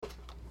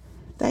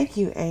Thank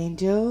you,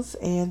 angels,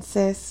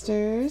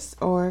 ancestors,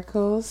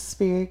 oracles,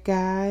 spirit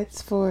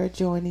guides, for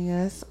joining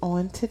us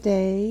on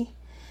today.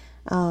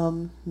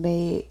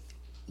 May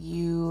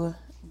you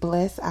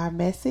bless our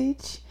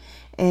message,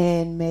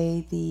 and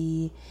may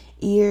the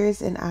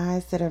ears and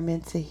eyes that are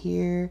meant to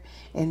hear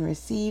and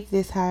receive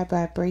this high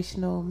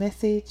vibrational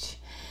message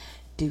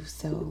do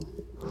so.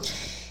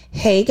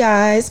 Hey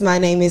guys, my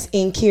name is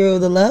Inkiru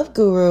the Love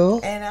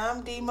Guru. And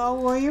I'm Demo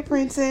Warrior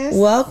Princess.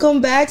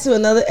 Welcome back to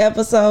another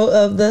episode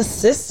of the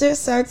Sister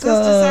Circle.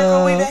 Sister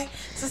Circle, we back.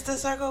 Sister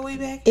Circle, we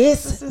back.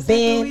 It's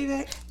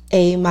been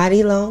a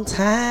mighty long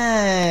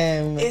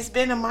time. It's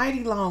been a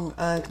mighty long,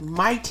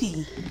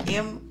 mighty,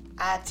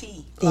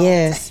 M-I-T.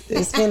 Yes,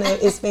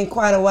 it's been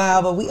quite a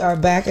while, but we are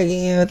back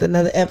again with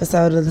another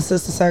episode of the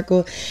Sister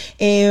Circle,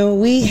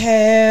 and we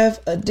got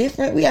a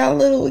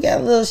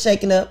little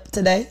shaking up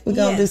today. We're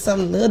gonna do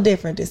something a little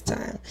different this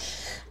time.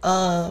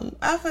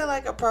 I feel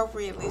like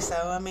appropriately so.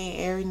 I mean,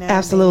 every now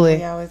absolutely.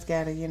 and then we always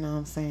gotta,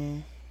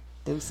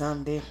 do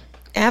something different.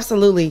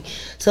 Absolutely.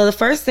 So the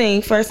first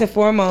and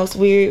foremost,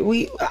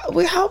 we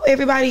hope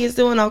everybody is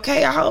doing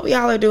okay. I hope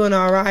y'all are doing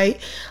all right.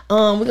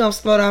 We're gonna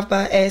start off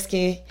by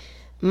asking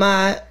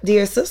my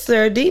dear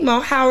sister Demo,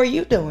 how are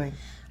you doing?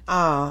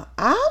 I'm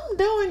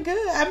doing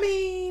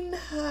good.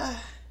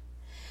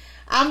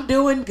 I'm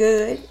doing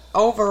good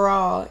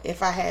overall.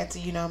 If I had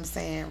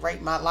to,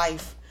 rate my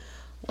life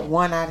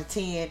 1 out of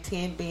 10,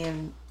 10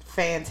 being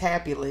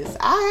fantabulous,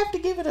 I have to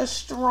give it a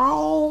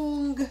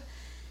strong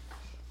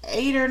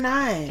 8 or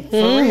 9. For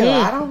real.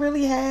 I don't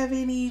really have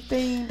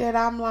anything that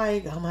I'm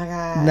like, oh my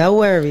God. No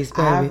worries,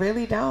 baby. I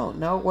really don't.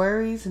 No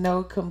worries,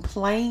 no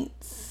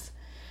complaints.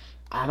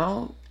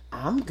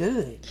 I'm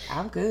good.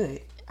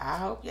 I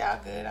hope y'all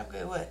good. I'm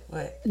good.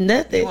 What?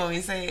 Nothing. You want me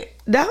to say it?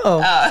 No,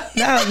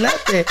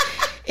 nothing.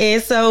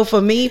 And so for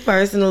me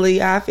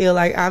personally, I feel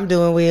like I'm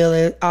doing well.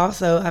 And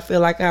also, I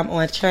feel like I'm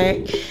on track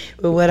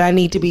with what I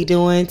need to be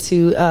doing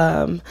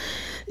to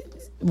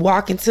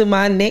walk into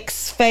my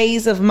next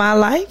phase of my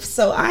life.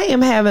 So I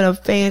am having a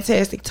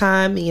fantastic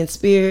time. Me and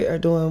Spirit are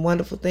doing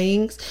wonderful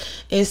things.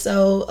 And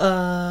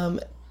so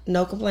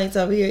no complaints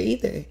over here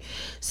either.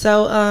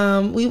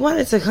 So we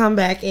wanted to come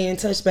back and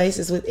touch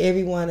bases with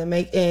everyone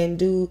and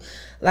do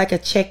like a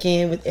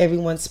check-in with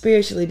everyone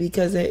spiritually,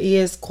 because there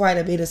is quite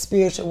a bit of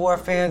spiritual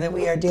warfare that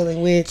we are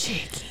dealing with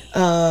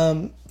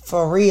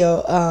for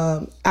real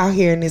out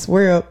here in this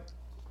world.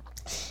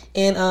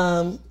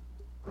 And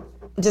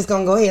just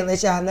gonna go ahead and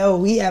let y'all know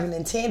we haven't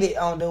intended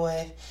on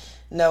doing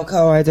no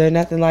cards or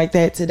nothing like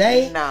that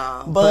today.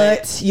 No.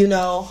 But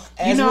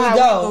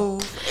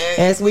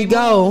as we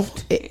go,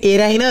 it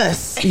ain't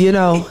us,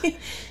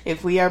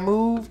 If we are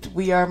moved,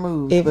 we are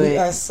moved. We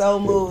are so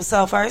moved.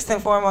 So first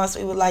and foremost,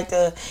 we're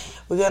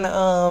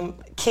gonna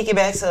kick it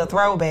back to a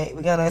throwback.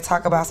 We're gonna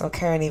talk about some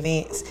current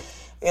events.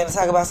 We're gonna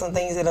talk about some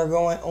things that are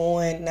going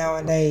on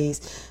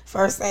nowadays.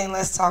 First thing,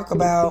 let's do a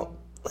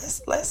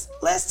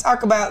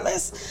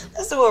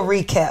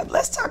recap.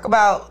 Let's talk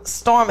about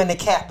storming the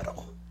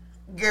Capitol.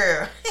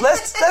 Girl.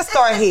 Let's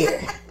start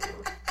here.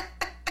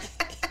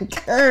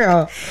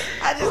 Girl.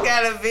 I just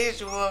got a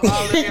visual of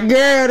all of them.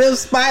 Girl, them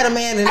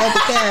Spider-Man and at the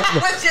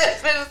Capitol. I was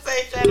just gonna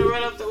say, trying to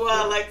run up the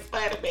wall like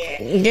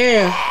Spider-Man.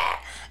 Yeah.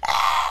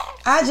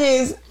 I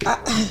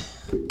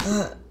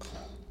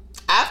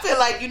feel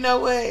like, you know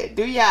what?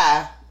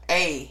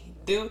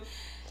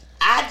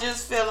 I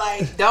just feel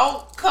like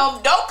don't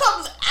come.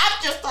 I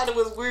just thought it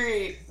was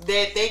weird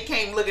that they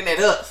came looking at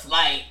us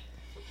like,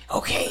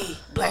 okay,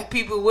 black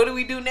people, what do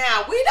we do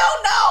now? We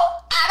don't know.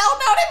 I don't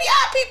know. Them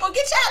y'all people,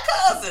 get y'all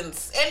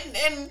cousins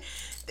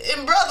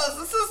and brothers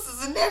and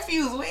sisters and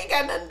nephews. We ain't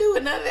got nothing to do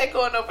with none of that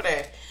going over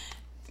there.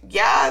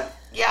 Y'all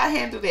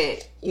handle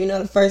that. You know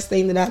the first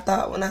thing that I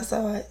thought when I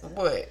saw it?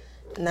 What?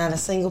 Not a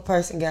single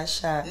person got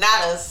shot.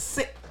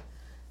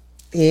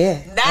 Yeah.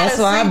 That's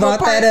why I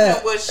brought that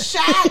up. Was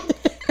shot,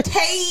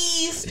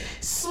 tased,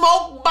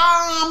 smoke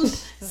bombed,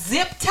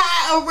 zip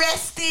tie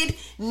arrested,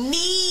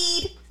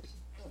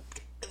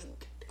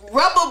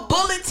 rubber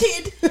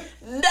bulleted,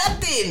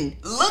 nothing.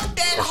 Looked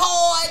at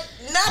hard,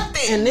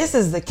 nothing. And this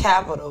is the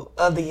capital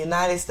of the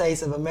United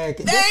States of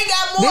America. They ain't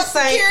got more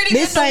security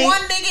than the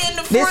one nigga in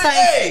the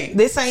front.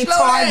 This ain't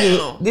Target.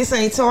 Down. This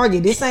ain't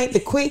Target. This ain't the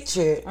Quick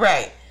Trip.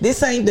 Right.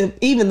 This ain't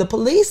even the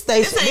police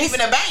station. This ain't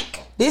even a bank.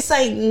 This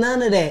ain't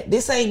none of that.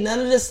 This ain't none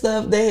of the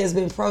stuff that has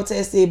been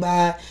protested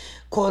by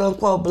quote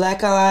unquote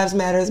Black Lives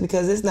Matters,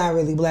 because it's not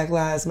really Black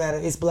Lives Matter.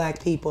 It's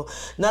black people.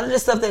 None of the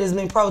stuff that has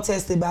been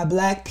protested by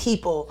black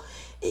people.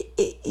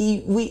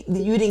 You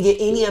didn't get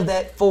any of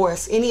that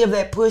force, any of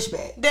that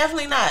pushback.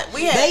 Definitely not.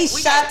 They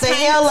shot the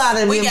hell out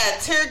of them. We got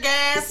tear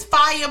gas,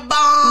 fire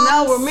bombs.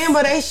 No,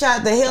 remember they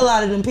shot the hell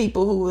out of them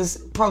people who was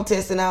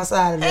protesting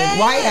outside of the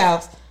White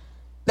House.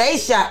 They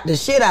shot the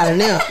shit out of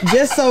them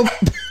just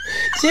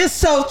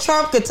so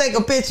Trump could take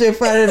a picture in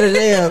front of the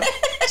damn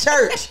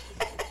church.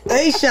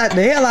 They shot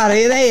the hell out of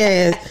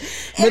their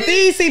ass. But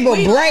these people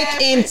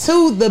break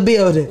into the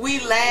building. We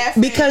laugh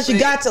because you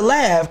got to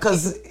laugh,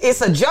 because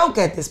it's a joke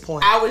at this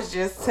point. I was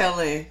just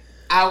telling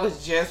I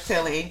was just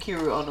telling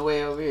Nkuru on the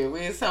way over here.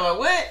 We was talking about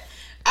what?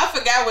 I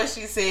forgot what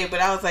she said, but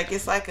I was like,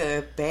 it's like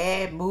a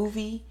bad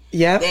movie.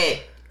 Yep. That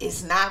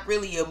it's not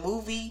really a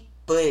movie,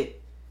 but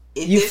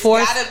it's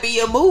gotta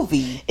be a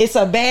movie. It's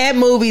a bad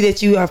movie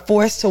that you are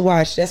forced to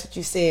watch. That's what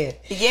you said.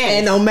 Yeah.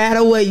 And no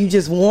matter what, you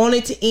just want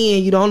it to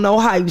end. You don't know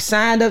how you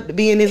signed up to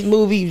be in this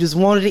movie. You just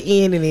want it to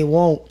end, and it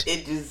won't.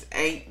 It just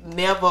ain't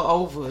never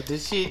over. The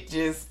shit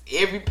just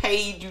every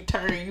page you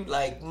turn, you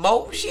like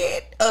more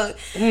shit.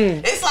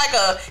 It's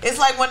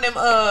like one of them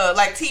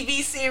like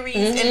TV series,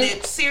 and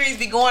the series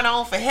be going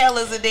on for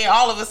hellas, and then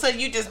all of a sudden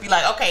you just be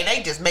like, okay,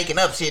 they just making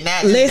up shit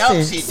now.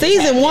 Listen,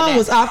 season 1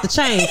 was off the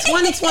chain.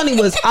 2020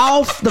 was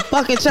off the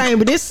fucking chain,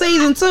 but this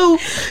season 2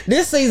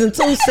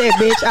 said,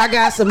 bitch, I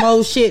got some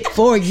old shit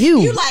for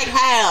you. You like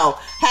how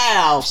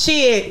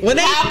shit when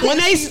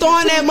they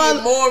stormed that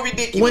more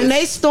ridiculous. When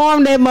they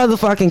stormed that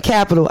motherfucking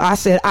Capitol, I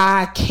said,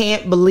 I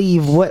can't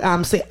believe what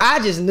I'm seeing. I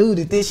just knew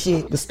that this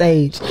shit was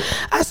staged.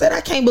 I said,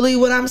 I can't believe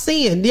what I'm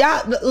seeing.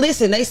 Y'all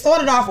listen, they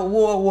started off with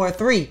World War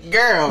III,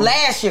 girl,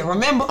 last year,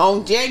 remember,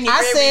 on January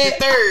the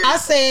 3rd. I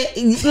said,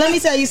 let me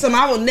tell you something,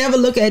 I will never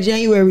look at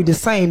January the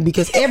same,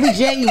 because every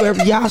January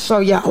y'all show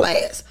y'all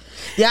ass.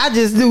 Y'all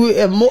just do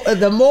it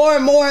the more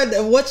and more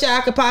what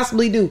y'all could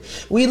possibly do.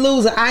 We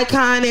lose an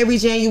icon every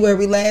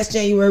January. Last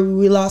January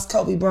we lost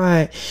Kobe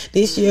Bryant.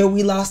 This year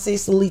we lost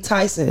Cicely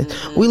Tyson.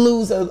 Mm-hmm. We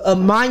lose a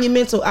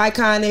monumental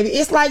icon every.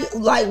 It's like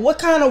what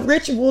kind of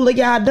ritual are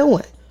y'all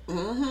doing?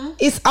 Mm-hmm.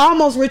 It's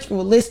almost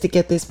ritualistic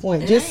at this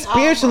point. Just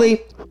spiritually,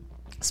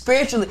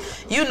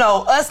 you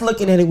know, us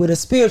looking at it with a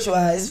spiritual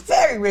eye is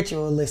very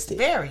ritualistic.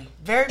 Very,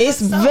 very.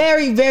 It's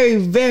very, very,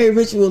 very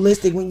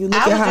ritualistic when you look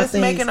at how things. I was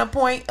just making a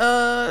point.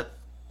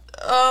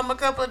 A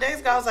couple of days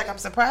ago, I was like, I'm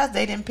surprised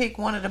they didn't pick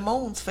one of the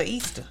moons for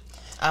Easter.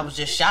 I was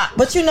just shocked.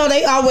 But you know,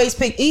 they always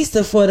pick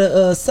Easter for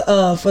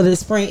the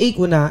spring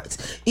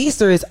equinox.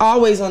 Easter is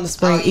always on the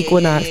spring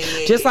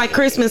equinox. Just like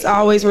Christmas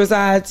always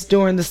resides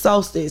during the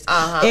solstice.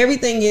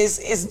 Everything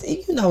is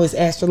you know, it's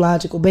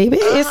astrological, baby.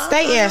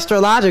 Stay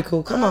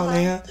astrological. Come on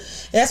now.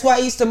 That's why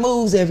Easter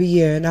moves every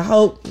year. And I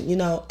hope, you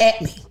know,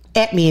 at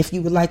me if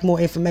you would like more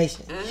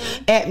information.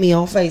 At me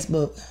on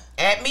Facebook.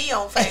 At me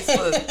on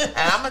Facebook. And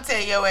I'm going to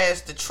tell your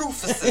ass the truth.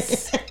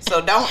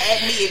 So don't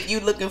at me if you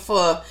looking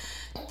for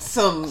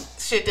some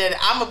shit that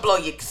I'm going to blow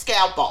your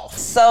scalp off.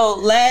 So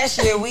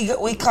last year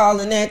we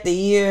calling that the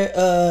year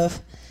of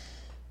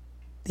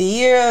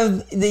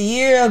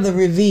the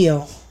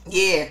reveal.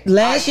 Yeah.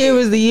 Last year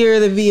was the year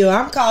of the reveal.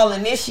 I'm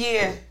calling this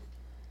year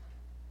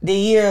the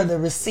year of the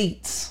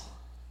receipts.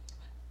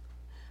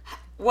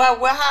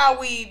 Well, how are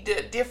we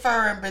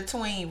differing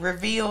between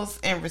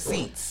reveals and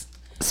receipts?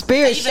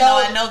 Spirit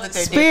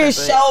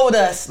showed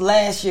us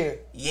last year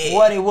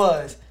what it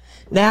was.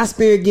 Now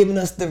Spirit giving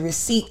us the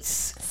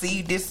receipts.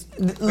 See this?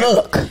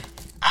 Look,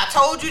 I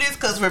told you this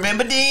because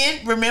remember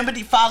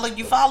you following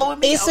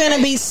me. It's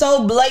gonna be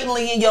so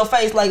blatantly in your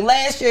face. Like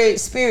last year,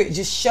 Spirit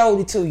just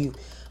showed it to you,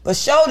 but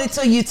showed it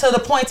to you to the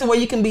point to where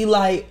you can be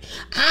like,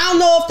 I don't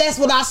know if that's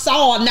what I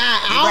saw or not.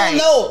 I don't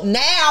know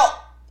now.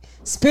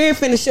 Spirit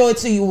finna show it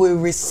to you with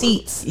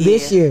receipts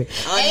this year.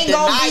 Ain't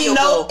gonna be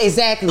no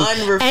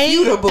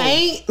unrefutable.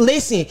 Ain't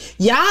listen.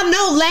 Y'all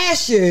know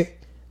last year.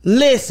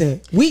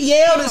 Listen, we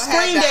yelled and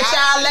screamed at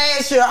y'all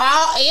last year,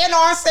 all and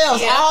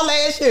ourselves, all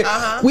last year.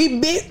 We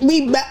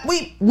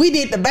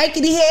did the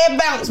bankety head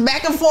bounce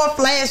back and forth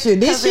last year.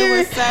 This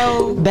year,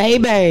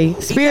 baby,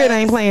 Spirit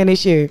ain't playing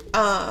this year.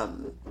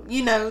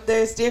 You know,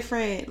 there's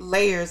different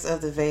layers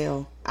of the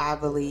veil, I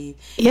believe.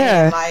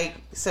 Yeah, and like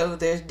so,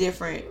 there's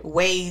different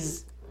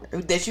ways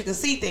that you can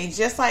see things,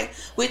 just like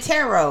with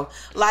tarot.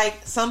 Like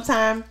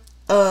sometime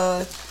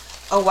a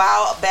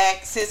while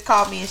back, sis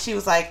called me and she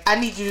was like, I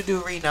need you to do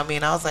a reading on me.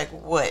 And I was like,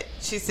 what?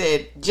 She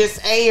said,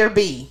 just A or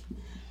B.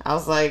 I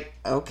was like,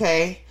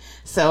 okay.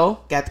 So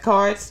got the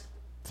cards,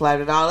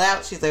 flatted it all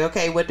out. She's like,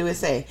 okay, what do it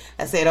say?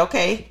 I said,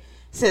 okay,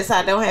 since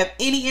I don't have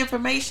any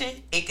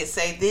information, it could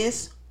say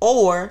this,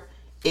 or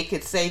it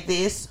could say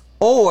this,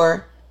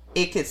 or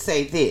it could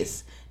say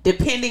this.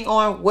 Depending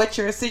on what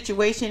your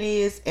situation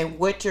is and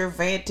what your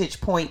vantage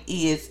point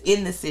is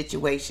in the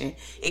situation,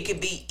 it could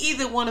be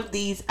either one of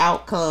these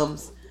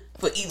outcomes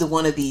for either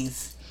one of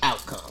these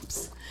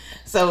outcomes.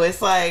 So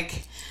it's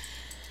like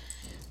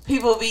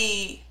people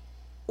be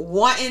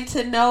wanting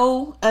to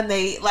know, and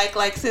they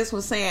like sis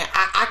was saying,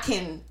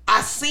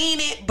 I seen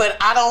it, but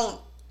I'm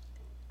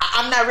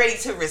not ready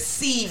to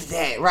receive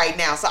that right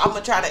now. So I'm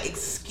going to try to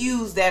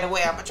excuse that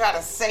away. I'm going to try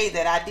to say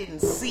that I didn't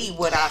see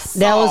what I saw.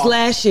 That was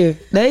last year.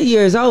 That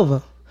year is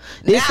over.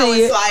 Now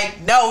it's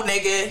like, no,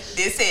 nigga,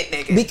 this it,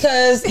 nigga.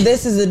 Because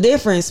this is a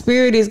difference.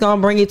 Spirit is going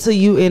to bring it to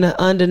you in an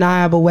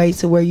undeniable way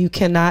to where you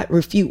cannot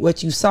refute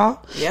what you saw.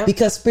 Yep.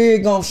 Because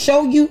Spirit going to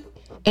show you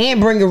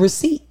and bring a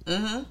receipt.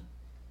 Mm-hmm.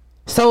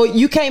 So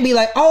you can't be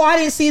like, oh, I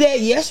didn't see that.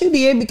 Yes, you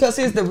did, because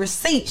here's the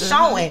receipt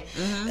showing.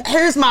 Mm-hmm.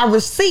 Here's my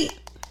receipt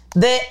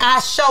that I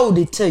showed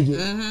it to you.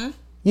 Mm-hmm.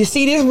 You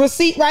see this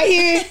receipt right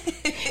here?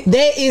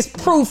 That is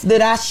proof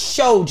that I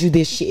showed you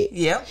this shit.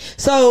 Yep.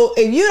 So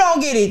if you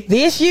don't get it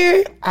this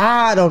year,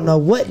 I don't know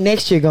what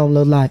next year gonna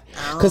look like.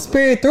 Cause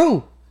Spirit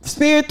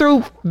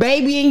through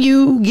babying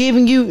you,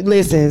 giving you.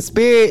 Listen,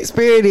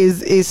 Spirit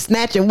is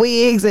snatching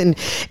wigs and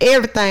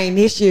everything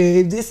this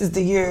year. This is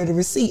the year of the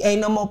receipt.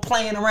 Ain't no more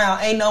playing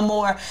around. Ain't no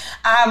more.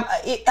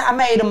 I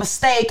made a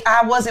mistake.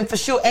 I wasn't for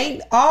sure.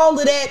 Ain't all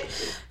of that.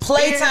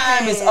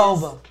 Playtime is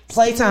over.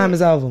 Playtime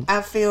is over.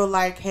 I feel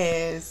like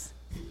has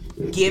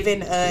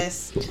given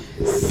us,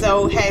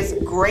 has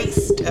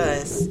graced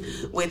us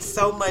with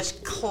so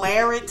much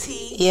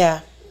clarity.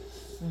 Yeah.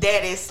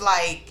 That it's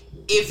like,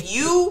 if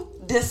you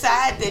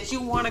decide that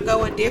you want to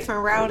go a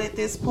different route at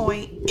this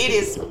point, it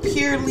is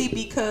purely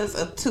because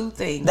of two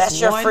things. That's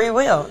your free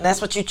will.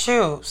 That's what you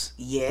choose.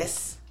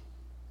 Yes,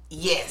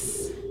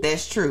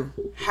 that's true.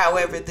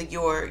 However,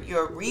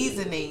 your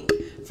reasoning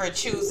for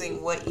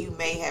choosing what you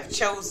may have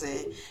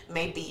chosen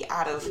may be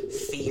out of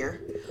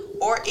fear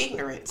or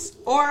ignorance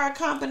or a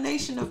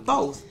combination of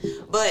both.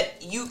 But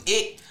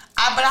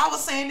I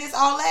was saying this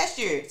all last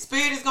year.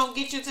 Spirit is gonna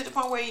get you to the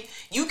point where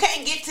you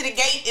can't get to the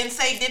gate and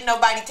say, "Didn't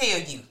nobody tell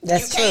you?"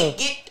 That's true. You can't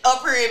get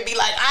up here and be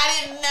like,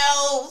 "I didn't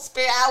know,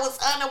 Spirit. I was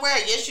unaware."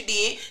 Yes, you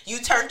did. You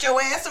turned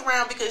your ass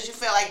around because you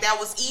felt like that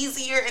was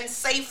easier and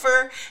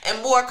safer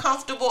and more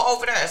comfortable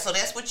over there. So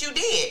that's what you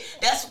did.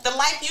 That's the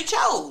life you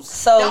chose.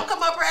 So don't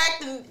come up here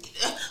acting.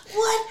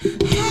 What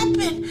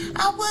happened?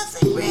 I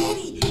wasn't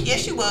ready.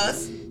 Yes, you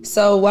was.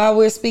 So while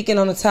we're speaking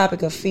on the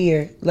topic of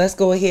fear, let's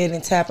go ahead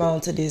and tap on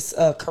to this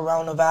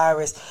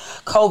coronavirus,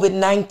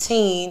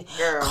 COVID-19,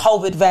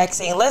 COVID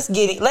vaccine. Let's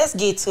get it. Let's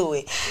get to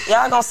it.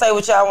 Y'all gonna say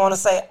what y'all want to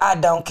say. I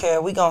don't care.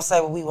 We gonna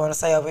say what we want to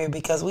say over here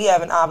because we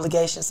have an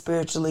obligation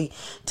spiritually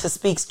to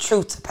speak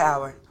truth to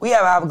power. We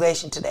have an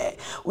obligation to that.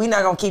 We're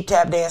not gonna keep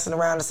tap dancing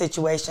around the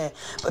situation,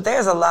 but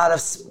there's a lot of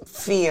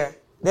fear.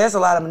 There's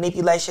a lot of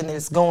manipulation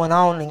that's going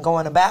on and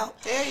going about.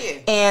 Yeah.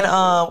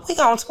 And we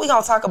gonna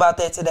talk about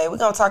that today. We're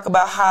gonna talk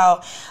about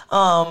how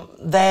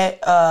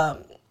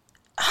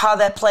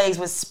that plays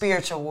with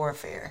spiritual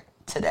warfare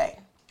today.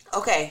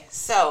 Okay,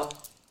 so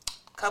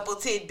a couple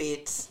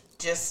tidbits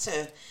just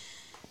to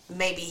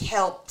maybe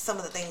help some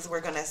of the things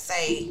we're gonna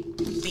say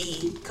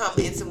come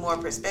into more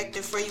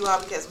perspective for you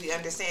all, because we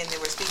understand that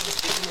we're speaking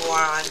to people who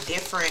are on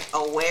different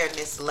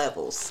awareness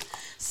levels.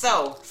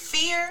 So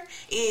fear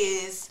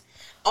is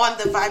on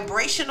the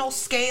vibrational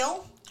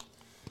scale,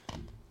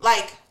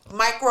 like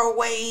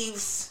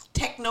microwaves,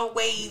 techno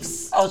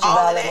waves,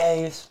 ultraviolet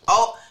waves.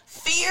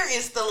 Fear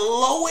is the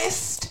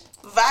lowest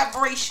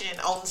vibration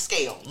on the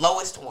scale,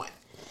 lowest one.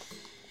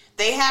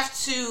 They have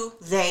to,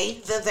 they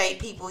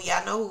people,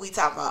 y'all know who we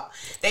talk about.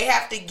 They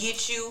have to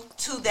get you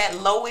to that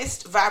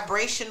lowest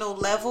vibrational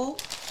level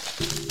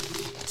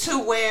to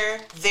where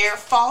their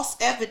false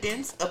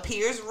evidence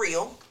appears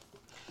real,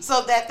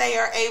 so that they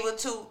are able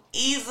to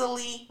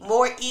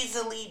more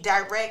easily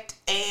direct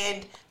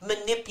and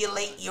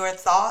manipulate your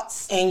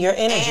thoughts and your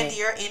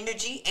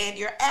energy and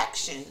your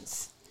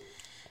actions.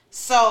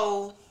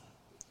 So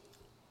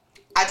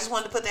I just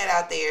wanted to put that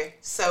out there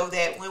so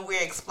that when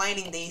we're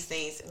explaining these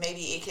things,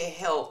 maybe it can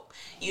help,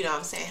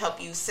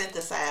 help you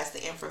synthesize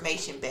the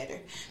information better.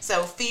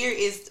 So fear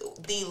is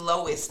the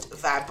lowest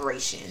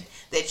vibration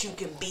that you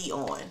can be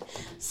on.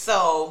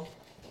 So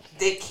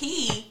the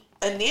key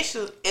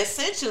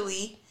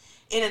essentially,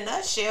 in a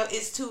nutshell,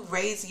 is to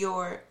raise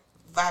your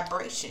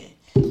vibration,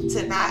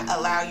 to not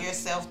allow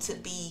yourself to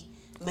be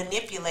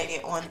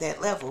manipulated on that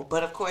level.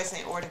 But of course,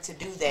 in order to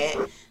do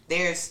that,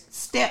 there's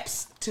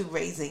steps to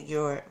raising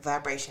your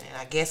vibration. And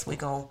I guess we're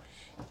going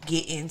to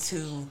get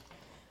into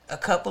a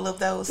couple of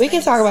those. We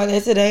can talk about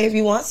that today if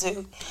you want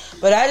to.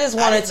 But I just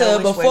wanted to,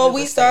 before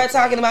we start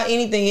talking about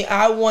anything,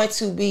 I want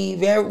to we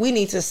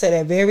need to set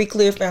a very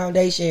clear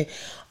foundation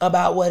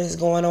about what is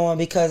going on,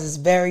 because it's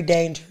very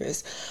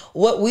dangerous.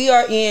 What we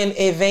are in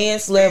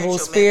advanced level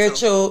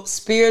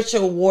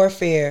spiritual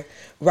warfare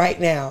right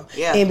now.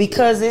 Yeah. And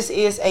because this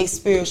is a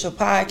spiritual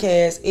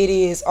podcast, it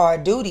is our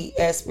duty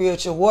as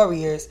spiritual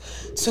warriors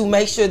to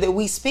make sure that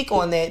we speak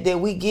on that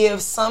we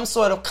give some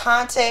sort of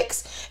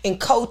context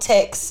and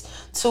co-text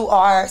to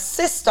our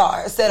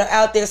sisters that are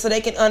out there so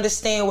they can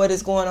understand what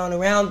is going on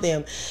around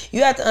them.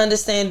 You have to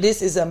understand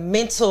this is a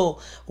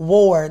mental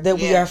war that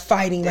we are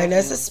fighting right now.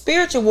 It's a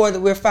spiritual war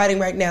that we're fighting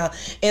right now.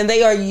 And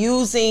they are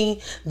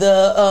using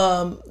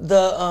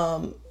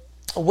the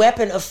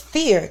weapon of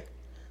fear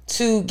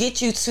to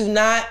get you to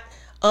not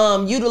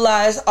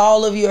utilize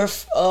all of your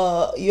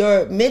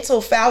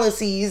mental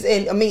fallacies,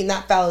 and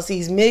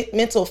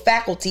mental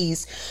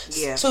faculties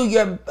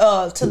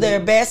to their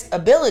best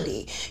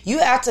ability. You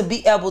have to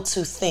be able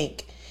to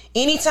think.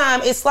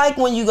 Anytime, it's like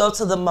when you go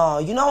to the mall.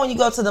 You know, when you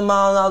go to the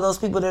mall and all those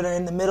people that are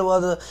in the middle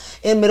of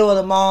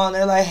the mall, and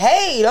they're like,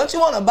 "Hey, don't you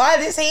want to buy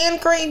this hand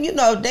cream?" You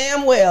know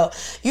damn well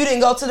you didn't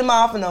go to the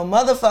mall for no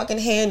motherfucking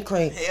hand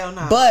cream. Hell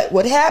no. But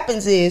what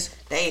happens is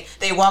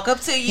they walk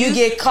up to you. You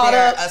get caught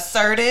up.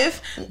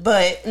 Assertive,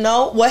 but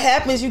no. What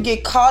happens? You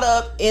get caught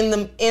up in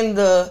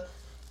the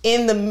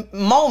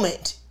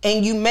moment.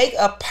 and you make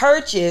a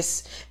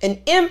purchase,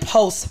 an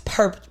impulse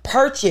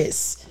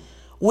purchase,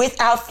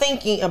 without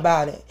thinking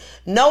about it,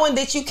 knowing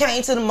that you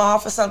came to the mall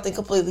for something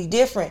completely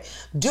different.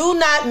 Do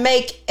not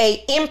make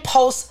a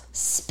impulse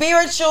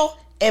spiritual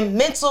and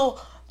mental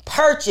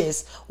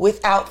purchase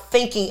without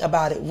thinking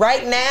about it.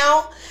 Right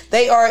now,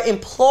 they are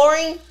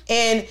imploring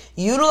and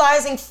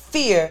utilizing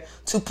fear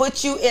to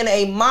put you in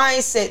a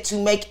mindset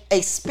to make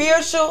a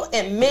spiritual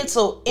and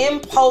mental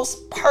impulse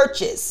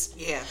purchase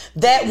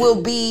that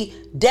will be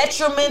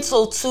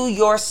detrimental to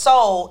your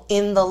soul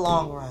in the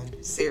long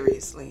run.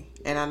 Seriously.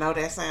 And I know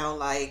that sounds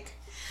like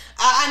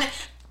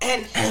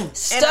and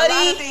study, and a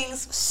lot of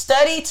things.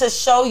 Study to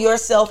show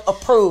yourself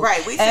approved.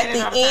 Right. We said at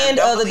it all the end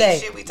time. of the day.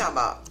 Shit we talking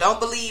about.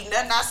 Don't believe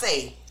nothing I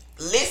say.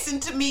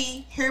 Listen to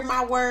me. Hear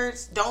my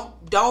words.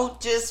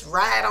 Don't just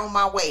ride on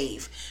my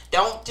wave.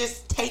 Don't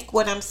just take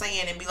what I'm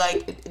saying and be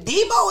like,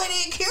 Debo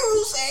and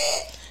Q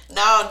said.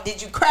 No, did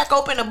you crack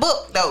open a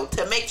book though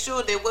to make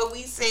sure that what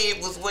we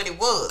said was what it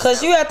was?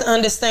 Because you have to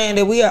understand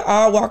that we are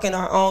all walking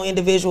our own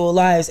individual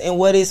lives, and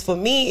what is for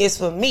me is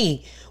for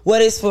me.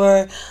 What is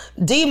for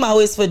Demo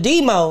is for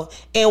Demo,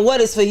 and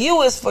what is for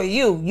you is for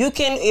you. You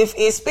can,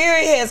 if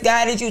Spirit has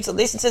guided you to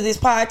listen to this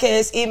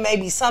podcast, it may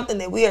be something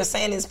that we are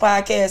saying in this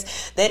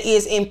podcast that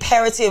is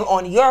imperative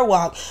on your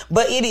walk,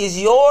 but it is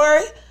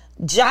your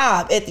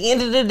job at the end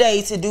of the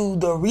day to do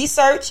the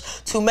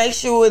research to make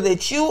sure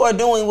that you are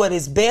doing what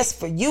is best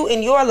for you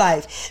in your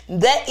life.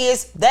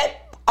 That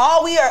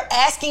all we are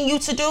asking you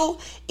to do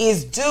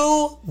is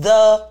do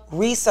the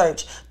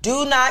research.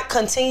 Do not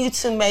continue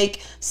to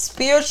make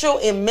spiritual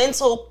and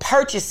mental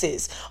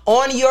purchases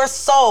on your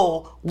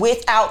soul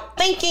without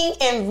thinking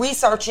and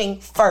researching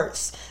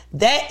first.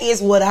 That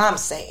is what I'm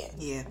saying.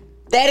 Yeah.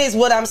 That is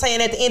what I'm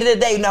saying at the end of the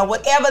day. Now,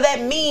 whatever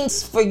that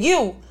means for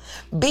you,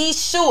 be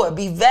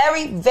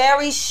very,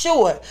 very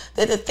sure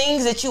that the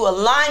things that you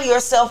align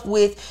yourself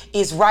with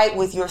is right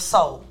with your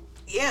soul.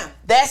 Yeah.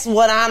 That's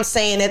what I'm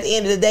saying at the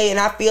end of the day. And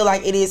I feel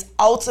like it is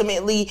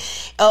ultimately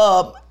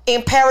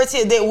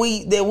imperative that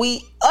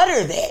we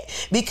utter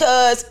that,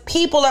 because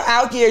people are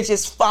out here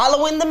just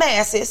following the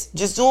masses,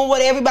 just doing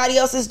what everybody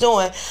else is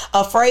doing,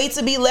 afraid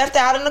to be left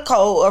out in the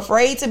cold,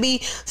 afraid to be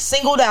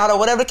singled out, or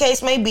whatever the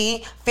case may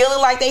be, feeling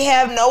like they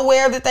have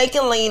nowhere that they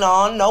can lean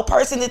on, no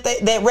person that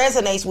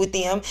resonates with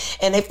them,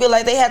 and they feel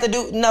like they have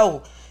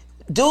to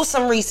do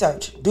some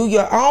research. Do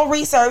your own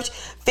research.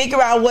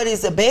 Figure out what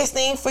is the best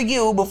thing for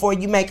you before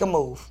you make a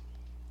move.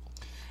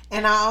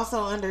 And I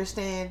also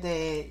understand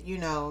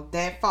that,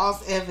 that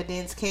false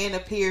evidence can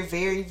appear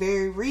very,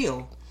 very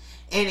real.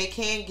 And it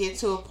can get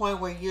to a point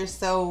where you're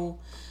so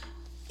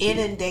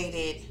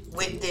inundated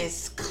with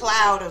this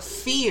cloud of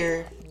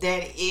fear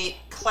that it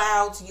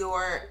clouds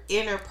your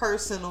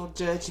interpersonal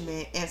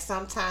judgment. And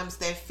sometimes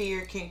that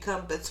fear can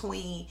come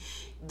between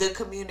the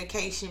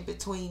communication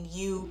between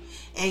you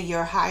and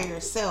your higher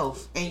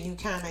self, and you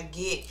kind of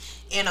get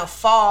in a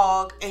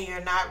fog and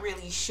you're not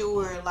really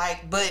sure,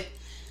 but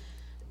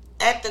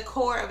at the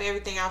core of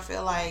everything, I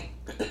feel like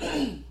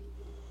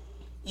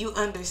you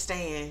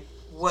understand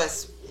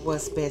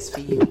what's best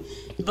for you.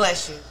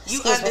 Bless you.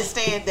 You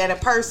understand that a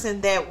person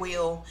that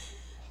will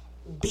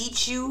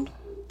beat you,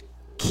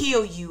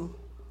 kill you,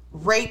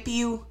 rape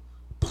you,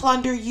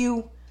 plunder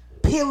you,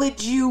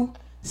 pillage you,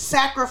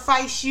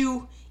 sacrifice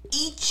you,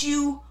 eat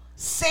you,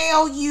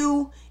 sell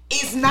you,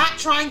 is not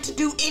trying to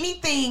do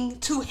anything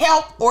to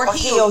help or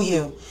heal you.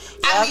 Yep.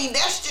 I mean,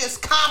 that's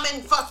just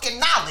common fucking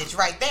knowledge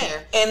right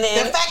there. And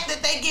then the fact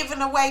that they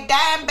giving away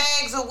dime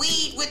bags of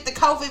weed with the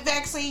COVID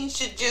vaccine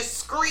should just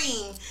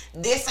scream,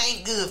 this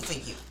ain't good for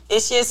you.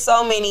 It's just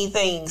so many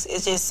things.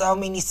 It's just so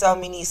many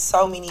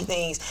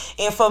things.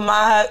 And for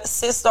my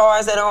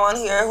sisters that are on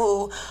here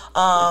who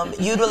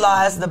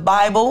utilize the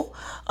Bible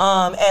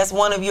as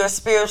one of your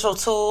spiritual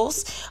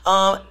tools,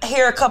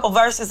 here are a couple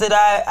verses that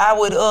I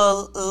would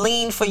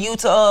lean for you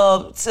to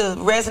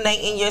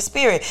resonate in your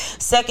spirit.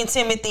 2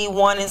 Timothy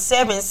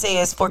 1:7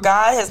 says, "For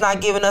God has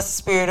not given us a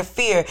spirit of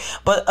fear,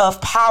 but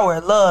of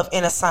power, love,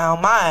 and a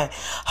sound mind."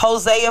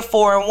 Hosea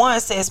 4:1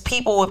 says,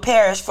 "People will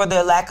perish for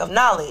their lack of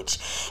knowledge."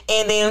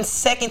 And then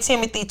 2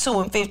 Timothy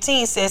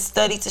 2:15 says,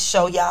 "Study to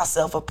show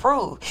yourself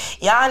approved."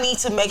 Y'all need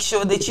to make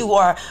sure that you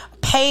are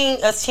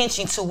paying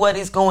attention to what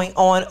is going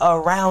on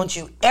around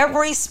you.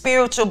 Every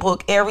spiritual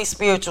book, every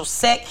spiritual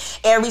sect,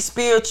 every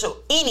spiritual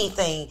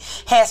anything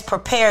has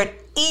prepared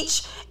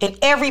each and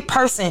every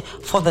person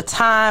for the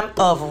time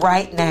of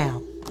right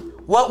now.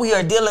 What we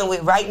are dealing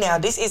with right now.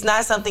 This is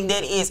not something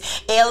that is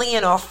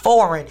alien or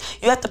foreign.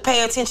 You have to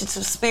pay attention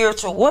to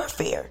spiritual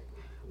warfare.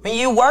 When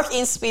you work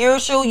in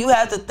spiritual, you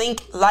have to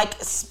think like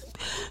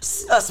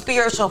a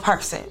spiritual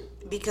person.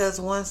 Because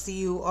once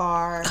you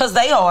are... Because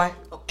they are.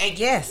 And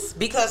yes,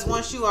 because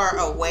once you are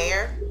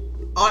aware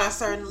on a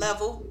certain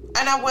level,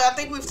 and I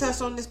think we've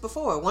touched on this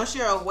before, once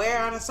you're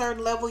aware on a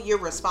certain level, you're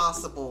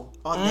responsible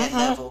on that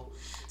level.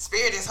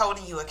 Spirit is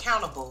holding you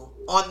accountable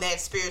on that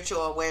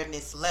spiritual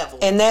awareness level.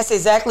 And that's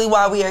exactly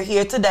why we are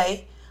here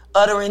today.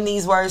 uttering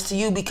these words to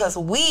you because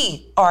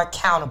we are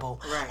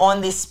accountable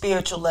on this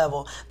spiritual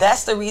level.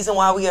 That's the reason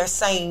why we are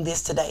saying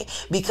this today,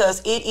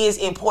 because it is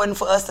important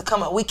for us to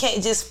come up. We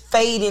can't just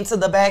fade into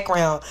the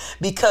background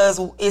because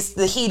it's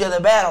the heat of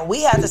the battle.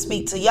 We have to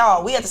speak to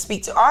y'all. We have to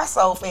speak to our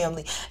soul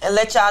family and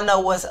let y'all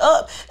know what's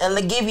up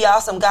and give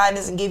y'all some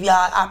guidance and give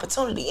y'all an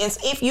opportunity. And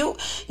if you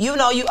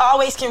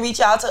always can reach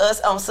out to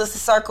us on Sister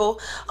Circle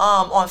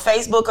on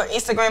Facebook or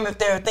Instagram if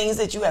there are things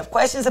that you have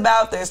questions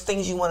about, there's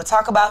things you want to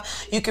talk about.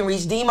 You can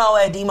reach Demo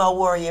at Demo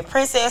Warrior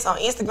Princess on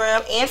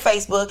Instagram and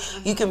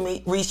Facebook. You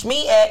can reach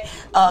me at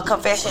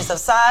Confessions of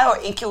Sai or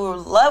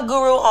NQ Love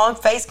Guru on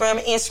Facebook and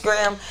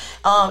Instagram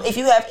if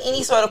you have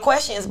any sort of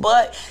questions.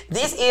 But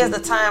this is the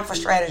time for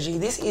strategy.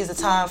 This is the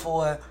time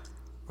for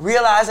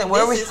realizing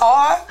where we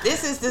are.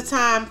 This is the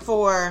time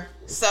for,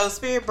 so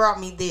Spirit brought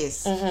me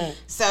this.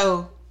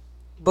 So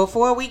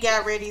before we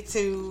got ready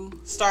to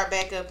start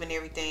back up and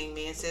everything,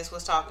 me and Sis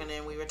was talking,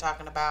 and we were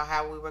talking about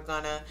how we were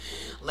gonna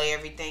lay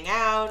everything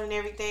out and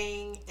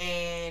everything,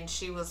 and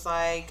she was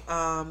like,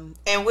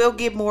 and we'll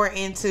get more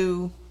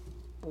into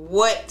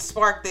what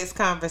sparked this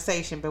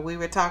conversation, but we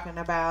were talking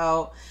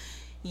about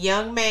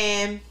young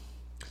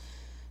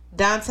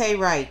Dante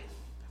Wright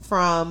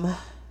from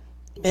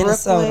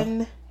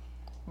Minnesota.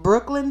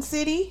 Brooklyn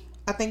City.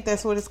 I think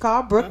that's what it's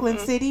called. Brooklyn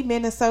City,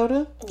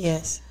 Minnesota.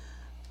 Yes.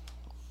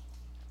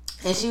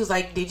 And she was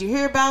like, did you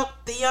hear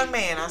about the young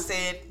man? I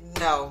said,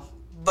 no.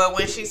 But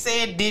when she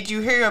said, did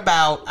you hear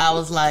about, I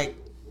was like,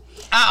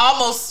 I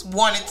almost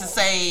wanted to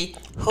say,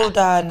 who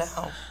died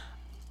now?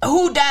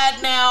 Who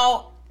died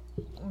now?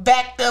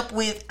 Backed up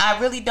with, I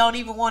really don't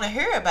even want to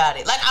hear about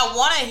it. Like, I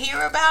want to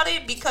hear about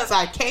it because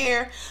I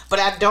care, but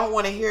I don't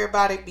want to hear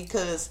about it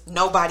because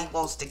nobody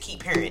wants to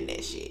keep hearing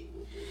that shit.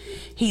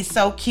 He's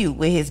so cute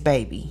with his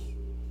baby.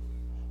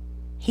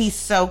 He's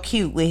so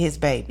cute with his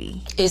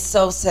baby. It's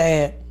so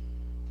sad.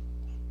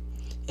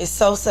 It's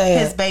so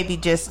sad. His baby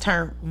just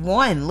turned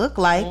 1, look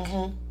like.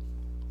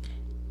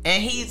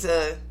 And he's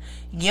a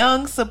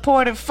young,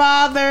 supportive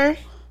father.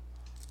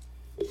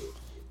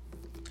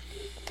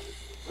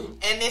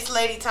 And this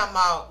lady talking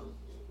about,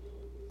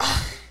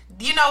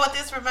 you know what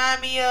this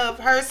remind me of?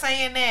 Her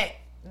saying that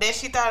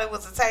she thought it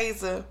was a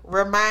taser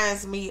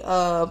reminds me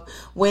of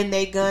when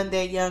they gunned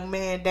that young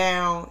man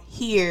down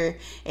here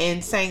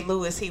in St.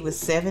 Louis. He was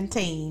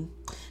 17.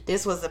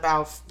 This was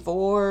about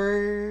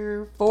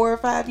 4 or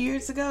 5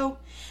 years ago.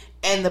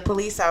 And the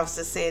police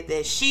officer said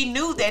that she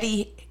knew that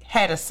he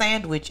had a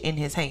sandwich in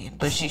his hand,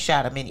 but she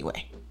shot him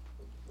anyway.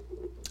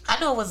 I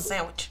knew it was a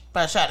sandwich,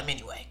 but I shot him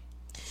anyway.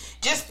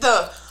 Just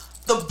the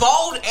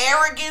bold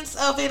arrogance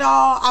of it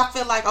all. I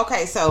feel like,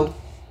 okay, so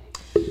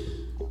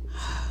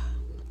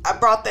I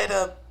brought that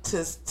up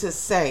to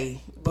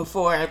say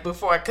before,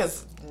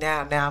 because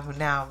now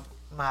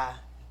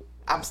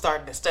I'm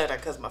starting to stutter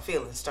because my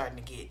feelings starting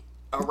to get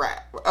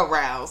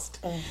aroused.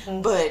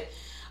 But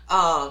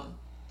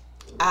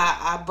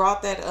I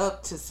brought that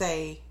up to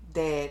say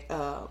that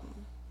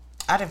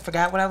I didn't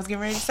forgot what I was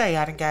getting ready to say.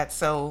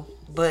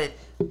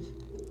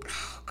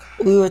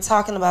 We were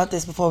talking about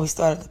this before we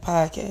started the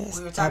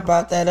podcast. I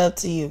brought that up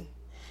to you.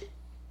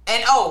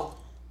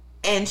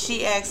 And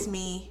she asked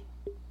me,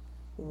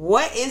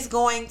 what is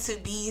going to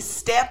be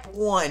step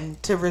 1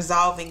 to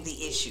resolving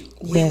the issue?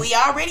 Yes. We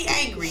already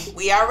angry.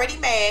 We already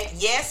mad.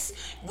 Yes,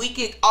 we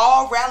could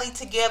all rally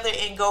together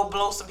and go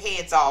blow some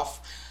heads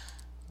off.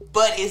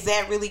 But is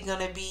that really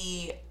going to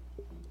be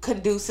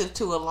conducive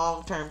to a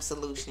long-term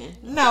solution?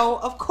 No,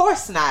 of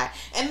course not.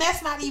 And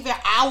that's not even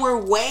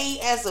our way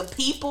as a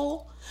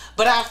people.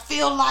 But I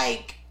feel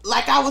like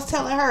I was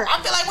telling her, I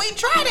feel like we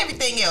tried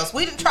everything else.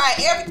 We didn't try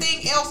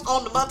everything else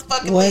on the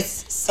motherfucking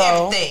list.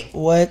 Everything.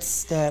 What's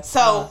step?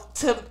 So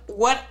to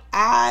what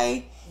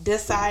I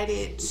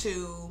decided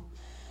to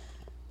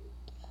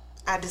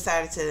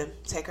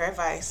take her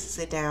advice,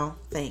 sit down,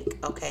 think.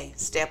 Okay,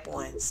 step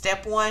 1.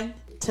 Step 1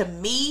 to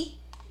me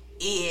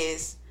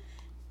is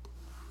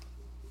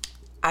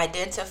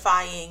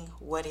identifying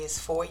what is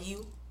for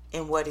you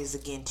and what is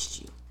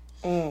against you.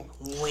 Knowing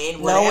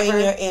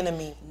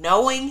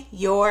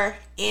your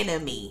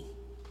enemy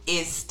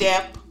is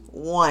step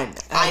 1.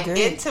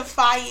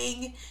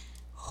 Identifying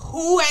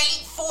who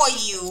ain't for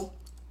you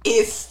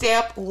is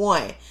step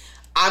 1.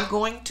 I'm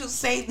going to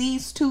say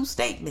these 2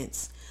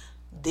 statements.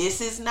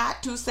 This is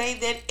not to say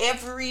that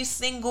every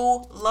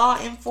single law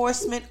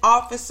enforcement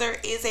officer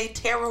is a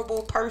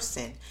terrible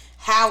person.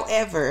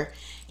 However,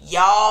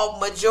 y'all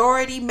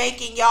majority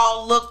making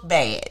y'all look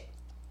bad.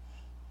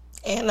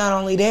 And not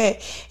only that,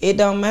 it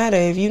don't matter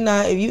if you're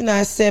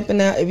not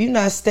stepping out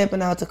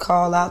to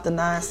call out the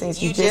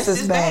nonsense. You just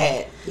as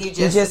bad. You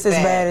just as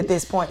bad at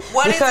this point.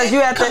 What because is it?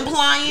 You have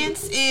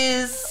compliance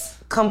is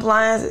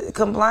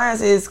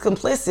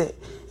complicit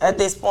at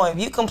this point.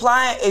 If you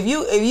compliant, if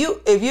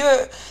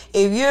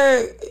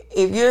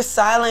you're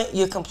silent,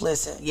 you're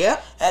complicit.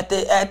 Yep. At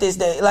this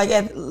day, like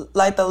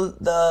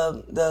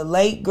the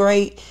late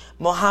great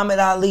Muhammad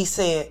Ali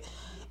said,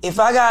 if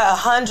I got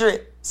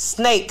 100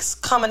 snakes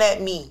coming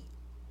at me,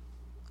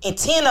 and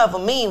 10 of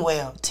them mean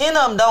well. 10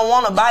 of them don't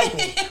want to bite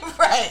me.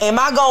 Right. Am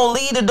I going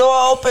to leave the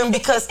door open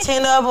because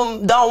 10 of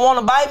them don't want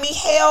to bite me?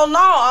 Hell no.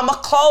 I'm going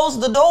to close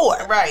the door.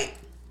 Right.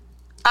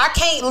 I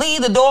can't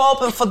leave the door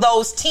open for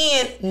those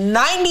 10.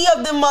 90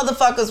 of them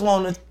motherfuckers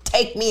want to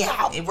take me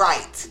out.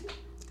 Right.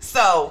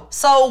 So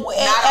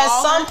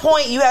at some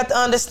point you have to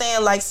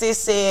understand, like sis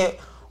said,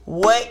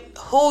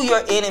 who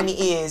your enemy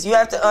is. You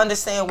have to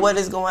understand what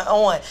is going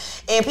on.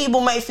 And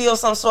people may feel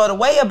some sort of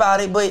way about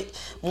it, but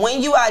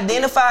when you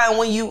identify and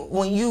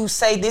when you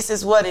say this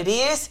is what it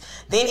is,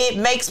 then it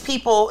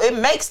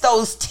makes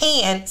those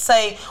 10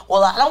 say,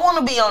 well, I don't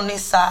want to be on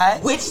this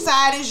side. Which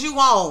side is you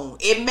on?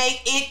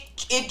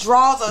 It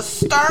draws a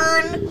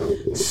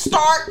stern,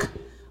 stark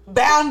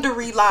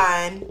boundary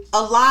line,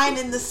 a line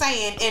in the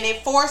sand, and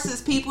it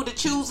forces people to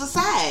choose a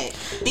side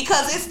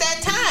because it's that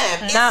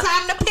time. It's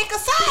time to pick a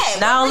side.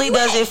 Not only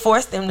does it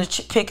force them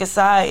to pick a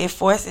side, it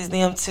forces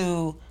them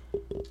to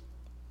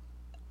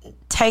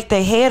take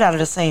their head out of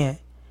the sand.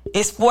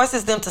 It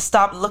forces them to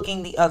stop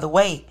looking the other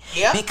way.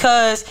 Yep.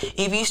 Because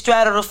if you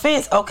straddle the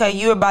fence, okay,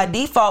 you're by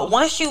default.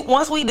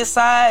 Once we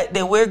decide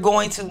that we're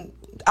going to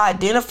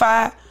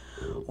identify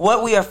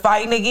what we are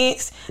fighting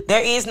against,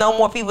 there is no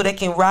more people that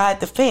can ride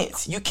the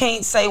fence. You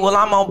can't say, well,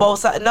 I'm on both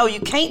sides. No, you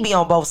can't be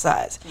on both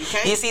sides.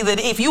 It's either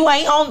if you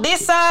ain't on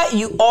this side,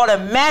 you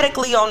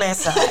automatically on that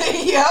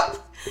side. Yep.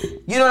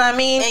 You know what I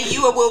mean? And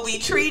you will be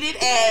treated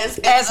as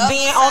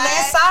being on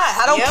that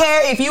side. I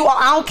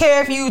don't care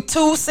if you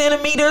 2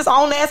 centimeters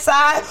on that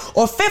side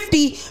or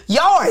 50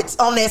 yards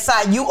on that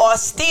side. You are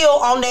still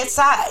on that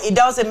side. It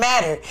doesn't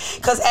matter.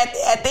 Because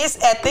at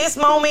this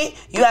moment,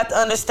 you have to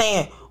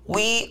understand,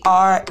 we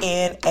are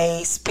in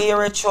a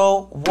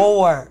spiritual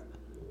war.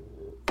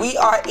 We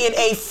are in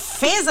a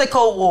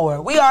physical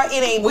war. We are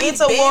in a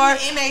mental war.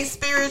 In a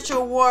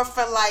spiritual war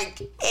for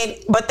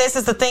but this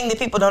is the thing that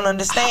people don't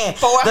understand.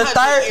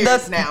 400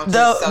 years now.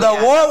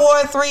 World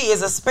War III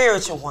is a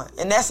spiritual one,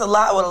 and that's what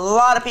a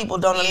lot of people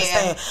don't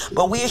understand.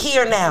 But we're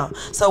here now,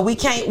 so we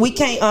can't.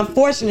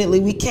 Unfortunately,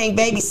 we can't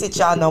babysit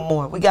y'all no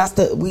more. We got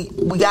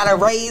to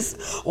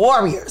raise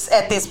warriors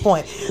at this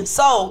point.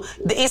 So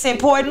it's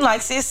important,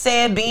 like sis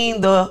said, being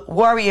the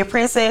warrior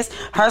princess.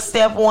 Her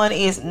step 1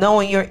 is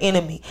knowing your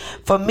enemy.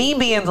 For me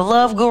being the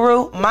love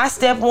guru, my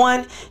step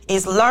 1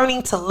 is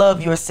learning to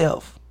love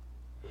yourself.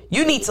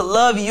 You need to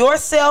love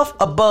yourself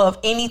above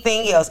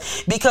anything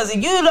else. Because if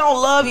you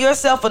don't love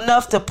yourself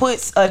enough to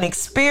put an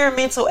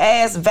experimental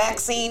ass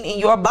vaccine in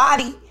your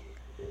body,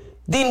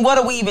 then what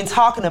are we even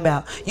talking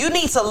about? You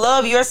need to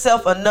love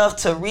yourself enough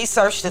to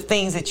research the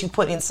things that you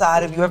put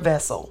inside of your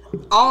vessel.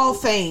 All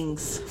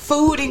things,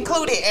 food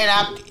included.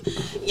 And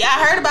y'all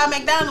heard about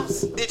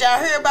McDonald's? Did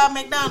y'all hear about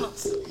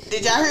McDonald's?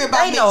 Did y'all hear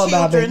about They know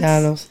about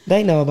McDonald's.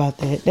 They know about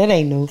that. That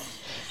ain't new.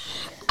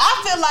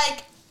 I feel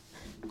like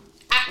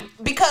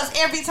because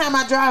every time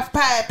I drive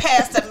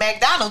past a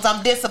McDonald's,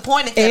 I'm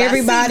disappointed that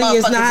everybody I see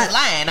is not in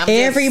line.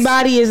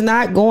 Everybody is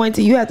not going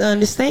to. You have to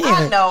understand.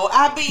 I know.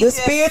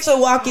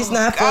 Spiritual walk is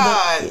not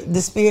for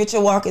the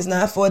spiritual walk is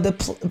not for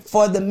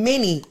the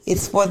many.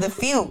 It's for the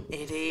few.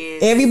 It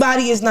is.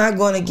 Everybody is not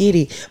going to get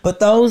it,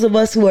 but those of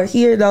us who are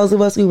here, those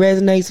of us who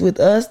resonates with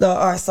us,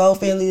 our soul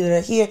family that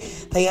are here,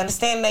 they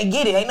understand. And they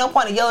get it. Ain't no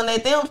point in yelling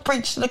at them.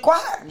 Preach to the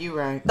choir. You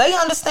right. They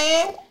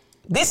understand.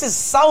 This is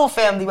soul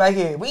family right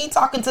here. We ain't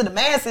talking to the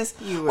masses.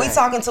 We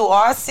talking to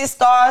our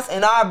sisters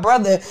and our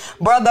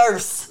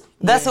brothers.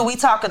 That's what we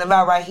talking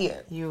about right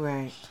here. You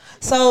right.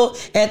 So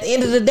at the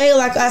end of the day,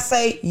 like I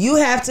say, you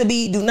have to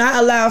do not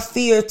allow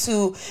fear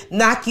to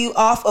knock you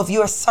off of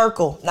your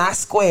circle, not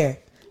square.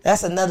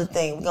 That's another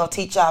thing. We're going to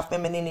teach y'all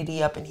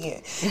femininity up in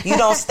here. You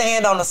don't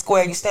stand on a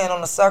square. You stand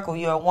on a circle.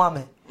 You're a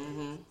woman.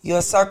 You're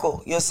a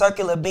circle. You're a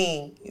circular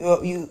being.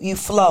 You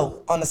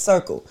flow on a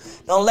circle.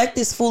 Don't let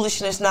this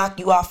foolishness knock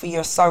you off of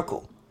your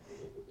circle.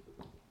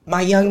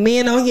 My young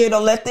men on here,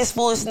 don't let this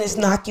foolishness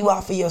knock you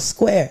off of your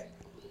square.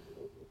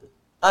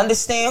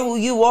 Understand who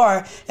you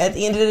are at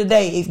the end of the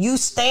day. If you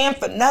stand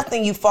for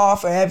nothing, you fall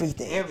for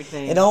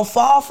everything. And don't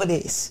fall for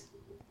this.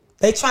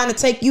 They trying to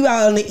take you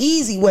out on the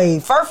easy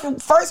wave.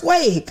 First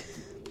wave.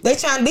 They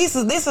trying. This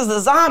is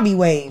a zombie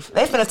wave.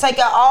 They finna take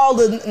out all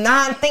the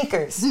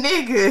non-thinkers.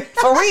 Nigga.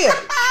 For real.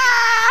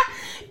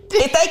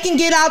 If they can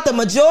get out the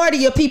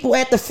majority of people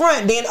at the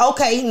front, then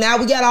okay, now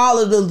we got all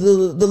of the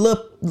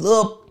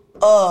little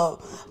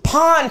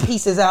pawn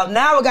pieces out.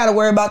 Now we got to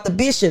worry about the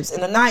bishops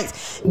and the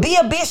knights. Be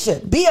a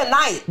bishop. Be a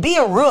knight. Be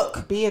a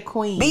rook. Be a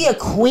queen. Be a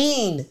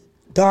queen,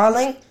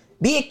 darling.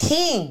 Be a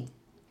king.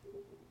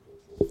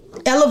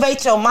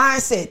 Elevate your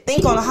mindset.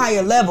 Think on a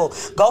higher level.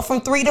 Go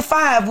from 3 to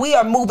 5. We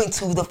are moving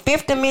to the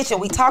 5th dimension.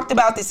 We talked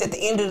about this at the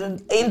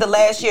end of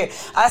last year.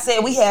 I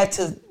said we have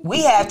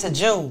to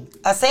June.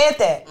 I said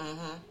that.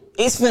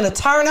 It's finna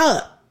turn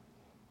up.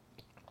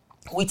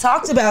 We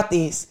talked about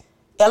this.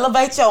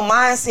 Elevate your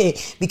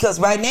mindset, because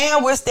right now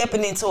we're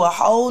stepping into a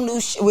whole new.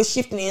 We're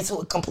shifting into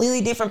a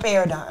completely different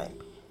paradigm.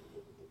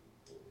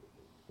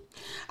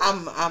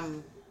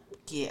 I'm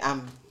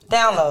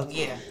download.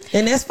 Yeah.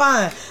 And that's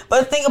fine. But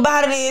the thing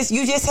about it is,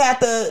 you just have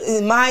to,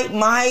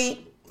 my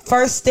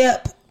first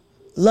step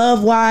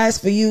love wise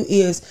for you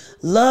is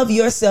love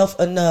yourself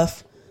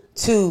enough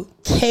to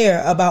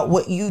care about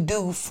what you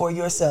do for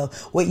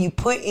yourself, what you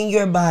put in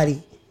your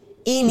body,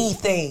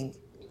 anything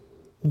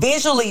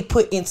visually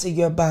put into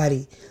your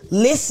body,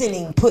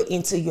 listening put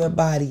into your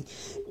body,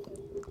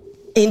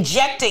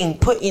 injecting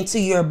put into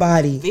your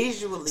body,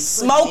 visually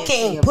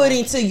smoking put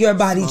into your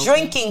body,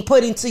 drinking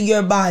put into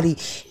your body,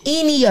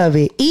 any of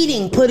it,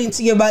 eating put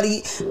into your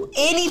body,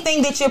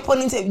 anything that you're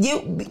putting into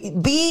you.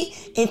 Be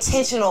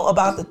intentional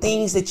about the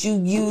things that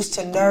you use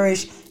to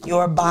nourish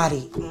your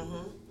body.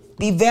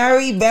 Be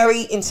very,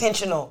 very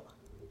intentional.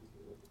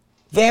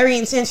 Very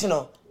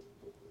intentional.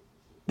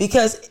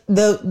 Because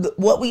the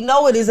what we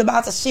know it is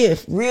about to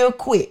shift real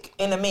quick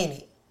in a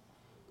minute.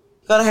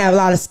 You're gonna have a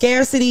lot of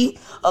scarcity,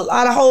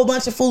 a whole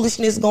bunch of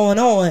foolishness going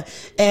on.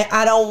 And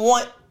I don't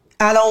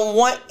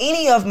want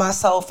any of my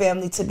soul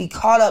family to be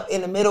caught up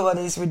in the middle of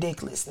this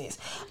ridiculousness.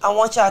 I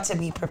want y'all to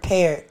be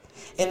prepared.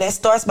 And that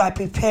starts by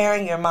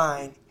preparing your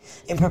mind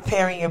and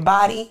preparing your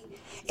body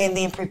and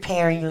then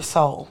preparing your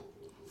soul.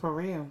 For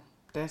real.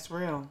 That's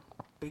real.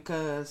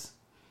 Because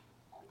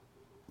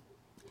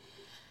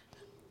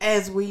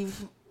as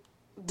we've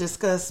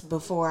discussed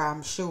before,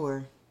 I'm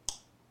sure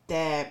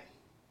that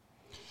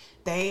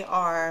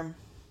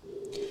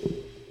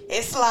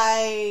it's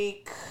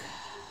like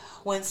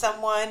when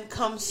someone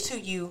comes to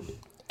you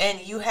and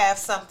you have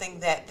something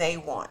that they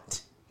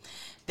want.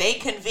 They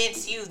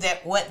convince you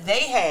that what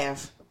they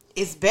have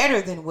is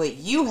better than what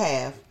you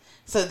have,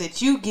 so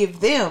that you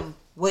give them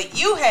what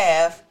you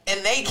have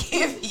and they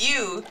give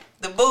you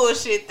the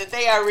bullshit that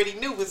they already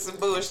knew was some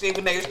bullshit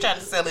when they was trying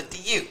to sell it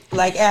to you.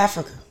 Like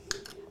Africa,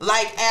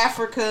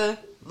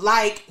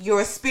 like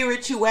your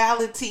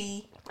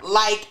spirituality,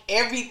 like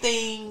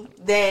everything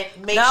that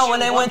makes you. No, when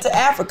they went to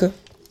Africa,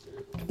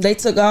 they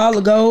took all the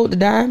gold, the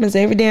diamonds,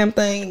 every damn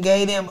thing, and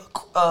gave them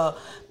a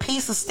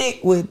piece of stick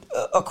with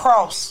a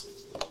cross.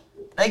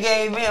 They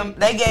gave them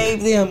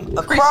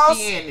a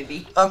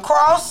Christianity.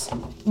 cross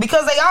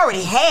because they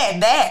already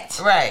had that.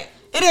 Right.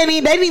 They didn't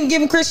even give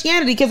them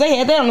Christianity because they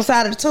had that on the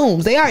side of the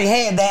tombs. They already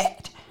had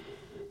that.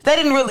 They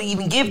didn't really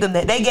even give them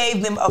that. They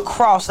gave them a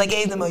cross. They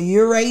gave them a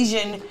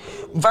Eurasian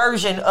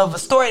version of a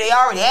story they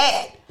already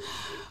had.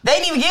 They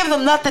didn't even give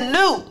them nothing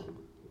new.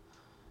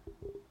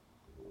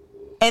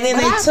 And then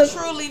I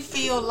truly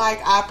feel like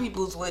our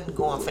peoples wasn't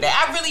going for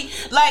that. I really,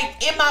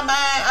 like, in my mind,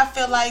 I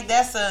feel like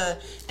that's a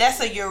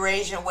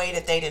Eurasian way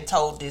that they done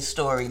told this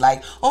story.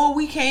 Like, oh,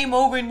 we came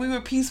over and we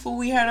were peaceful.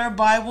 We had our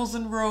Bibles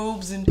and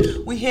robes and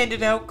we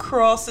handed out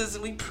crosses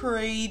and we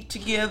prayed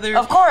together.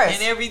 Of course.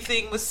 And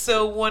everything was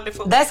so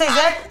wonderful. That's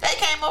exactly. They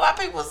came over, our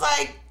people was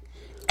like,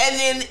 and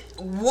then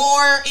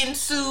war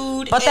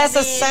ensued. But that's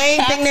the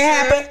same thing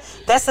that happened.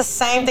 That's the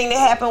same thing that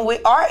happened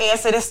with our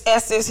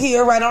ancestors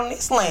here right on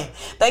this land.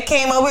 They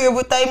came over here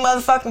with their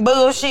motherfucking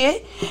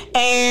bullshit,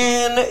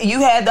 and you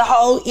had the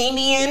whole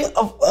Indian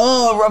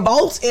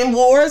revolts and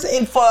wars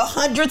and for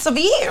hundreds of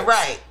years.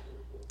 Right.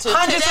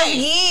 Hundreds of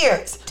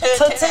years.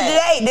 To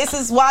today. This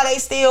is why they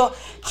still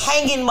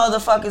hanging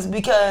motherfuckers,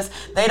 because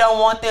they don't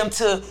want them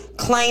to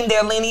claim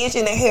their lineage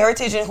and their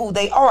heritage and who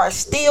they are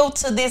still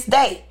to this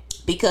day.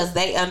 Because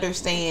they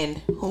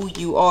understand who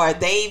you are.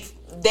 They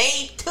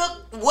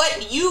took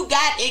what you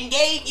got and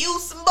gave you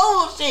some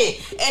bullshit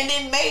and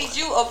then made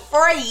you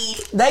afraid.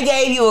 They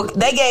gave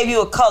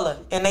you a color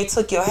and they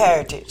took your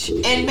heritage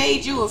and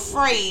made you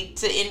afraid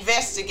to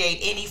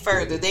investigate any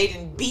further. They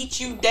didn't beat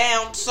you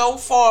down so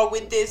far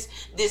with this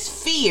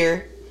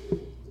fear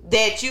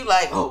that you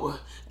like, oh,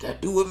 gotta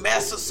do what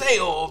Master say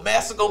or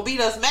Master gonna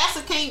beat us.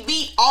 Master can't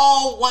beat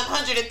all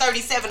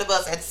 137 of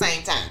us at the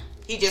same time.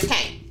 He just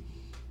can't.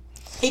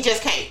 He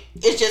just can't.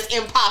 It's just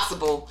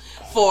impossible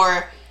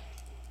for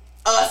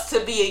us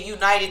to be a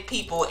united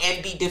people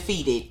and be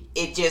defeated.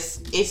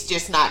 It's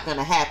just not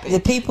gonna happen. The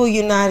people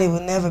united will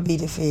never be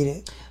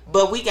defeated.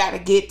 But we got to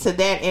get to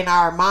that in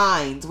our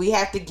minds. We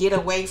have to get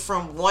away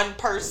from one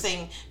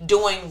person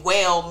doing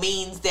well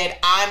means that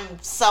I'm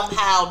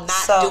somehow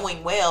not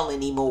doing well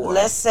anymore.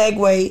 Let's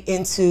segue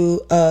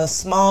into a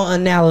small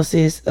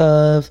analysis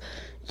of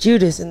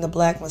Judas and the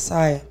Black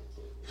Messiah.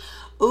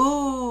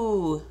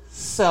 Ooh.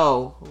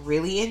 So,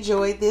 really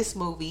enjoyed this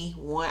movie.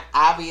 For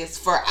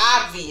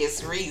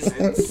obvious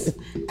reasons.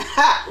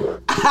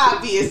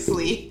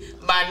 Obviously,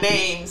 my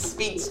name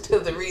speaks to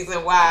the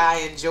reason why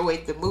I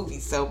enjoyed the movie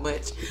so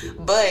much.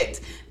 But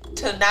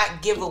to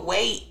not give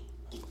away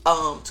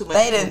too much.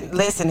 They didn't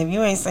listen. If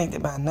you ain't seen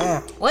it by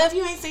now. Well, if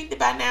you ain't seen it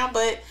by now,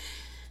 but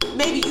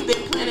maybe you've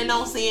been planning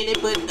on seeing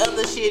it, but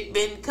other shit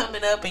been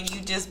coming up and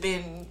you just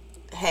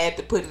had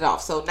to put it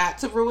off. So, not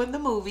to ruin the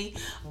movie,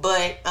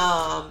 but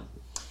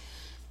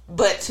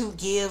to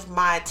give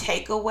my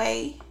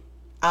takeaway,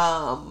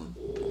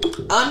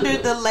 under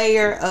the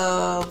layer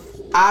of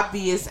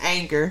obvious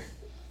anger,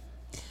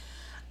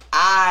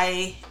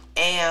 I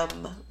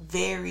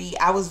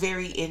was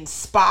very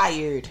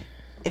inspired,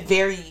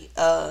 very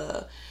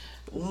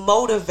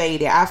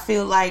motivated. I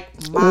feel like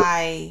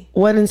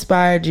What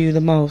inspired you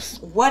the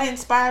most? What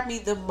inspired me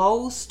the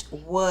most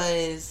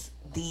was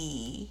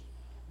the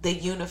the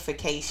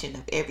unification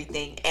of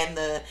everything, and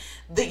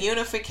the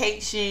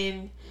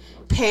unification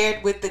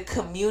paired with the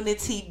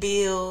community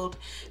build,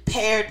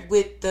 paired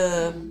with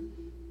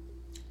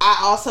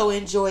I also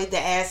enjoyed the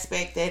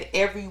aspect that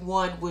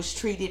everyone was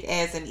treated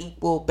as an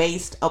equal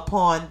based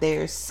upon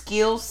their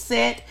skill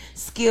set,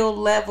 skill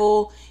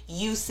level,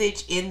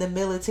 usage in the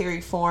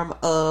military form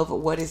of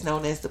what is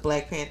known as the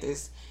Black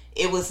Panthers.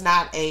 It was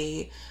not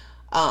a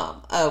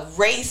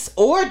race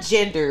or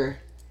gender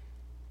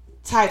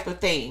type of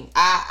thing.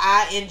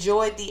 I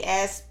enjoyed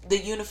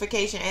the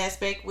unification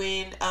aspect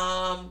when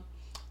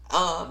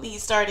he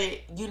started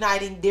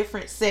uniting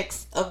different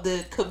sects of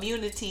the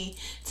community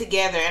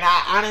together, and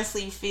I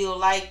honestly feel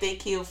like they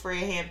killed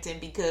Fred Hampton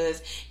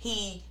because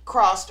he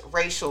crossed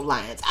racial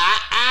lines.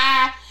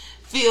 I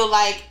feel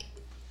like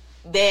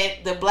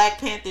that the Black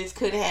Panthers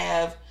could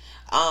have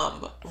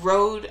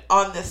rode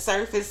on the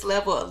surface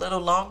level a little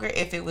longer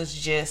if it was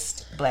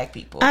just black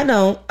people.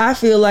 I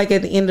feel like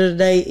at the end of the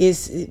day,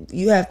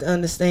 you have to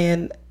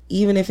understand,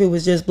 even if it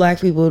was just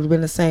black people, it would have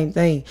been the same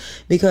thing,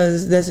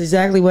 because that's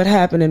exactly what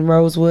happened in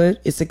Rosewood.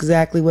 It's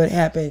exactly what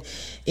happened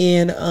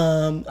in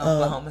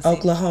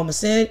Oklahoma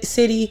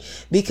City,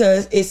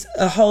 because it's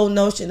a whole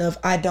notion of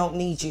I don't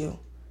need you.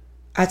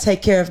 I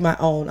take care of my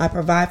own. I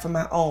provide for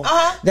my own.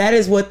 That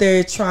is what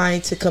they're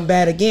trying to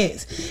combat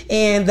against.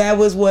 And that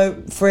was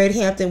what Fred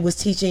Hampton was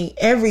teaching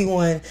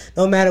everyone,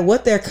 no matter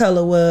what their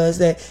color was,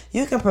 that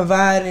you can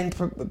provide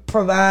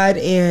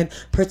and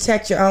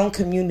protect your own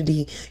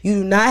community. You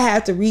do not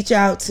have to reach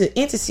out to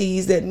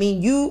entities that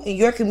mean you and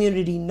your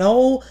community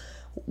no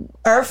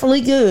earthly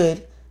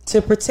good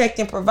to protect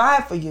and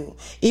provide for you.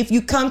 If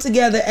you come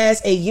together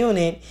as a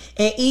unit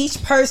and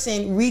each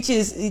person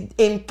reaches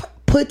and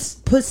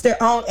puts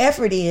their own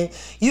effort in,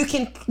 you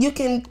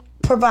can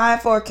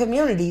provide for a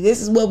community.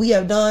 This is what we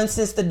have done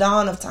since the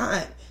dawn of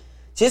time.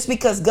 Just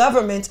because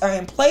governments are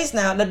in place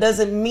now, that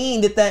doesn't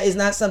mean that is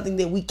not something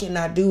that we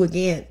cannot do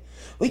again.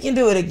 We can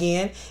do it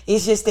again.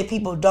 It's just that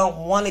people don't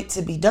want it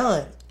to be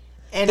done.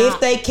 And if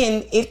they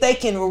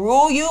can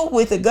rule you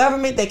with the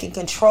government, they can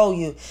control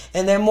you,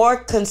 and they're more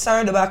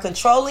concerned about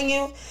controlling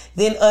you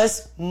than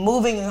us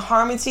moving in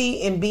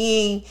harmony and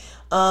being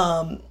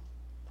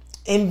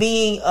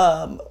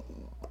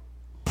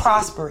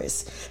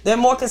prosperous. They're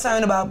more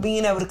concerned about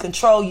being able to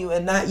control you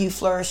and not you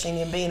flourishing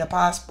and being a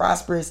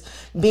prosperous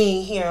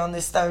being here on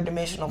this third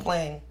dimensional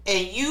plane.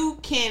 And you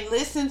can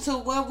listen to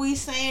what we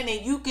saying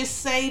and you can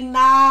say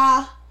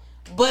nah,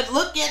 but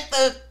look at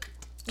the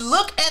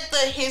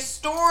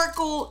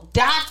historical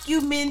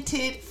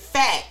documented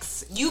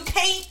facts. You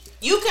can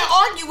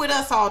argue with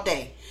us all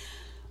day.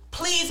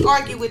 Please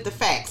argue with the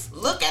facts.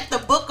 Look at the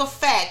book of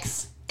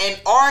facts and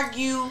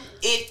argue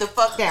it the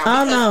fuck down.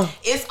 I don't know.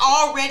 It's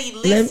already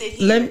listed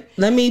here.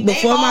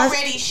 They've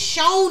already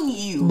shown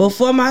you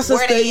before my sister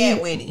where they at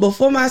with it.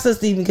 Before my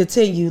sister even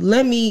continue,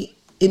 let me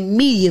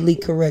immediately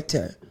correct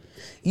her.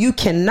 You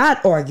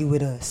cannot argue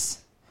with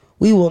us.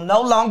 We will no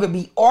longer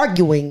be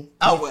arguing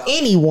with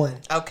anyone.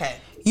 Okay.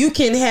 You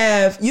can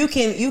have a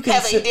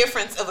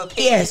difference of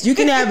opinion. Yes, you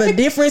can have a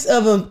difference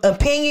of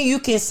opinion. You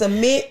can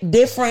submit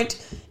different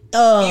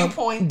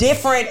viewpoints.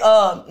 Different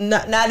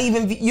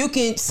you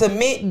can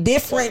submit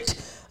different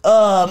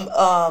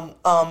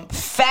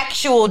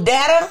factual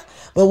data.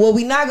 But what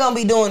we're not going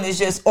to be doing is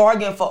just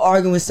arguing for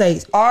arguing's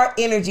sake. Our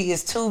energy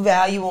is too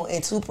valuable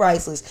and too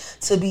priceless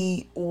to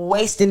be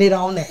wasting it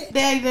on that.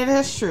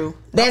 That's true.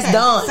 That's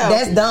done. So,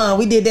 that's done.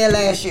 We did that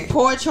last year.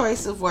 Poor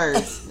choice of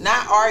words.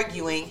 Not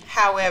arguing.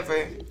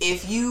 However,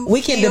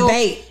 we can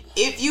debate.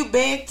 If you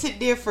beg to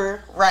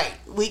differ, right,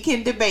 we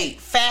can debate.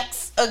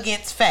 Facts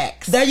against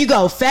facts. There you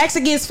go. Facts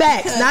against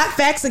facts. Not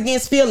facts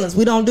against feelings.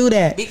 We don't do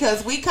that.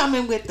 Because we come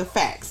in with the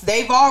facts.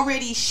 They've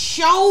already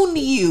shown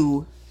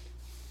you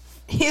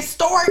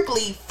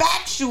historically,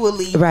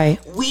 factually,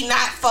 right, we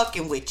not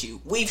fucking with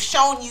you. We've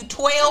shown you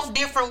 12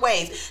 different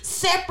ways,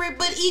 separate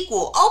but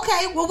equal.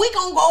 Okay, well, we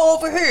gonna go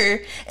over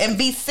here and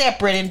be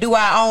separate and do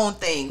our own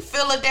thing.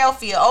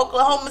 Philadelphia,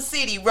 Oklahoma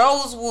City,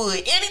 Rosewood.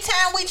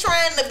 Anytime we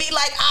trying to be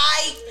like,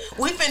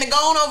 we finna go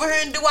on over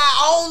here and do our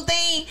own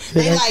thing,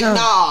 they like,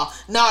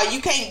 nah, you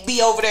can't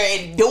be over there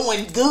and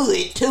doing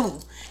good too.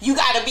 You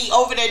gotta be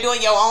over there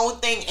doing your own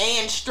thing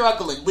and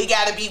struggling. We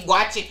gotta be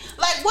watching.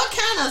 Like, what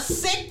kind of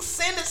sick,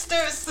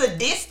 sinister,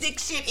 sadistic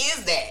shit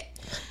is that?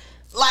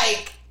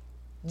 Like,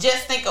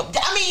 just think of,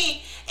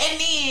 and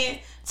then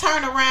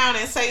turn around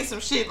and say some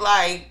shit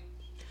like,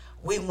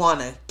 we want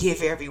to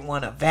give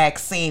everyone a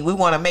vaccine. We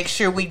want to make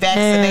sure we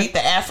vaccinate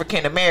the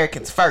African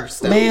Americans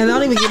first. Man,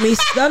 don't even get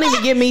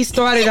me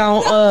started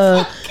on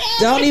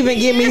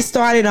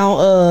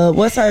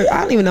what's her,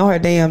 I don't even know her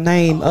damn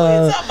name.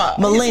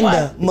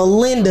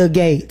 Melinda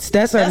Gates.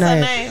 That's her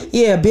name.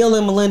 Yeah, Bill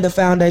and Melinda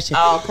Foundation.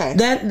 Oh, okay.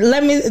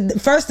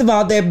 First of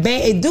all, they're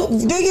banned. Do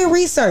your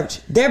research.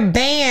 They're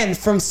banned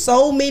from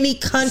so many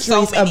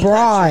countries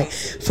abroad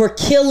for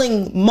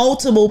killing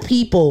multiple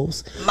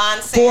peoples.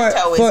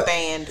 Monsanto is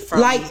banned.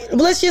 Like,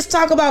 let's just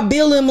talk about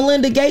Bill and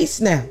Melinda Gates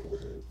now.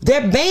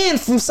 They're banned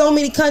from so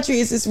many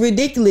countries. It's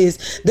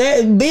ridiculous.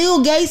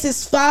 Bill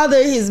Gates'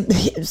 father,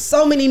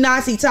 so many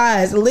Nazi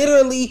ties,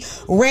 literally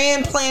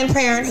ran Planned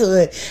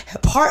Parenthood,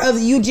 part of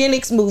the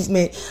eugenics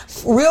movement,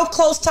 real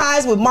close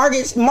ties with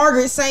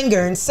Margaret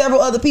Sanger and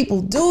several other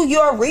people. Do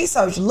your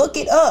research. Look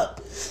it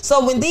up.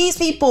 So when these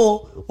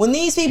people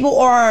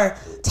are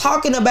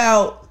talking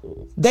about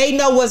they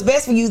know what's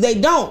best for you, they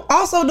don't.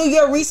 Also do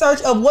your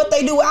research of what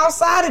they do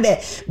outside of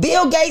that.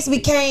 Bill Gates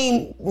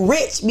became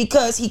rich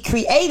because he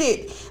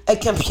created a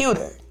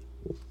computer,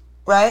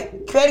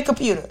 right? Created a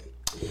computer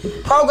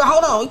program.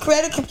 Hold on. He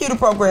created a computer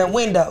program,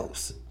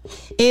 Windows.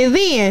 And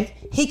then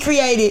he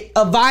created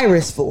a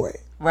virus for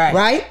it.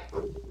 Right?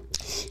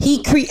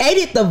 He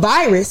created the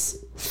virus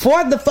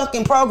for the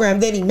fucking program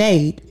that he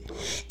made.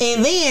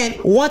 And then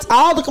once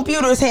all the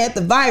computers had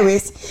the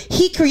virus,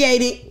 he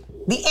created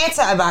the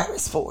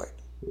antivirus for it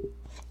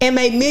and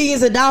made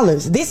millions of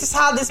dollars. This is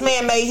how this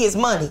man made his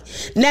money.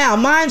 Now,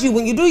 mind you,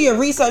 when you do your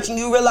research and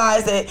you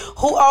realize that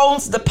who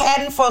owns the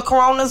patent for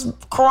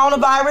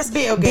coronavirus?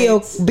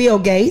 Bill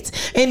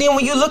Gates. And then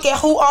when you look at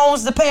who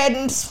owns the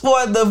patents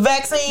for the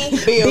vaccine?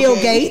 Bill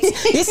Gates.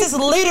 This is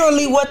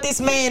literally what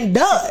this man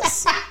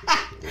does.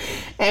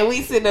 And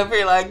we sitting up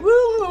here like,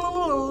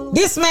 woo.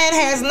 This man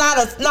has not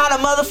a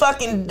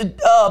motherfucking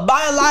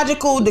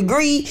biological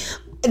degree.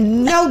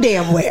 No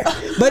damn where.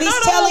 But he's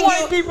telling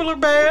white people are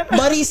bad.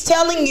 But he's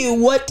telling you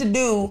what to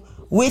do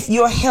with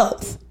your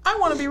health. I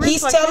want to be rich.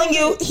 He's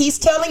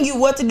telling you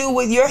what to do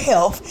with your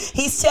health.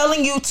 He's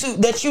telling you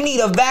that you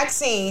need a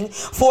vaccine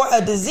for a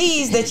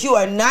disease that you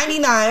are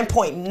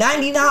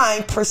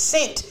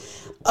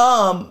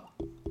 99.99%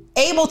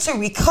 able to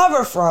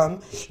recover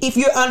from if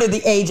you're under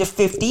the age of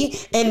 50,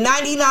 and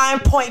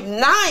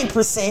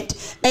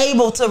 99.9%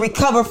 able to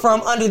recover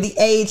from under the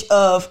age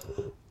of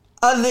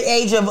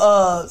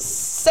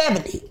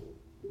 70.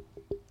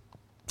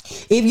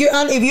 If you're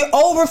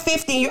over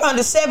 50 and you're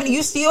under 70,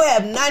 you still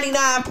have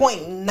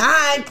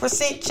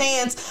 99.9%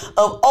 chance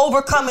of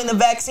overcoming the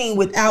vaccine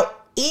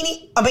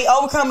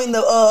overcoming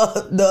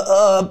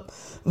the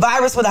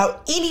virus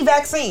without any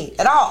vaccine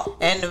at all.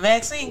 And the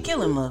vaccine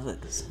killing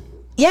motherfuckers.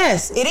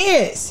 Yes, it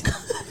is.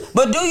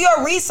 But do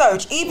your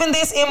research. Even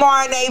this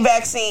mRNA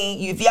vaccine,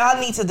 if y'all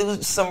need to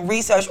do some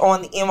research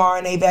on the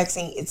mRNA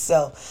vaccine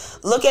itself,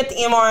 look at the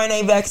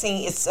mRNA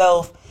vaccine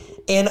itself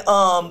and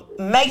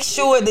make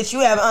sure that you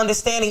have an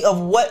understanding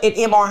of what an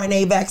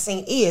mRNA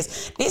vaccine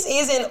is. This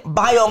isn't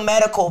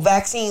biomedical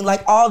vaccine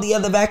like all the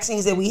other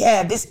vaccines that we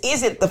have. This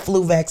isn't the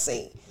flu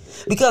vaccine.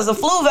 Because the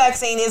flu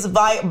vaccine is a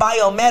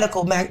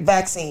biomedical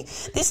vaccine.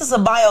 This is a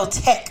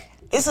biotech.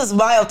 This is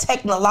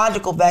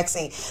biotechnological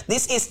vaccine.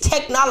 This is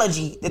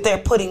technology that they're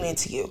putting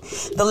into you.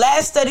 The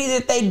last study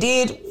that they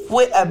did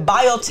with a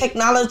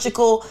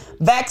biotechnological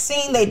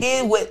vaccine, they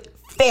did with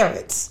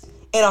ferrets.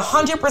 And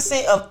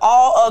 100% of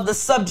all of the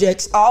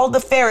subjects, all the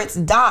ferrets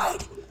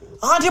died.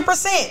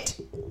 100%.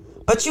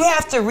 But you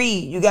have to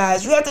read, you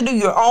guys. You have to do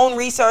your own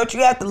research.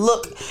 You have to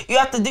look. You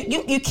have to do.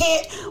 You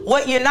can't.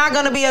 What you're not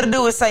gonna be able to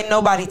do is say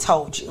nobody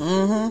told you.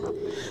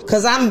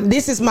 Cause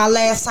this is my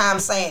last time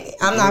saying it.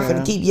 I'm not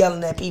gonna keep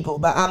yelling at people,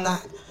 but I'm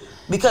not.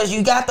 Because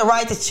you got the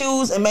right to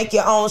choose and make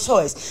your own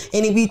choice.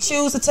 And if you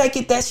choose to take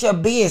it, that's your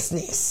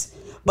business.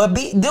 But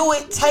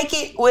take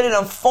it with an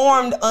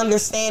informed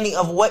understanding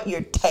of what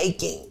you're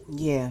taking.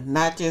 Yeah,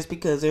 not just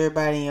because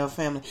everybody in your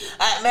family.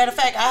 Matter of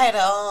fact, I had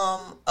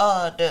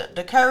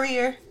the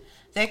courier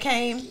that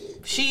came.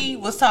 She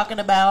was talking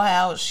about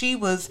how she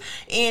was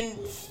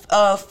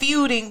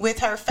feuding with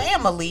her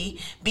family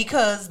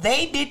because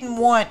they didn't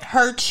want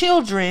her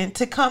children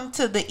to come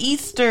to the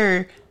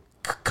Easter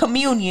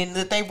communion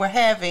that they were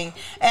having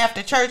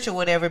after church or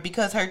whatever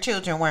because her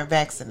children weren't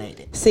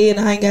vaccinated. See, and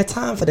I ain't got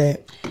time for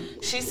that.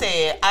 She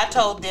said, I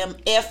told them,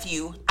 F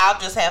you, I'll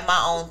just have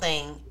my own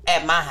thing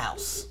at my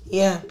house.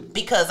 Yeah.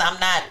 Because I'm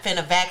not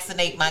finna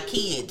vaccinate my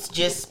kids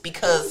just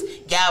because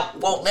y'all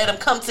won't let them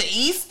come to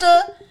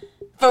Easter.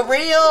 For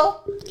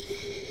real?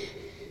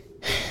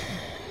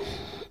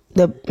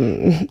 Don't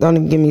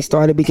even get me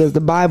started because the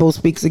Bible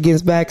speaks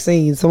against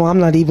vaccines. So I'm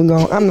not even finna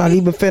do it.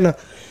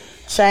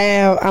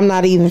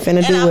 And I'm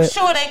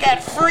sure they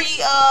got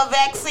free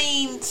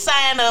vaccine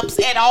sign-ups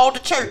at all the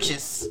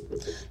churches.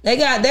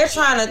 They're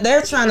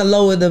trying to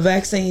lower the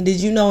vaccine. Did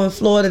you know in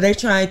Florida they're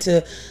trying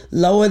to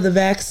lower the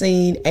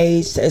vaccine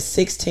age to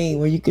 16,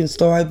 where you can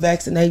start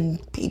vaccinating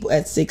people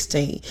at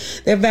 16?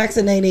 They're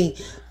vaccinating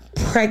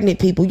pregnant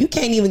people. You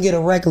can't even get a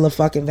regular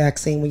fucking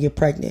vaccine when you're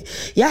pregnant.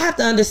 Y'all have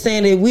to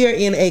understand that we are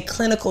in a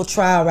clinical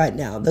trial right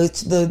now.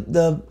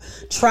 The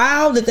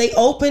trial that they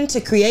opened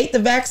to create the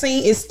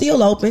vaccine is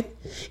still open.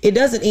 It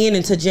doesn't end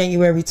until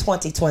January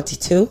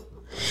 2022.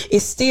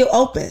 It's still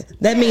open.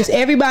 That means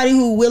everybody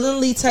who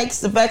willingly takes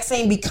the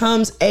vaccine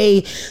becomes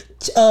a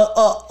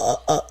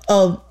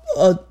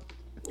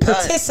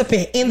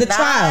participant in the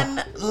trial.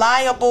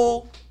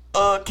 Non-liable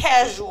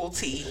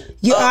casualty.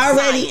 You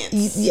already,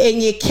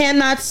 and you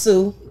cannot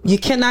sue. You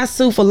cannot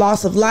sue for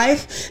loss of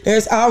life.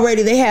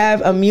 They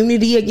have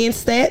immunity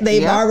against that.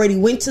 They've already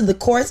went to the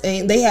courts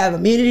and they have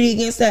immunity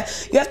against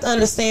that. You have to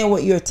understand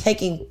what you're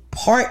taking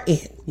part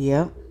in.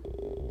 Yep.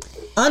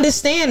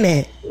 Understand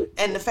that.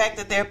 And the fact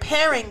that they're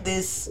pairing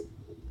this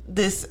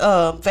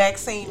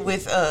vaccine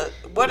with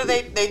what are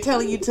they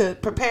telling you to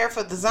prepare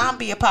for the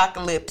zombie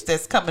apocalypse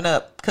that's coming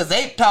up, because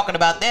they talking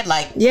about that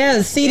like the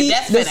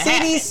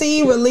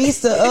CDC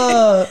released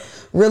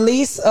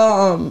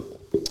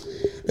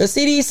the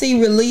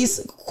CDC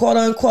released quote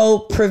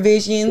unquote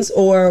provisions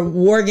or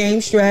war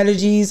game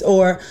strategies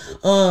or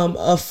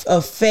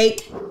a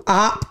fake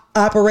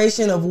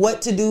operation of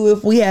what to do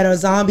if we had a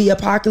zombie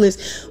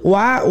apocalypse.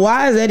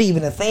 Why is that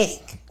even a thing?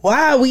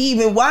 Why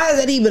is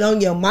that even on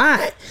your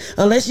mind?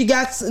 Unless you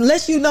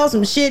know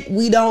some shit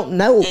we don't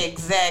know.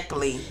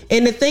 Exactly.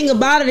 And the thing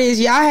about it is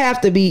y'all have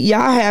to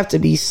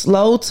be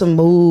slow to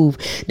move.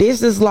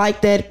 This is like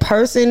that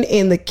person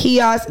in the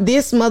kiosk.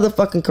 This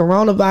motherfucking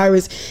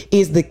coronavirus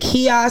is the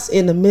kiosk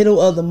in the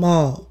middle of the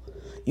mall.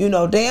 You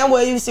know damn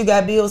well you still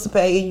got bills to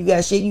pay and you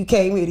got shit you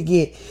came here to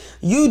get.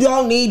 You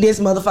don't need this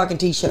motherfucking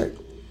t-shirt.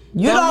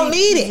 You don't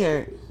need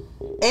it.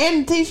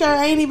 And the t-shirt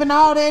ain't even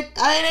all that.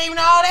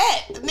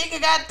 The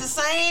nigga got the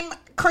same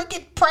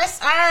Cricut press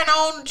iron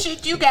on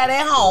shit you got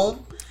at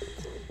home.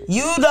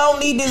 You don't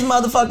need this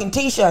motherfucking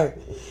t-shirt.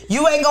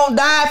 You ain't gonna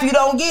die if you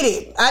don't get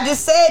it. I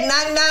just said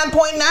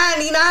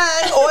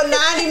 99.99 or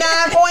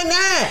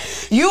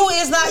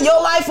 99.9.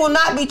 Your life will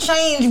not be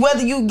changed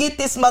whether you get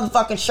this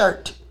motherfucking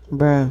shirt.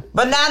 Bruh.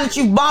 But now that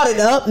you bought it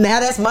up,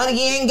 now that's money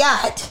you ain't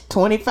got.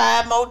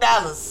 $25 more.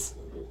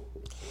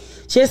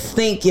 Just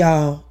think,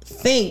 y'all.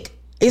 Think.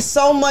 It's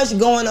so much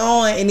going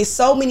on and it's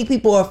so many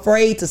people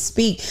afraid to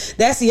speak.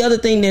 That's the other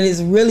thing that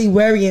is really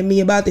worrying me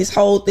about this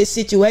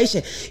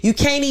situation. You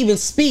can't even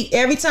speak.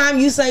 Every time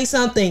you say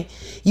something,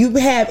 you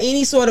have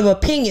any sort of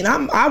opinion.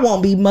 I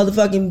won't be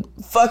fucking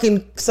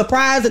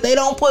surprised that they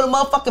don't put a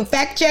motherfucking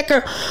fact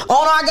checker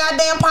on our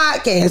goddamn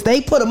podcast.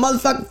 They put a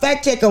motherfucking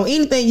fact check on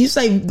anything you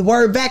say the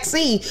word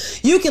vaccine.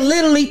 You can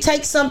literally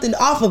take something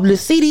off of the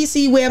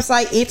CDC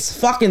website, its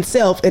fucking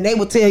self, and they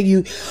will tell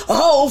you,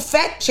 oh,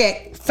 fact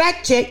check.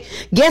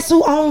 Guess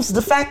who owns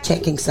the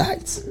fact-checking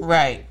sites?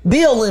 Right.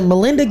 Bill and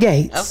Melinda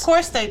Gates. Of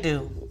course they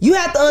do. You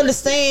have to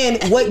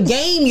understand what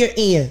game you're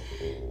in.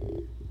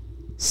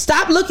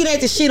 Stop looking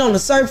at the shit on the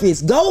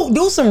surface. Go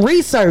do some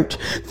research.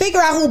 Figure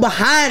out who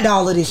behind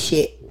all of this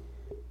shit.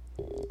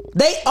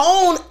 They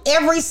own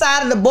every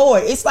side of the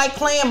board. It's like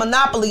playing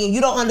Monopoly and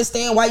you don't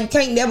understand why you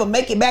can't never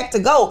make it back to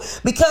go.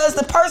 Because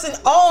the person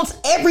owns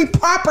every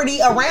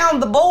property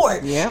around the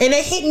board. Yep. And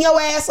they're hitting your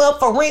ass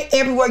up for rent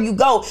everywhere you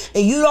go.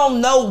 And you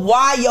don't know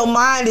why your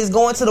mind is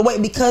going to the way,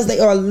 because they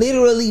are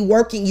literally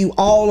working you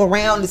all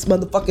around this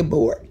motherfucking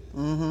board.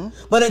 Mm-hmm.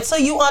 But until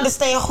you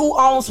understand who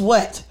owns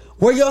what,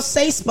 where your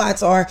safe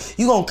spots are,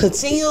 you're going to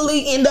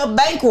continually end up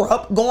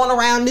bankrupt going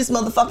around this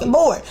motherfucking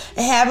board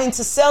and having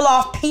to sell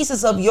off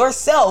pieces of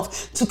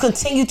yourself to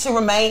continue to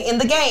remain in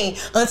the game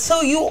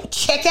until you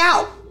check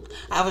out.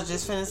 I was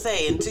just finna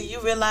say, until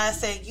you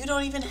realize that you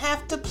don't even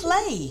have to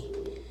play.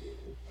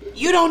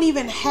 You don't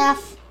even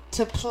have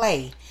to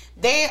play.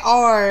 They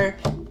are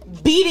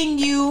beating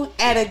you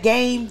at a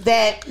game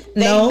that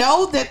they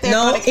know that they're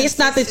going to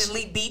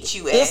consistently beat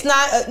you at.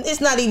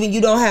 It's not even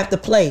you don't have to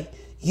play.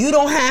 You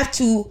don't have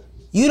to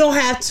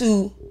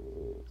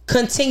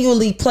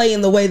continually play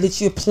in the way that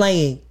you're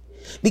playing,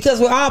 because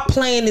we're all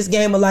playing this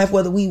game of life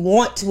whether we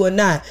want to or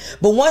not.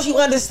 But once you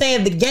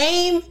understand the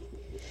game,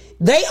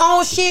 they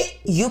own shit,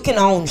 you can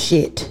own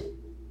shit.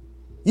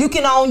 You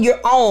can own your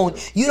own.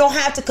 You don't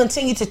have to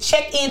continue to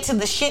check into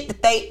the shit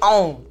that they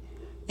own.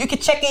 You can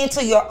check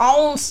into your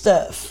own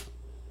stuff.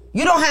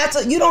 You don't have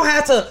to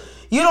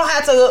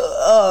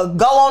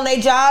go on their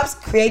jobs.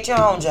 Create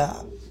your own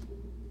job.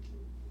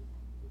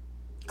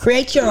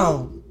 Create your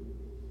own.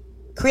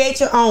 Create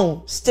your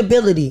own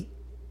stability.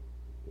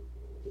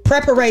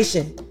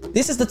 Preparation.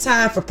 This is the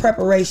time for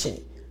preparation.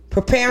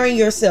 Preparing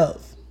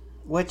yourself.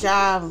 What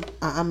y'all,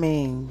 I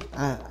mean,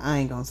 I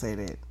ain't gonna say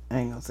that. I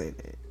ain't gonna say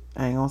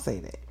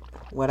that.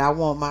 What I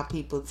want my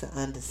people to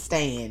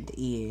understand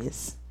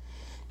is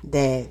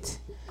that,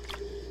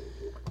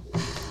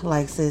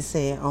 like sis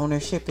said,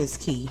 ownership is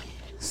key.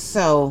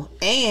 So,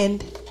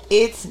 and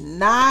it's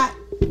not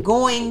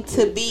going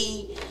to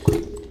be,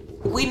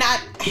 we're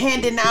not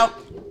handing out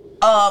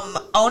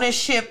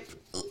ownership,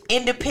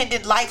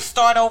 independent life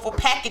start over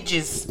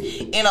packages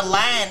in a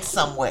line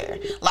somewhere.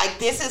 Like,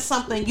 this is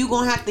something you're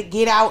gonna have to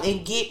get out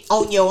and get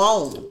on your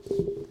own.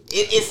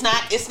 It's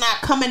not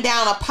coming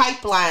down a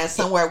pipeline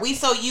somewhere. We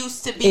so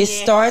used to being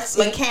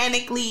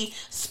mechanically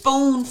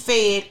spoon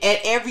fed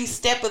at every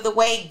step of the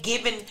way,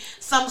 given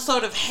some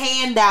sort of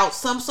handout,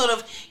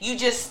 you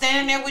just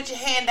standing there with your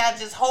hand out,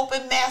 just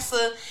hoping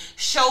massa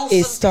shows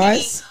some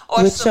pity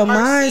or some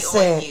mercy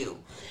on you.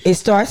 It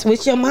starts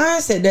with your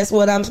mindset. That's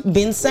what I've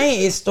been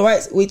saying. It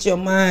starts with your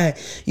mind.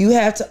 You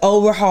have to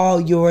overhaul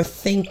your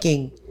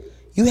thinking.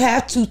 You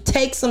have to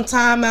take some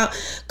time out.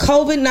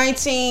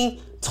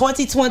 COVID-19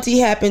 2020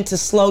 happened to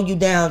slow you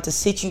down, to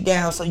sit you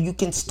down so you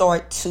can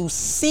start to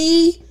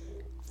think.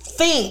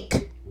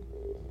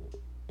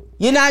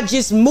 You're not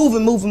just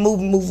moving.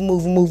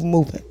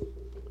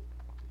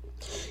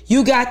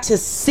 You got to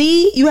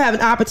see. You have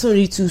an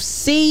opportunity to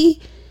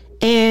see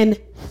and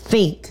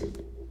think.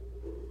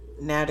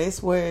 Now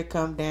this where it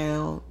come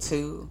down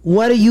to,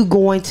 what are you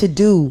going to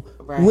do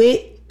right,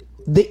 with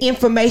the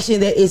information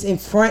that is in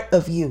front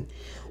of you?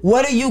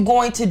 What are you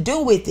going to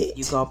do with it?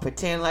 You gonna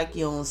pretend like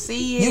you don't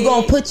see it? You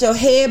gonna put your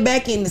head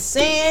back in the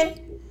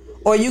sand?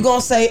 Or you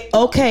gonna say,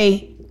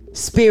 okay,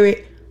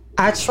 Spirit,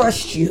 I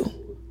trust you.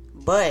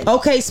 But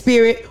okay,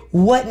 Spirit,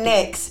 what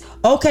next?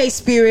 Okay,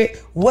 Spirit,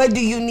 what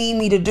do you need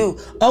me to do?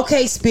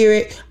 Okay,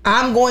 Spirit,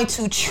 I'm going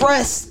to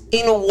trust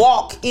and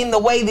walk in the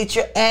way that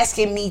you're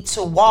asking me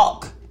to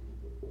walk.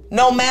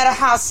 No matter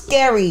how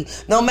scary,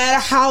 no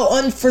matter how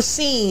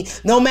unforeseen,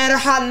 no matter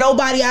how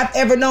nobody I've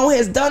ever known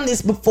has done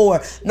this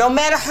before, no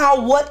matter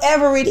how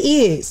whatever it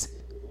is,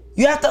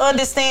 you have to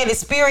understand that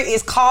Spirit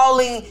is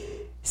calling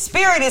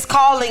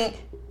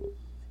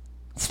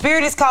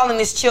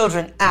his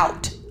children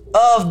out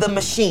of the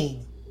machine.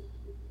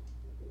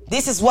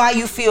 This is why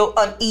you feel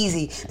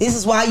uneasy. This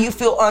is why you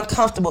feel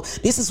uncomfortable.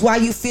 This is why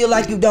you feel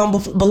like you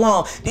don't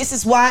belong. This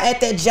is why at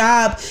that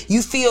job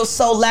you feel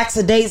so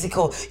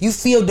lackadaisical. You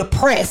feel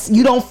depressed.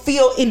 You don't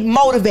feel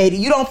motivated.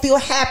 You don't feel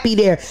happy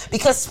there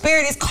because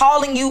Spirit is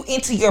calling you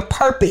into your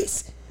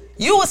purpose.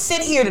 You were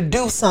sent here to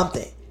do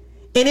something.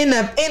 And in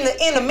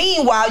the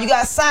meanwhile, you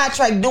got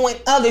sidetracked doing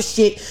other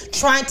shit,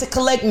 trying to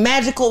collect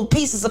magical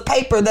pieces of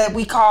paper that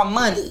we call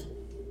money.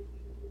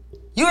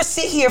 You are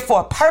sent here for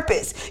a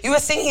purpose. You are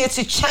sent here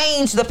to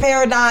change the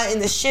paradigm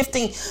and the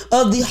shifting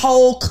of the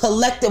whole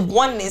collective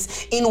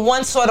oneness in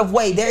one sort of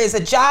way. There is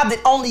a job that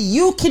only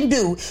you can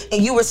do,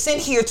 and you were sent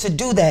here to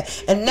do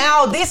that. And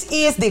now this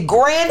is the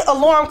grand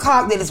alarm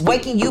clock that is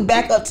waking you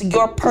back up to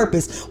your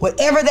purpose.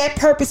 Whatever that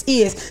purpose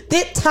is,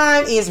 that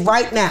time is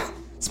right now.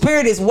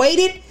 Spirit is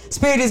waited.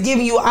 Spirit is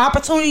giving you an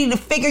opportunity to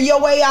figure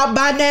your way out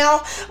by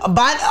now.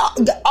 By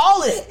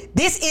all of it.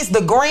 This is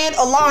the grand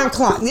alarm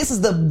clock. This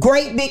is the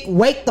great big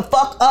wake the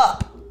fuck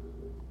up.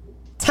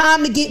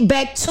 Time to get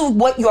back to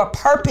what your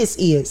purpose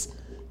is.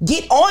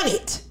 Get on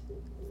it.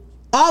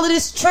 All of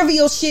this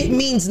trivial shit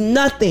means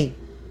nothing.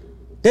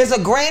 There's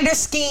a grander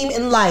scheme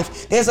in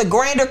life. There's a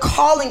grander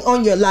calling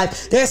on your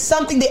life. There's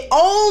something that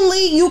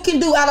only you can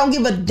do. I don't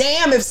give a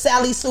damn if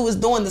Sally Sue is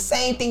doing the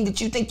same thing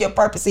that you think your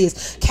purpose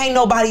is. Can't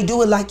nobody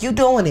do it like you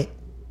doing it.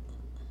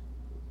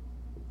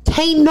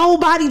 Can't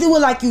nobody do it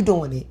like you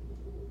doing it.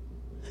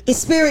 And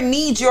Spirit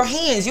needs your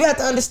hands. You have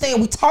to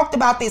understand, we talked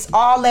about this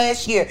all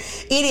last year.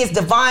 It is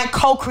divine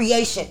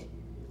co-creation.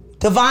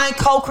 Divine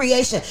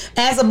co-creation.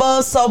 As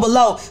above, so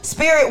below.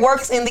 Spirit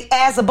works in the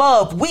as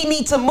above. We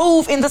need to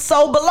move in the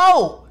so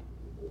below.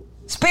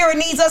 Spirit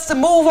needs us to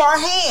move our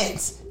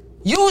hands.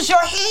 Use your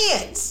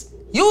hands.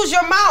 Use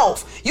your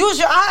mouth. Use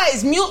your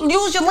eyes.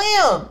 Use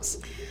your limbs.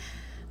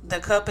 The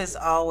cup is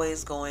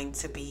always going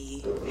to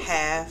be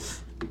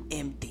half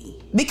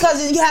empty.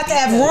 Because you have to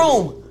have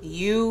room.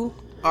 You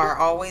are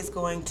always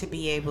going to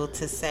be able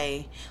to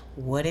say,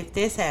 what if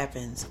this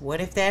happens?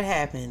 What if that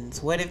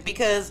happens? What if,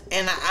 because,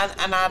 and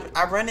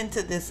I run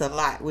into this a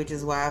lot, which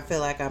is why I feel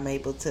like I'm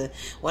able to,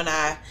 when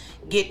I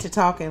get to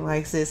talking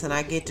like this and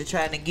I get to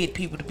trying to get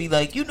people to be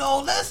like, you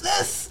know,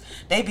 let's,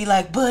 they be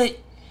like, but,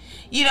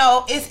 you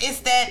know, it's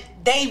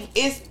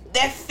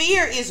that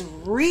fear is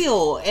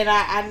real. And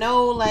I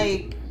know,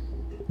 like,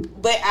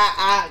 but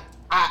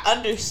I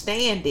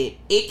understand it.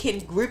 It can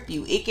grip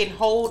you. It can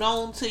hold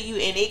on to you,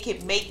 and it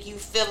can make you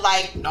feel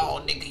like,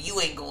 no, nigga,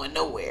 you ain't going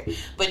nowhere.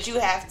 But you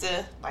have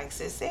to, like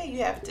Sis said,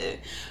 you have to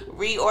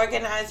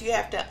reorganize. You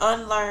have to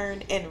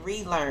unlearn and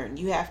relearn.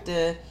 You have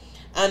to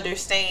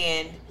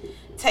understand.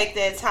 Take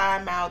that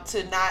time out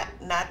to not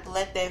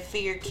let that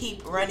fear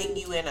keep running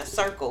you in a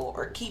circle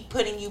or keep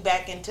putting you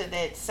back into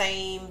that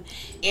same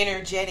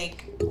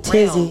energetic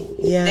realm.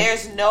 Yeah.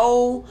 There's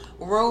no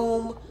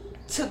room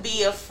to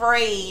be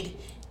afraid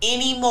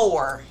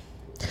anymore.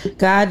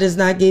 God does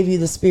not give you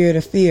the spirit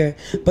of fear,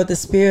 but the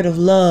spirit of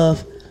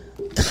love,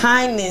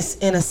 kindness,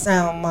 and a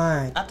sound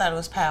mind. I thought it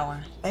was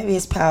power. Maybe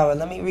it's power.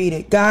 Let me read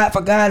it. God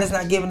has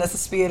not given us a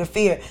spirit of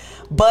fear,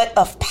 but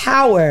of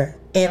power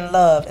and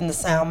love and the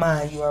sound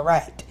mind. You are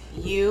right.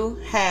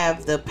 You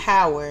have the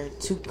power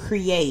to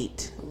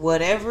create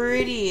whatever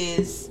it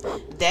is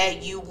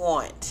that you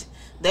want.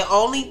 The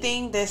only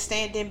thing that's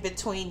standing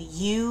between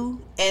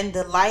you and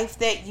the life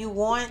that you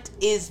want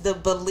is the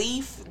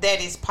belief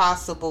that is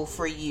possible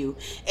for you.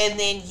 And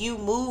then you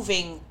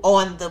moving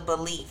on the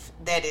belief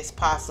that is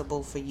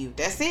possible for you.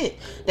 That's it.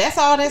 That's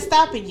all that's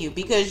stopping you.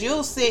 Because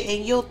you'll sit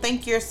and you'll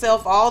think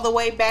yourself all the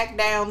way back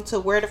down to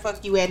where the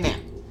fuck you at now.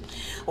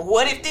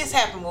 What if this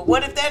happened? Well,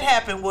 what if that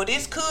happened? Well,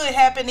 this could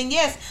happen. And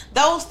yes,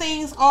 those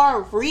things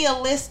are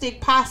realistic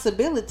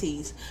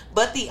possibilities.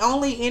 But the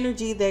only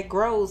energy that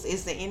grows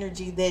is the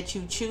energy that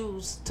you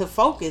choose to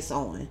focus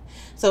on.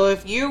 So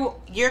if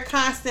you're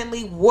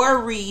constantly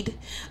worried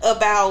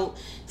about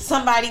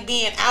somebody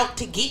being out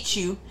to get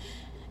you,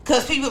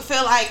 because people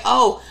feel like,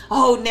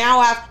 now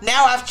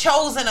I've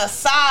chosen a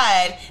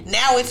side.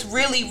 Now it's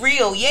really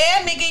real.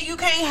 Yeah, nigga, you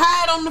can't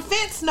hide on the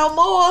fence no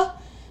more.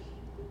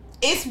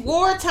 It's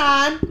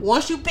wartime.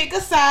 Once you pick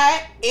a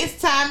side, it's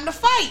time to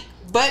fight.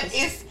 But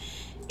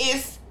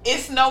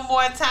it's no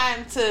more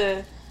time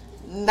to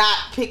not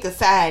pick a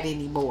side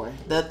anymore.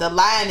 The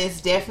line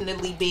is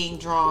definitely being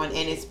drawn,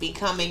 and it's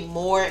becoming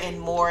more and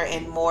more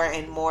and more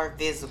and more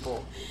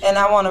visible. And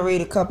I want to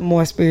read a couple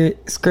more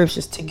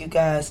scriptures to you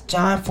guys.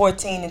 John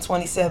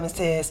 14:27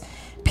 says,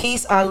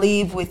 "Peace I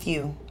leave with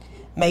you.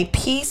 My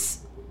peace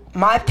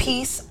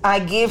I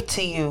give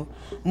to you.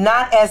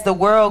 Not as the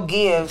world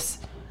gives,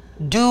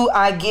 do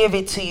I give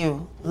it to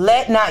you.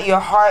 Let not your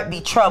heart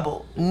be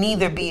troubled,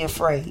 neither be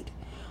afraid."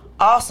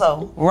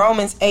 Also,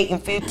 Romans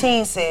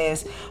 8:15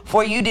 says,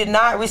 "For you did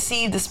not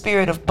receive the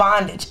spirit of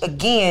bondage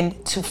again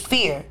to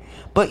fear,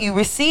 but you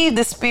received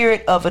the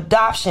spirit of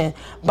adoption,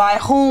 by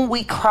whom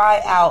we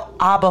cry out,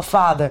 Abba,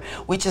 Father,"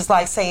 which is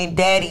like saying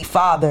Daddy,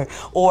 Father,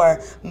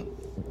 or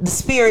the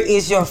Spirit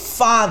is your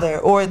Father,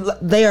 or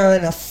they are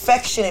an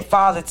affectionate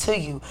Father to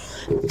you.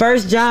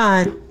 1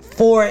 John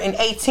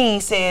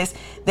 4:18 says,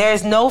 "There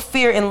is no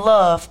fear in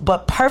love,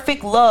 but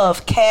perfect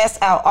love casts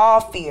out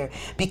all fear,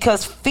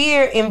 because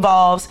fear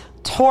involves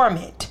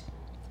torment.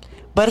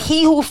 But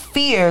he who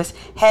fears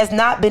has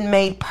not been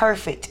made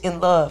perfect in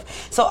love."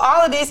 So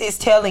all of this is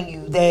telling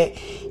you that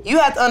you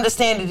have to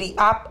understand that the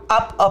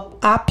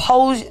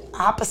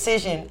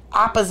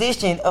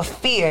opposition of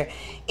fear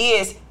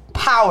is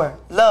power,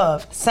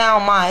 love,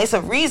 sound mind. It's a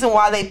reason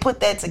why they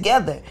put that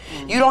together.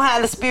 You don't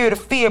have the spirit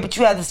of fear, but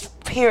you have the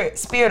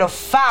spirit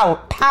of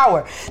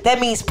power. That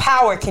means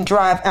power can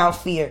drive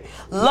out fear.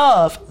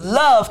 Love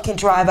can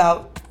drive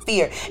out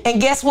fear.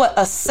 And guess what?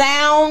 A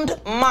sound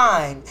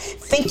mind,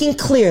 thinking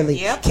clearly,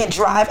 can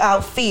drive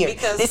out fear.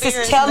 Because this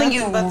fear is telling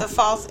you, but the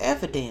false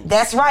evidence.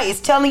 That's right.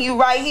 It's telling you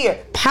right here.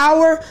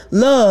 Power,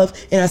 love,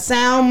 and a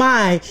sound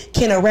mind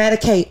can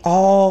eradicate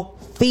all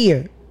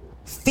fear.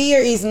 Fear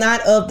is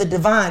not of the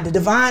divine. The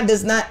divine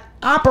does not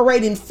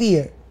operate in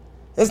fear.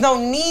 There's no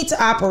need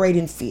to operate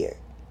in fear.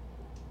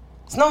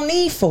 There's no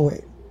need for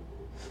it.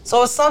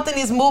 So if something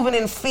is moving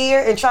in fear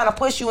and trying to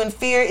push you in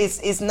fear,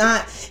 it's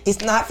not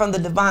from the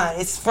divine.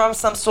 It's from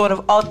some sort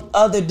of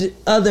other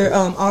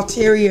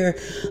ulterior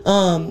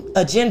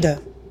agenda.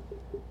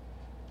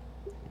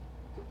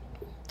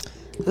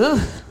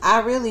 I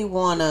really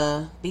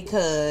wanna,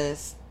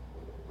 because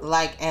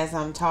like as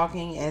I'm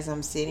talking, as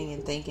I'm sitting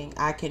and thinking,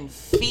 I can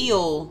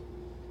feel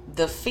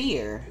the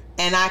fear,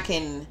 and I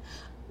can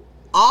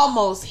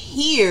almost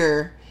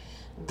hear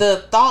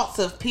the thoughts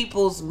of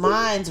people's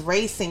minds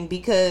racing,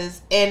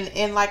 because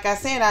and like I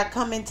said, I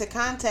come into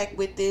contact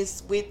with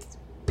this with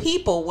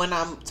people when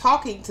I'm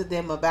talking to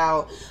them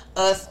about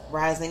us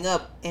rising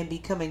up and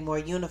becoming more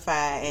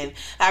unified. And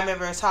I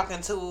remember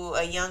talking to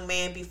a young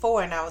man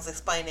before, and I was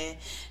explaining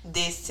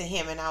this to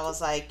him, and I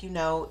was like,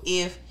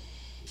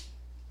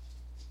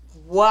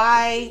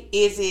 why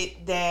is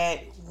it that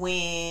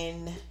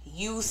when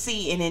you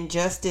see an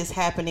injustice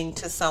happening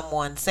to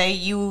someone, say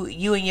you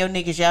and your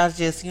niggas, y'all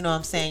just,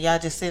 y'all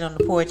just sit on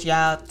the porch,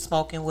 y'all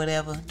smoking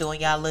whatever,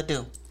 doing y'all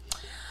little do.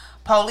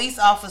 Police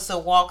officer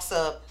walks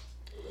up,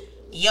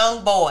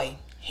 young boy,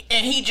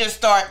 and he just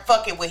start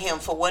fucking with him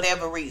for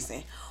whatever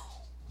reason.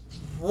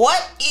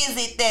 What is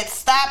it that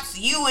stops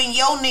you and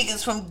your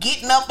niggas from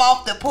getting up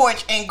off the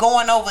porch and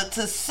going over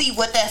to see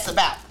what that's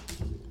about?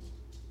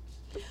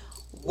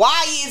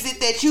 Why is it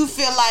that you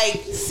feel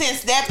like,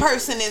 since that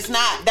person is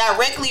not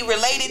directly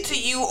related to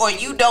you, or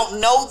you don't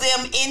know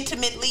them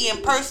intimately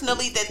and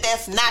personally, that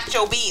that's not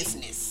your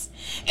business?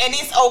 And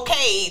it's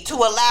okay to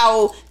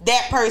allow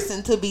that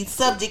person to be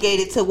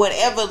subjugated to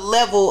whatever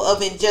level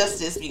of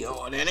injustice. That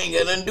ain't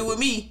got nothing to do with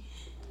me.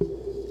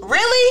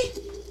 Really?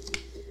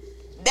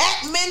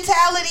 That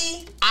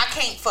mentality, I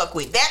can't fuck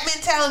with. That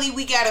mentality,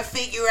 we gotta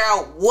figure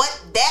out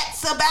what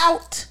that's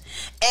about.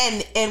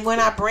 And when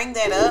I bring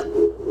that up,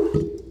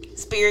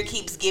 Spirit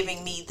keeps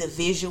giving me the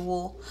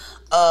visual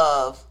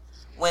of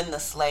when the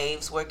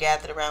slaves were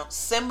gathered around,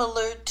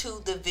 similar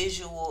to the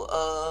visual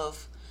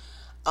of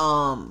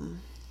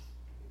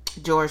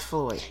George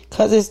Floyd.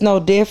 Because it's no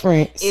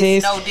different.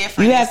 It's no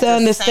different. You have to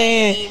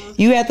understand.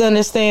 You have to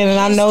understand, and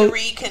I know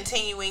history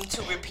continuing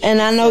to repeat.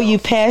 And I know you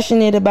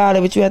passionate about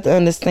it, but you have to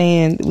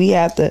understand. We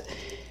have to.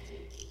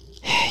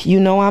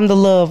 I'm the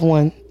loved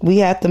one. We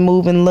have to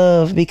move in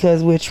love,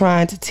 because we're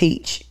trying to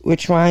teach. We're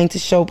trying to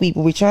show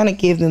people. We're trying to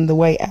give them the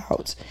way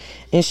out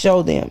and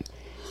show them.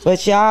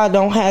 But y'all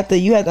don't have to.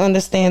 You have to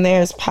understand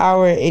there's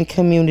power in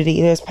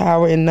community. There's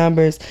power in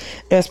numbers.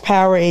 There's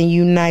power in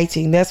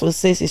uniting. That's what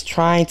sis is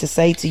trying to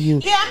say to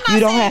you. Yeah, I'm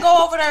not saying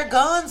go over there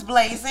guns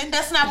blazing.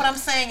 That's not what I'm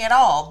saying at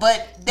all.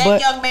 But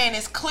young man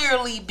is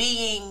clearly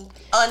being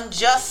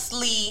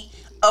unjustly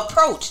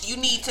approached. You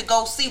need to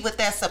go see what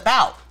that's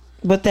about.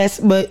 But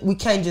we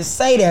can't just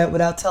say that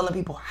without telling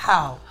people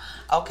how.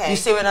 Okay. You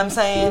see what I'm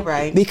saying?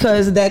 Right.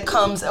 Because that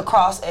comes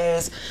across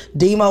as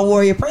Demo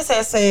Warrior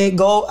Princess said,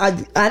 go,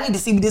 I need to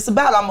see what this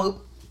about.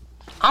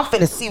 I'm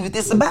finna see what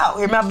this about.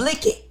 Hear my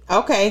blick it.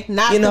 Okay.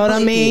 Not you know what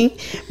I mean?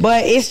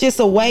 But it's just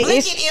a way.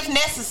 Blick it if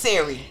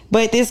necessary.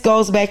 But this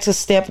goes back to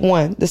step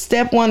one. The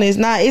step one is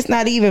it's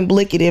not even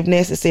blick it if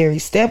necessary.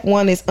 Step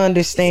one is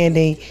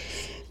understanding.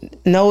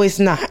 No, it's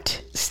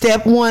not.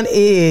 Step one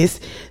is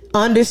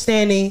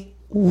understanding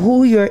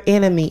who your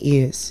enemy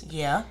is.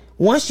 Yeah.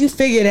 Once you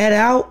figure that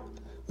out,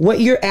 what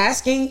you're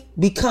asking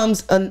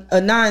becomes a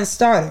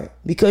non-starter,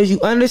 because you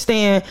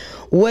understand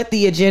what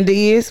the agenda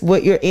is,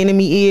 what your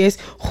enemy is,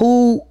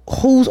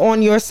 who's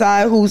on your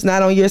side, who's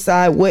not on your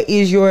side, what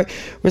is your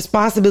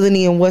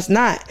responsibility and what's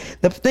not.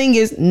 The thing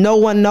is, no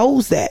one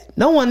knows that.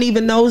 No one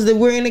even knows that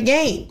we're in a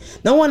game.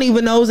 No one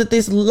even knows that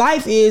this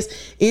life is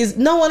they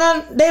don't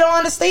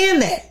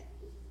understand that.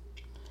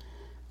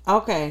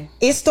 Okay.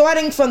 It's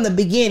starting from the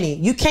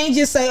beginning. You can't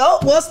just say, oh,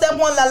 well, step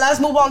one, let's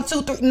move on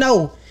to 2, 3.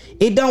 No,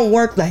 it don't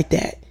work like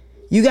that.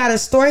 You got to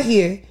start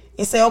here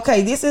and say,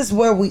 okay, this is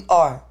where we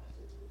are.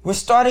 We're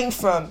starting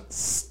from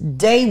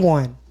day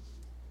one.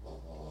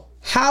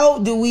 How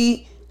do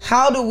we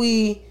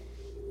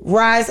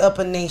rise up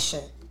a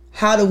nation?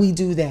 How do we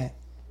do that?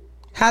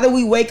 How do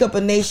we wake up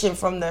a nation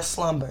from their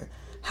slumber?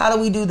 How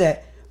do we do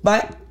that?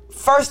 By,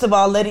 first of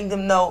all, letting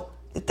them know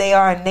that they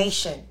are a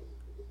nation.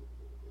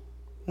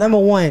 Number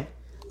one,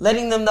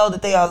 letting them know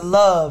that they are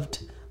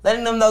loved.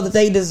 Letting them know that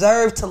they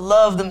deserve to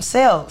love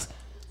themselves.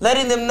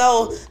 Letting them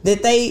know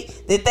that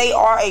they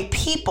are a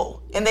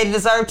people and they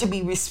deserve to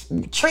be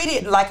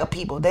treated like a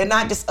people. They're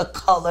not just a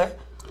color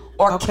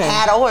or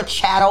cattle or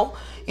chattel.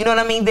 You know what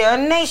I mean? They're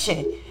a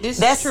nation.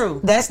 That's true.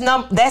 That's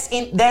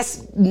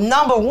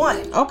number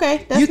one.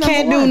 Okay, that's you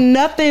can't do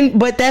nothing,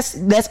 but that's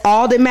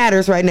all that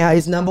matters right now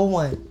is number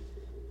one.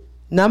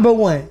 Number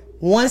one.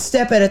 One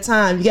step at a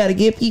time. You got to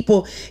give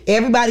people.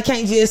 Everybody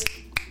can't just.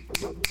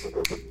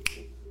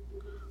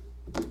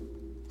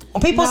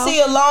 When people see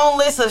a long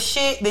list of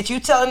shit that you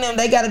telling them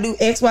they got to do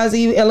X, Y,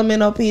 Z,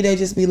 LMNOP, they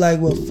just be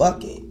like, well,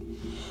 fuck it.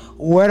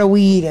 Where the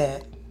weed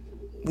at?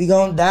 We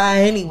gonna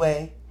die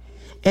anyway.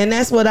 And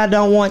that's what I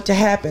don't want to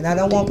happen. I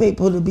don't want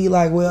people to be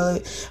like, well,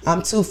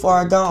 I'm too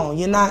far gone.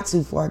 You're not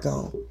too far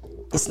gone.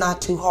 It's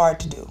not too hard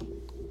to do.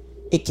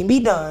 It can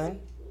be done.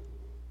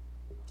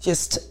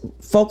 Just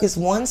focus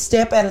one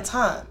step at a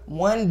time.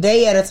 One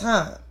day at a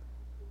time.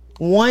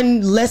 One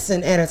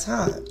lesson at a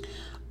time.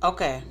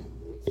 Okay.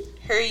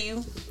 Hear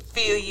you.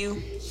 Feel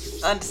you,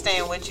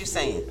 understand what you're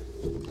saying.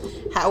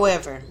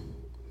 However,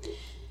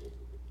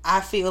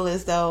 I feel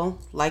as though,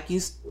 like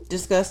you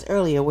discussed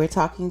earlier, we're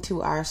talking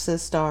to our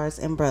sisters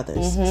and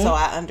brothers. Mm-hmm. So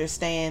I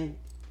understand,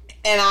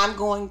 and I'm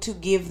going to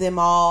give them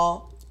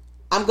a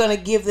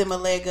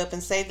leg up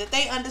and say that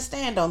they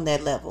understand on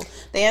that level.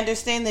 They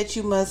understand that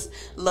you must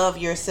love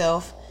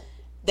yourself.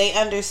 They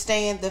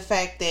understand the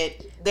fact that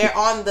they're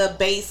on the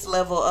base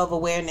level of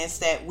awareness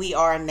that we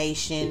are a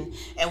nation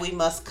and we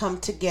must come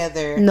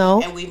together.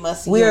 No, and we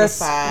must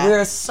unify. We're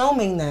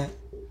assuming that.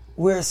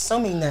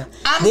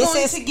 I'm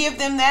going to give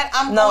them that.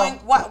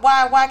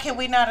 Why can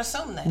we not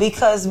assume that?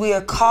 Because we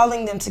are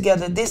calling them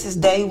together. This is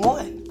day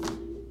one.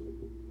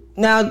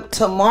 Now,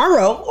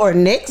 tomorrow or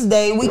next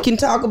day, we can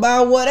talk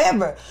about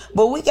whatever.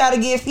 But we got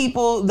to give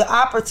people the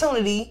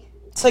opportunity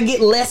to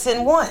get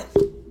lesson one.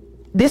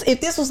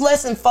 If this was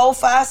lesson 4,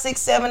 5,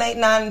 6, 7, 8,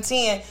 9, and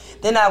 10,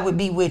 then I would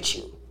be with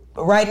you.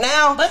 But right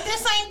now, but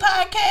this ain't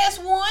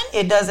podcast 1.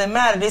 It doesn't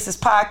matter. This is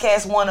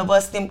podcast 1 of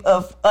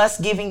us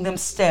giving them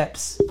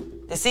steps.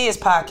 This is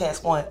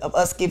podcast 1 of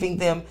us giving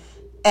them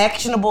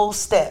actionable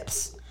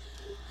steps.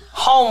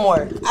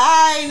 Homework.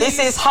 This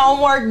is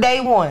homework day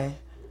 1.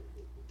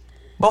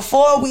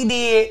 Before we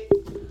did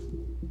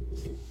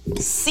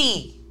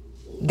C,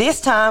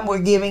 this time we're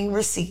giving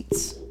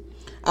receipts.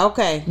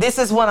 Okay. This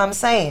is what I'm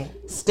saying.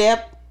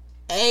 Step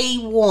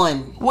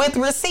A1. With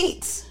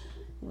receipts.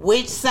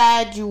 Which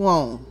side you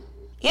on?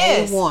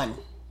 Yes. A1.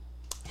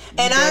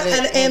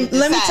 And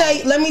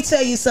let me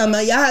tell you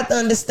something. Y'all have to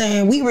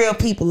understand, we real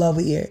people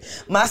over here.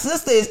 My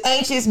sister is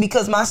anxious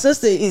because my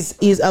sister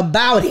is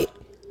about it.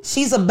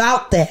 She's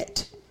about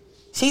that.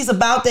 She's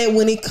about that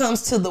when it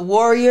comes to the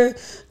warrior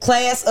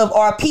class of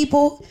our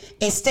people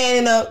and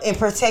standing up and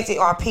protecting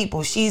our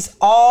people. She's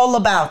all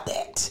about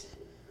that.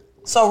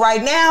 So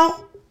right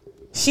now,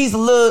 she a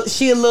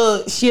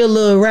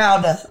little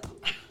riled up.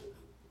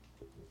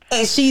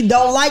 And she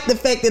don't like the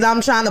fact that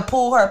I'm trying to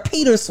pull her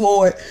Peter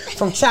sword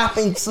from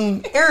chopping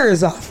some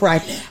ears off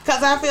right now.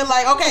 Cause I feel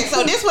like, okay,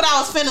 so this is what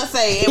I was finna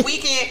say. And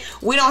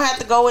we don't have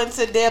to go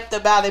into depth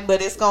about it,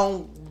 but it's gonna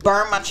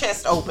burn my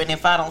chest open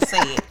if I don't say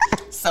it.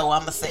 So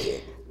I'ma say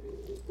it.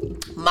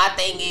 My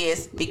thing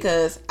is,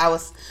 because I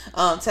was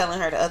telling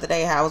her the other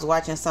day how I was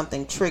watching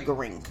something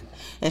triggering.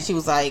 And she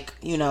was like,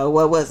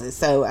 what was it?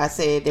 So I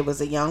said there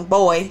was a young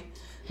boy,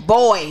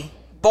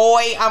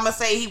 I'm going to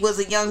say he was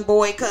a young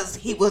boy because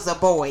he was a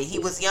boy. He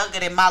was younger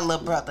than my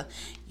little brother.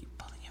 You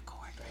pulling your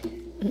cord,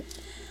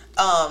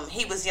 right?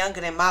 He was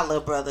younger than my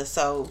little brother.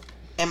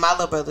 And my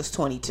little brother's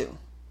 22.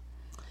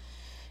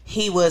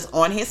 He was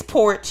on his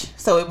porch.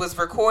 So it was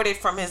recorded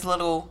from his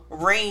little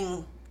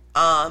Ring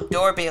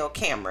doorbell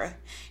camera.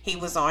 He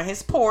was on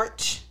his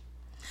porch.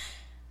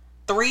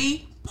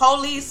 3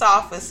 police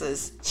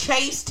officers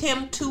chased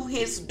him to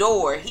his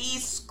door.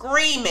 He's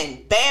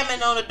screaming,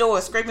 bamming on the door,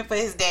 screaming for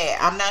his dad.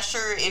 I'm not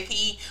sure if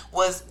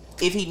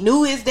he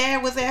knew his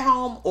dad was at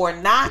home or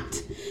not.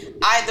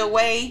 Either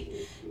way,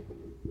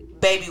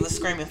 baby was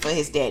screaming for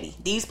his daddy.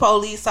 These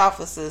police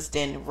officers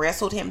then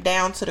wrestled him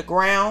down to the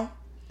ground.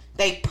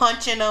 They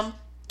punching him,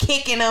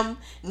 kicking him,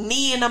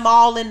 kneeing him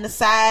all in the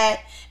side,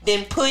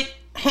 then put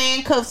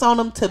handcuffs on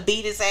him to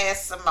beat his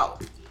ass some more.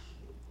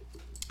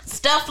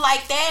 Stuff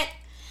like that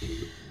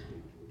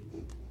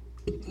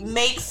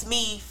makes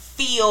me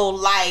feel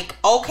like,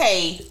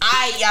 okay,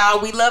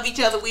 y'all, we love each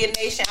other, we a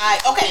nation.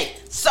 Okay,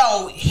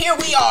 so here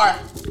we are.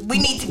 We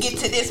need to get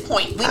to this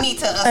point. We need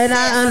to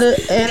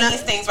assess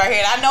these things right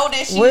here. And I know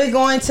that we're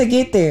going to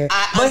get there.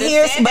 We're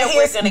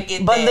going to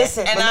get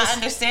there. I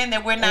understand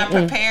that we're not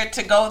prepared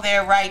to go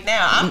there right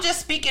now. I'm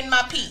just speaking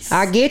my piece.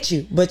 I get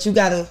you, but we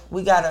got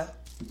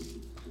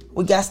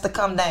to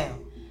come down.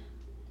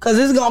 Because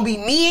it's going to be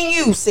me and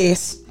you,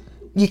 sis.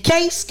 You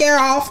can't scare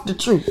off the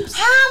troops.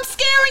 I'm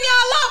scaring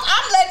y'all off.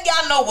 I'm letting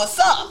y'all know what's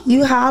up.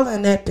 You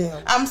hollering at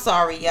them. I'm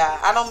sorry, y'all.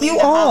 I don't mean you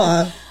to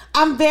are. holler.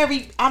 I'm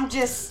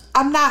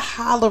not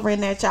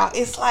hollering at y'all.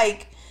 It's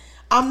like,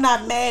 I'm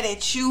not mad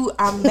at you.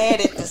 I'm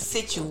mad at the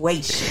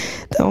situation.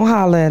 Don't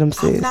holler at them,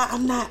 sis.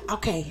 I'm not.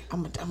 Okay.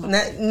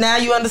 Now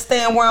you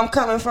understand where I'm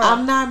coming from.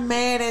 I'm not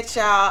mad at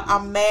y'all.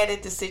 I'm mad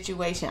at the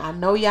situation. I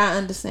know y'all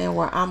understand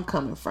where I'm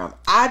coming from.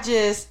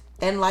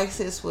 And like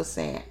sis was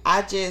saying,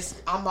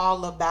 I'm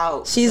all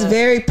about she's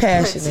very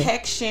passionate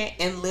protection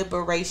and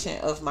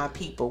liberation of my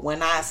people.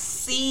 When I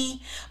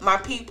see my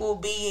people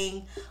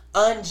being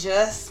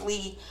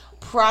unjustly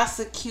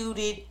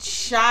prosecuted,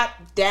 shot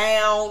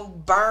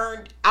down,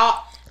 burned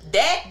out,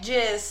 that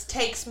just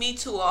takes me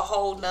to a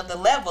whole nother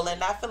level.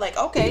 And I feel like,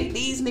 okay,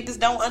 these niggas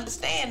don't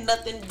understand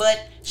nothing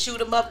but shoot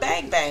 'em up,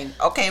 bang, bang.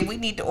 Okay, we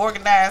need to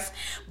organize,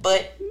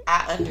 but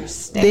I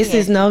understand. This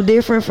is no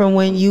different from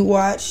when you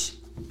watch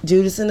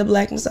Judas and the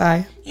Black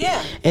Messiah.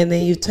 Yeah. And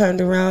then you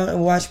turned around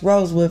and watched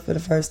Rosewood for the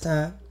first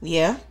time.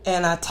 Yeah.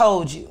 And I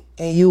told you.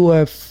 And you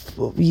were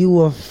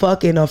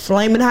fucking a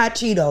flaming hot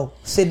Cheeto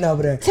sitting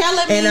over there.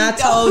 Telling me. And I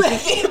told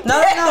you.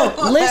 No.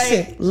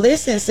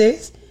 Listen,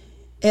 sis.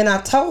 And I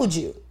told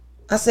you.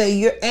 I said,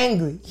 you're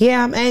angry.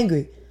 Yeah, I'm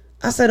angry.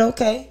 I said,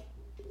 okay.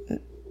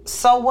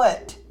 So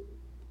what?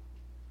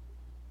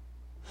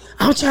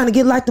 I'm trying to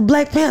get like the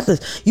Black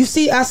Panthers. You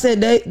see, I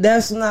said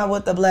that's not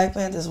what the Black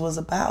Panthers was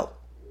about.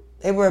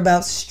 They were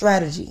about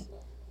strategy.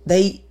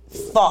 They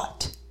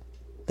thought.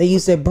 They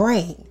used their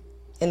brain.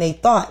 And they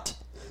thought.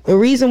 The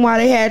reason why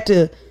they had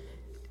to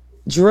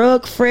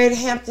drug Fred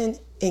Hampton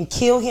and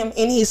kill him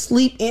in his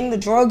sleep in the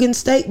drugging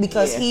state,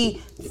 because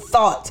he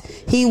thought.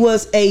 He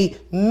was a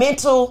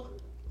mental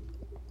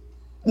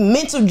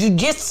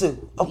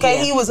jujitsu. Okay?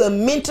 Yeah. He was a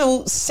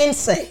mental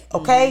sensei.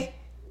 Okay?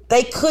 Mm-hmm.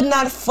 They could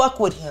not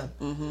fuck with him.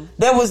 Mm-hmm.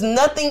 There was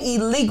nothing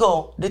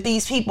illegal that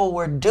these people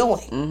were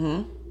doing.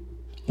 Mm-hmm.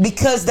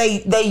 Because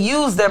they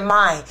use their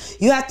mind.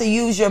 You have to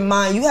use your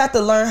mind. You have to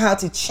learn how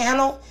to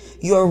channel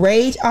your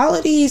rage. All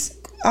of these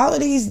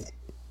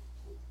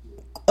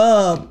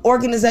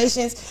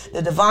organizations,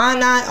 the Divine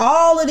Nine,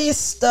 all of this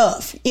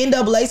stuff,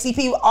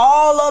 NAACP,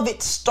 all of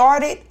it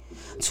started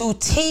to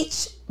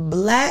teach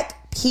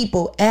Black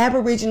people,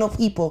 Aboriginal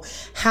people,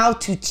 how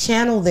to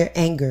channel their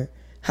anger,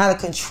 how to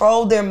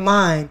control their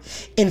mind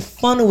and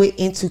funnel it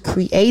into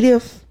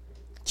creative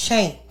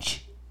change.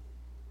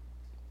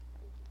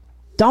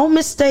 Don't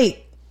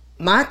mistake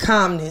my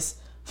calmness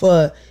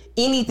for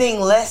anything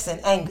less than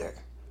anger.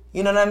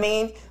 You know what I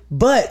mean?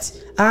 But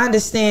I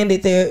understand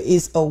that there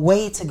is a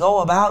way to go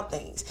about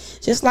things.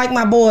 Just like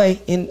my boy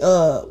in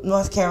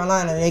North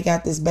Carolina, they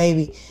got this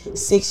baby,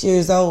 6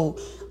 years old,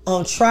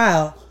 on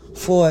trial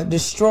for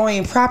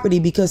destroying property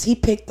because he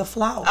picked the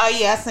flower. Oh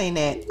yeah, I seen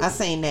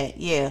that.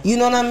 Yeah. You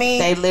know what I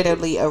mean? They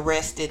literally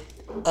arrested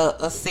a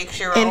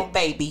 6-year-old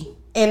baby.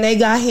 And they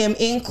got him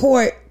in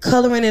court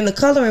coloring in the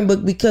coloring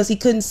book because he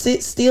couldn't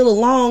sit still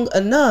long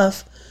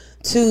enough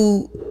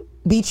to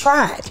be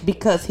tried.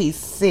 Because he's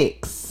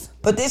 6.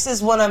 But this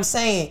is what I'm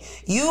saying.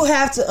 You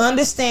have to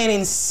understand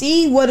and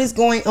see what is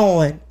going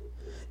on.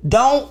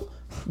 Don't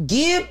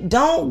give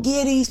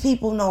these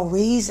people no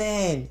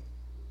reason.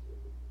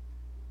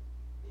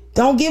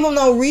 Don't give them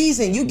no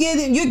reason. You're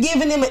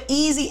giving them an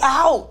easy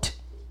out.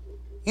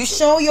 You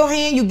show your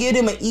hand, you give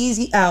them an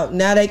easy out.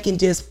 Now they can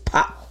just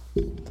pop.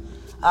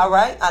 All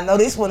right, I know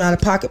this one out of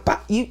pocket.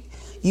 Pop. You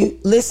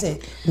listen.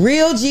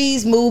 Real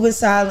G's move in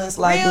silence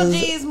like real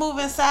G's move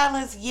in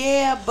silence.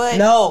 Yeah, but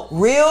no,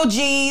 real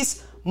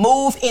G's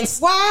move in.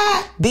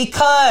 Why?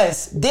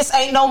 Because this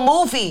ain't no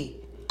movie.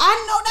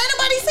 I know that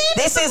nobody said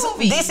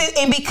this is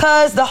and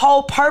because the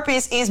whole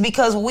purpose is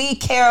because we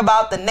care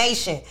about the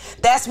nation.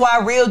 That's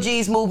why real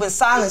G's move in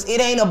silence. It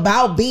ain't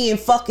about being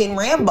fucking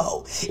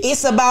Rambo.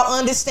 It's about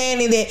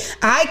understanding that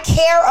I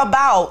care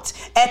about,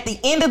 at the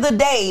end of the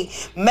day,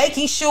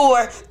 making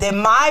sure that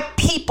my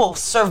people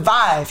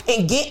survive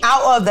and get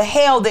out of the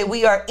hell that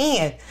we are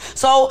in.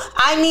 So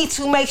I need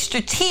to make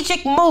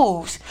strategic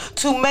moves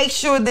to make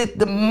sure that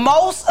the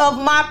most of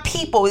my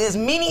people, as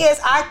many as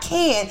I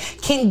can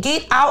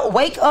get out,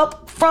 wake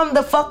up from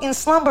the fucking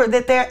slumber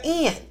that they're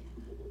in.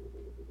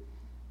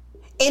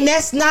 And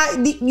that's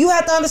not, you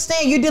have to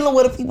understand, you're dealing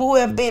with people who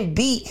have been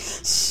beat,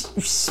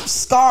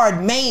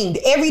 scarred, maimed,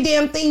 every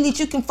damn thing that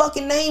you can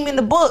fucking name in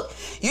the book.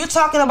 You're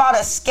talking about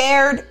a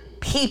scared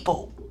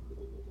people.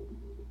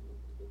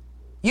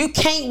 You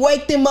can't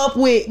wake them up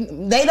with,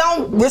 they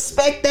don't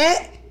respect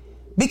that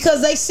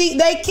because they see,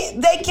 they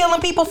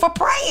killing people for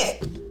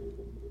praying.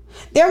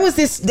 There was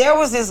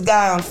this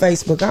guy on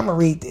Facebook. I'm gonna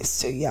read this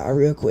to y'all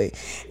real quick.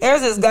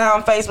 There's this guy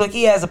on Facebook.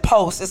 He has a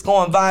post. It's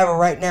going viral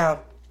right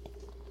now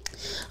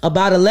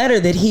about a letter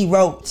that he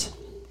wrote.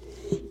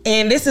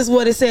 And this is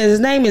what it says. His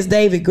name is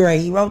David Gray.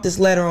 He wrote this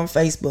letter on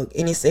Facebook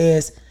and it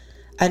says,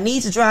 I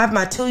need to drive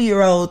my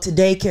 2-year-old to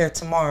daycare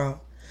tomorrow.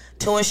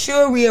 To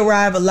ensure we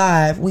arrive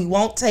alive, we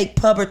won't take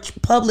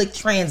public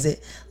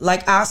transit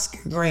like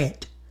Oscar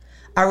Grant.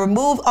 I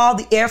removed all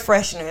the air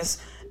fresheners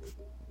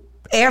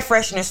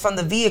from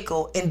the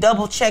vehicle and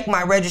double check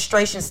my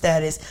registration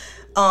status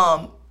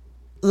to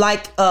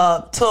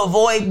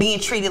avoid being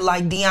treated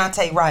like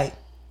Deontay Wright.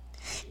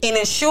 And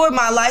ensured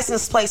my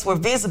license plates were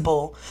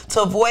visible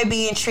to avoid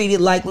being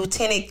treated like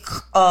Lieutenant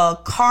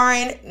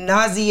Karen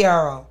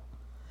Naziero.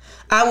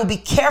 I will be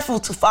careful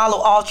to follow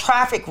all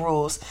traffic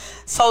rules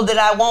so that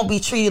I won't be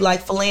treated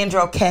like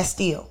Philandro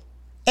Castile.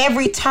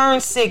 Every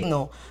turn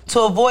signal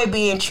to avoid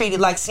being treated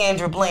like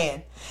Sandra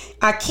Bland.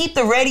 I keep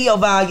the radio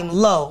volume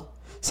low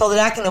so that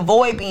I can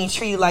avoid being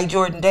treated like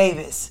Jordan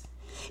Davis.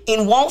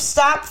 And won't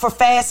stop at a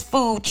fast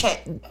food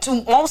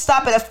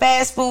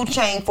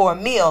chain for a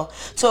meal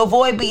to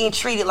avoid being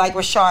treated like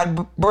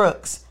Rashard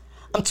Brooks.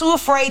 I'm too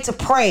afraid to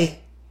pray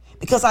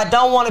because I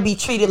don't want to be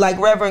treated like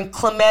Reverend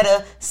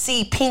Clemetta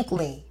C.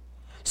 Pinkley.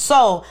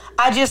 So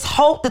I just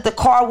hope that the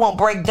car won't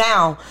break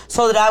down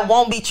so that I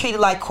won't be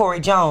treated like Corey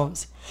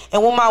Jones.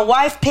 And when my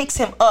wife picks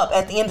him up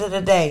at the end of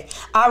the day,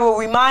 I will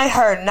remind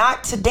her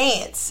not to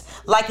dance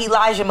like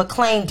Elijah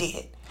McClain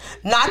did.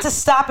 Not to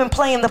stop and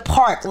play in the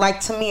park like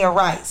Tamir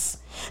Rice.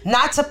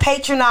 Not to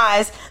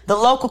patronize the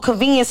local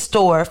convenience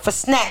store for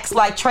snacks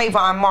like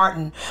Trayvon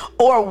Martin.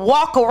 Or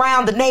walk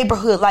around the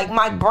neighborhood like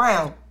Mike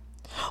Brown.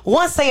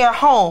 Once they are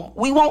home,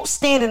 we won't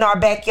stand in our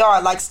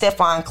backyard like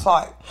Stephon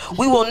Clark.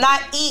 We will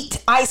not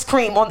eat ice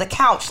cream on the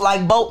couch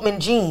like Boatman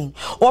Jean.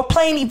 Or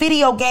play any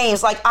video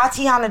games like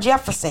Atiana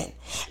Jefferson.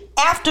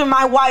 After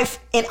my wife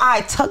and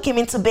I tuck him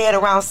into bed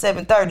around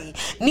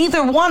 7:30,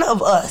 neither one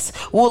of us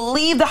will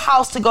leave the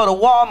house to go to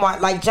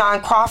Walmart like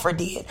John Crawford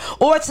did,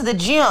 or to the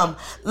gym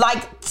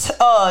like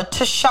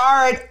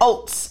Tashard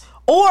Oates,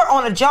 or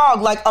on a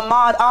jog like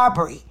Ahmaud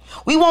Arbery.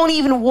 We won't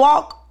even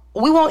walk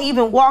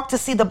to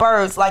see the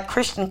birds like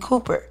Christian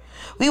Cooper.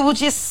 We will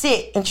just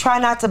sit and try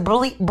not to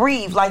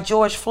breathe like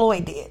George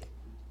Floyd did,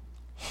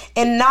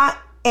 and not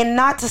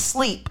to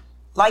sleep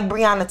like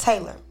Breonna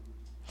Taylor.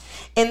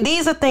 And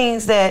these are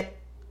things that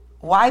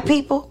white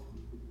people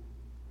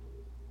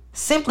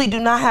simply do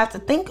not have to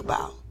think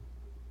about.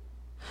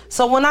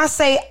 So when I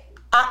say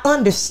I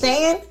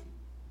understand,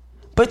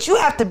 but you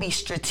have to be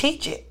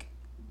strategic.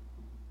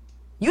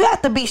 You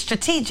have to be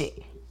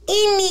strategic.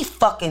 Any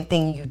fucking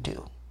thing you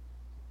do.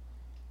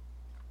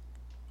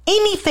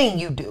 Anything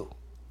you do.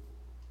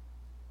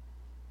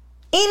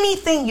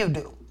 Anything you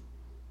do.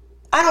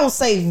 I don't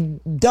say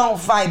don't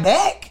fight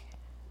back.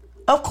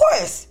 Of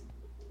course.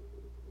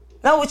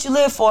 Know what you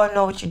live for,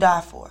 know what you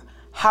die for.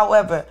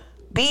 However,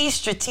 be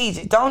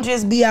strategic. Don't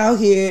just be out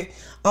here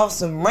on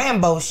some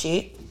Rambo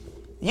shit.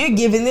 You're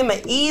giving them an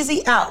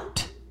easy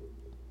out.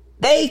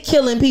 They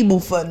killing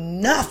people for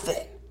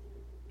nothing.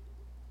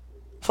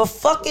 For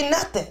fucking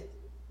nothing.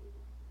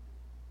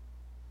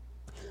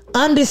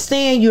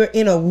 Understand you're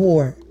in a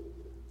war.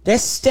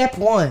 That's step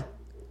one.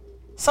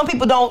 Some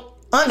people don't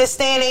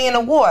understand they're in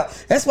a war.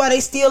 That's why they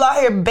still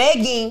out here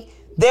begging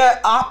their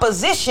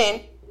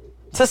opposition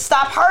to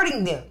stop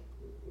hurting them.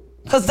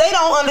 Because they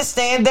don't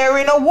understand they're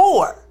in a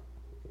war.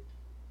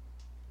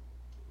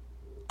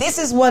 This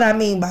is what I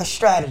mean by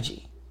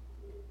strategy.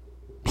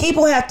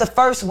 People have to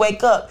first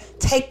wake up,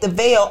 take the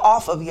veil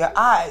off of your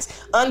eyes,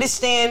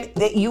 understand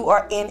that you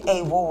are in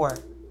a war.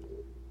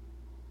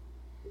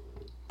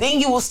 Then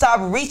you will stop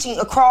reaching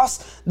across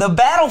the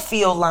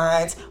battlefield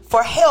lines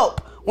for help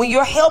when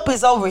your help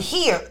is over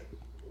here.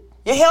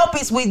 Your help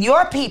is with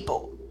your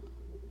people,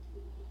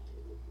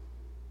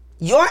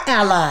 your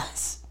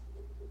allies.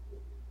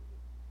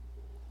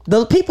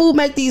 The people who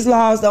make these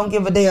laws don't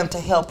give a damn to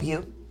help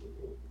you.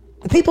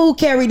 The people who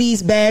carry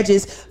these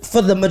badges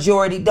for the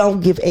majority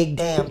don't give a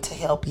damn to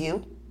help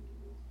you.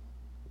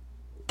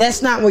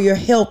 That's not where your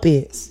help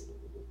is.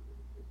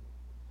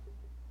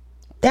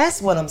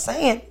 That's what I'm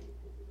saying.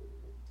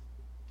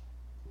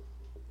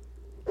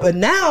 But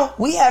now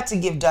we have to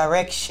give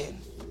direction.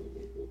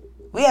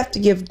 We have to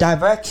give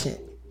direction.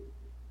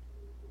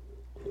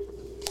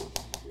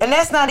 And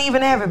that's not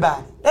even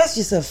everybody. That's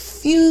just a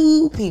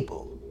few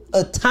people.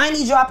 A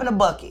tiny drop in a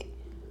bucket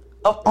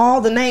of all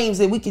the names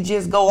that we could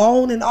just go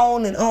on and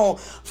on and on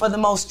for the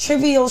most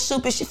trivial,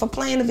 stupid shit, for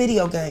playing a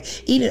video game,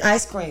 eating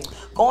ice cream,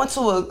 going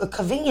to a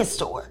convenience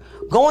store,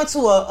 going to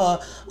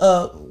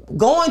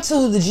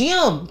the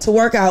gym to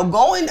work out,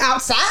 going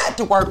outside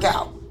to work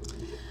out.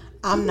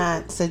 I'm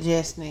not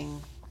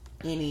suggesting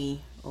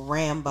any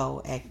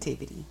Rambo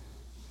activity.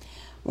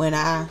 When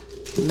I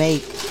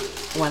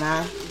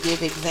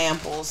give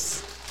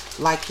examples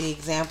like the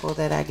example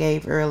that I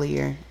gave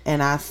earlier,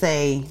 and I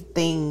say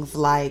things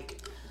like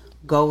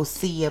go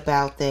see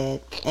about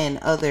that and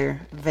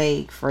other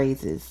vague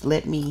phrases,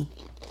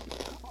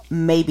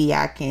 maybe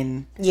I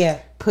can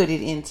put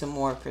it into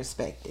more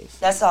perspective.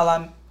 That's all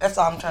I'm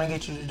trying to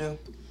get you to do.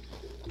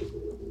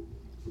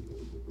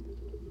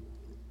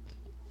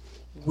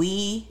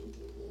 We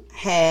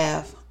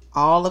have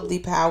all of the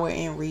power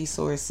and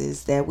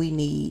resources that we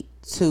need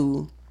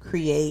to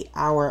create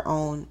our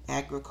own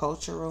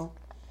agricultural,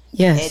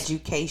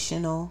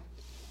 educational,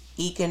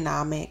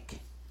 economic,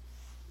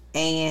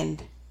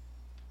 and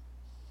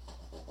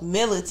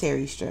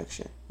military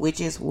structure, which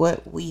is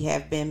what we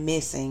have been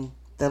missing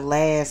the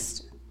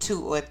last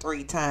 2 or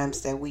 3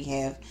 times that we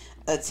have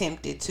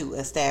attempted to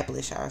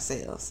establish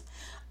ourselves.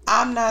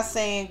 I'm not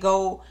saying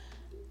go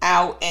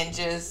out and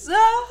just,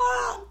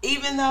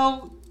 even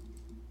though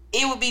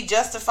it would be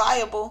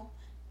justifiable,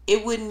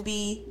 it wouldn't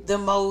be the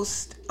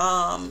most,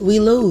 we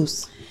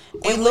lose.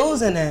 We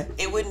losing that.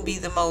 It wouldn't be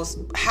the most,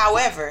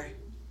 however,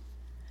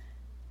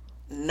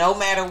 no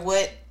matter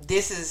what,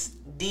 this is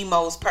the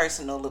most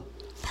personal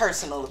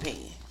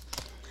opinion.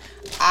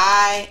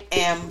 I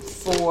am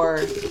for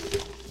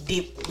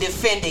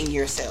defending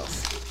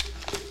yourself.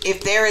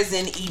 If there is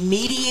an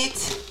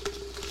immediate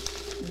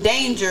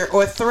danger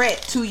or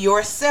threat to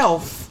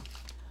yourself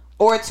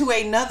or to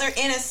another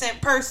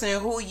innocent person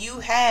who you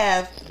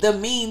have the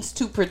means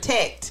to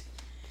protect,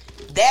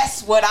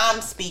 that's what I'm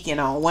speaking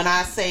on. When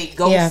I say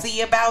go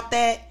see about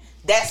that,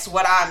 that's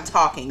what I'm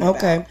talking about.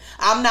 Okay.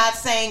 I'm not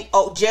saying,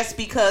 just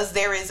because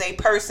there is a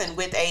person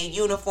with a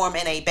uniform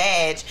and a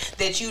badge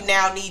that you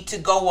now need to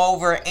go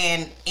over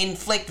and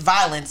inflict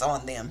violence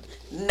on them.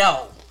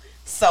 No.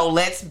 So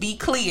let's be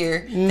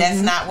clear. Mm-hmm.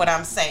 That's not what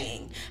I'm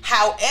saying.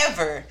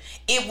 However,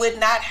 it would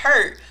not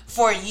hurt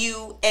for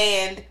you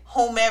and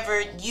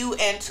whomever, you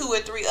and 2 or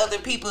 3 other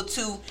people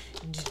to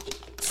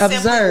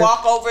simply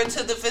walk over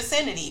to the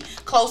vicinity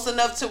close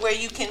enough to where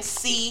you can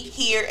see,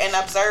 hear, and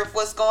observe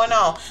what's going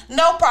on.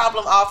 No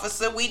problem,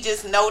 officer. We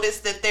just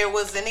noticed that there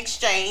was an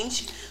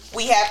exchange.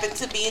 We happened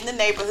to be in the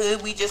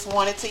neighborhood. We just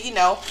wanted to,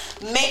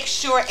 make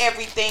sure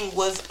everything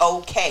was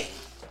okay.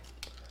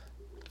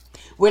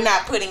 We're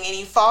not putting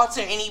any faults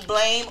or any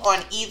blame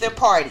on either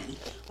party.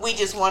 We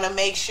just want to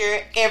make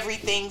sure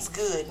everything's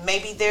good.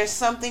 Maybe there's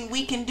something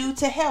we can do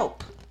to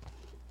help.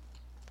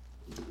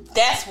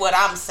 That's what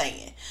I'm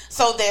saying.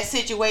 So there's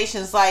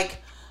situations like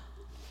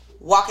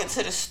walking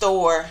to the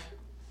store,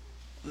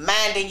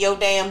 minding your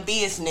damn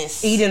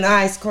business, eating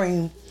ice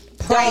cream,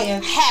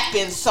 praying. Don't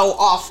happen so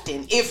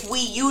often. If we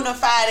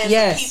unified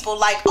as people,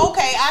 like,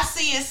 okay, I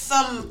see it's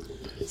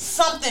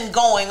something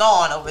going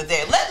on over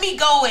there. Let me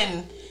go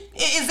and,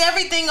 is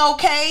everything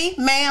okay,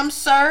 ma'am,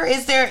 sir?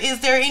 Is there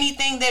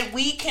anything that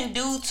we can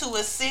do to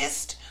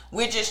assist?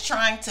 We're just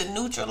trying to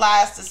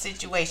neutralize the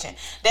situation.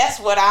 That's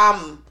what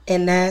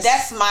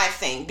that's my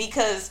thing,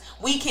 because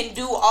we can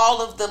do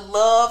all of the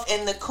love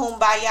and the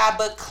kumbaya,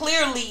 but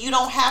clearly you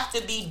don't have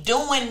to be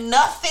doing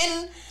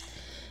nothing.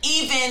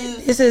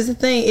 Even this is the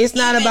thing. It's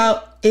not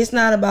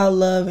about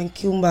love and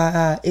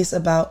kumbaya. It's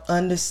about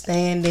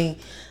understanding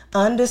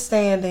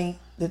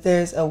that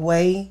there's a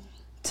way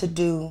to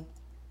do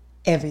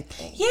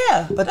everything.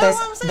 Yeah, but that's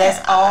what I'm saying.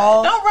 That's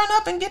all. Don't run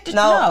up and get the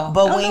no.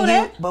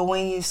 But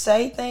when you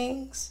say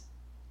things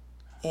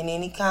in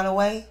any kind of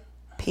way,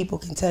 people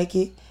can take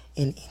it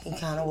in any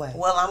kind of way.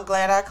 Well, I'm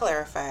glad I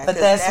clarified. But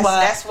that's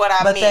what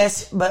I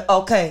meant. But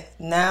okay,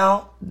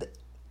 now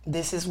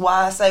this is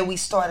why I say we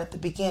start at the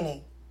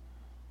beginning,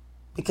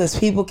 because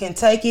people can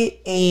take it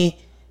and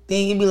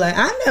then you be like,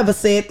 I never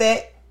said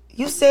that.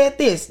 You said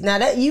this. Now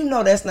that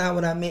that's not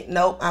what I meant.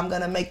 Nope, I'm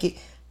gonna make it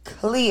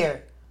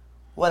clear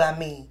what I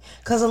mean.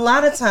 Because a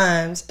lot of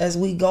times as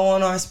we go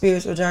on our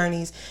spiritual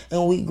journeys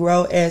and we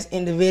grow as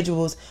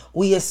individuals,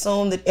 we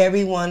assume that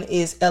everyone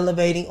is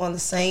elevating on the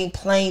same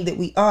plane that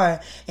we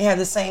are and have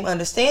the same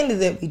understanding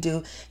that we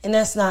do. And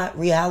that's not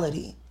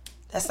reality.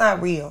 That's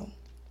not real.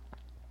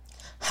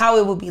 How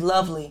it would be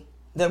lovely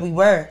that we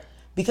were,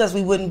 because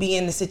we wouldn't be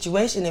in the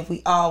situation if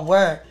we all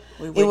were.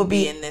 We wouldn't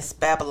be in this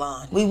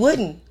Babylon. We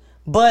wouldn't.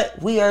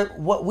 But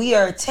what we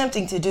are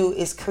attempting to do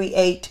is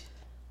create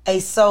a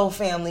soul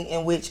family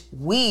in which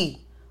we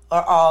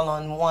are all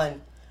on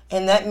one.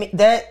 And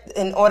that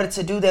in order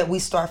to do that, we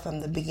start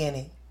from the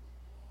beginning.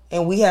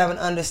 And we have an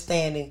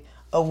understanding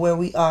of where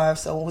we are.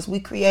 So as we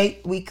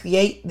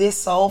create this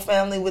soul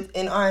family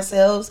within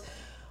ourselves,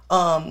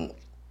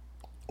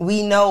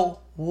 we know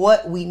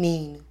what we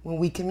mean when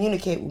we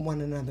communicate with one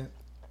another.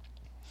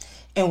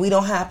 And we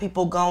don't have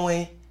people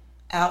going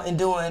out and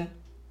doing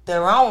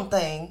their own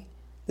thing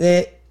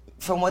that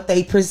from what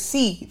they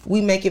perceive.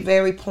 We make it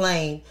very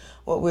plain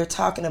what we're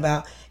talking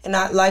about. And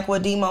I like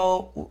what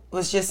Demo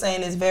was just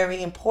saying is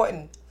very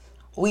important.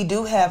 We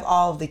do have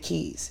all of the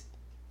keys.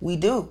 We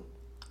do.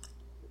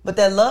 But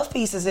that love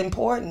piece is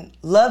important.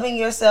 Loving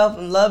yourself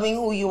and loving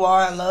who you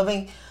are and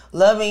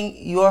loving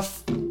your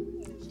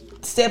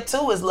step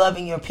 2 is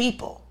loving your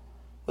people.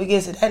 We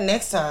get to that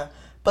next time.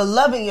 But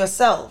loving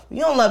yourself. You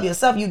don't love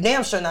yourself, you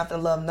damn sure not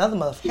gonna love another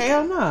motherfucker.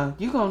 Hell no.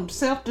 You gonna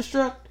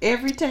self-destruct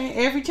every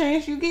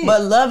chance you get.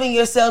 But loving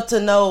yourself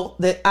to know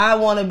that I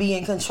want to be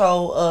in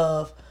control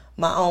of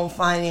my own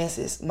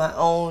finances, my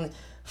own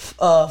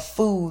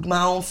food,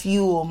 my own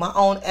fuel, my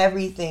own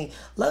everything.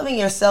 Loving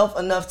yourself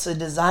enough to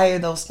desire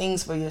those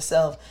things for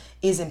yourself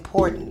is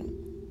important.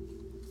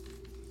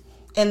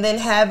 And then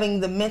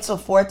having the mental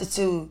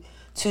fortitude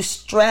to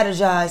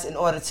strategize in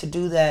order to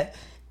do that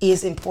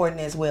is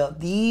important as well.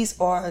 These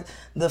are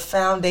the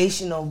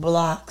foundational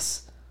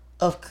blocks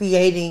of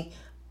creating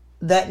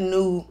that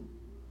new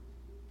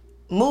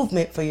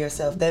movement for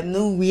yourself, that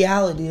new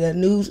reality, that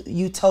new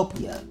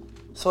utopia,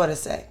 so to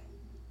say.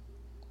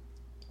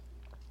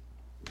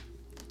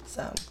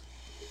 So,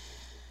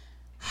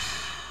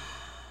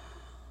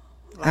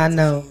 I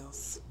know.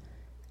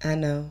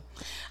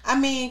 I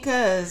mean,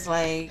 because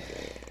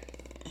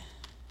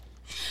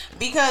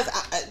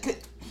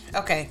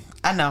okay,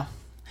 I know.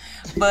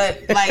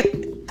 But,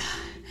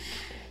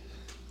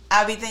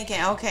 I be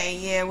thinking, okay,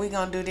 yeah, we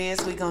gonna do this,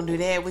 we gonna do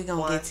that, we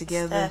gonna get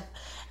together.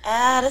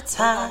 At a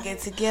time. We gonna get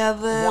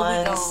together.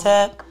 One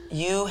step.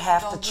 You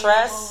have to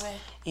trust.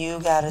 You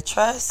gotta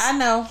trust. I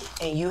know.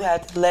 And you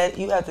have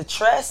to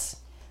trust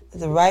that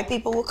the right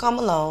people will come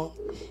along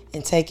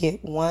and take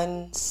it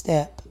one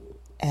step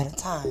at a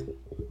time.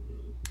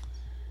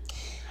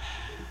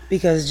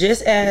 Because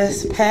just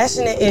as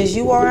passionate as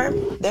you are,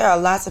 there are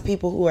lots of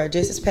people who are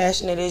just as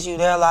passionate as you.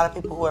 There are a lot of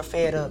people who are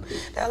fed up.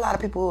 There are a lot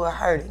of people who are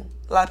hurting.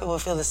 A lot of people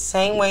feel the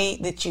same way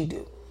that you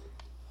do.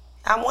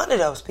 I'm one of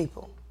those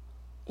people.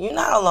 You're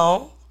not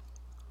alone.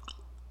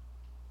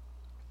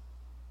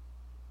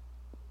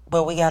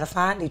 But we got to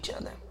find each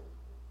other.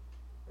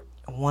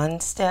 One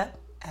step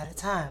at a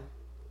time.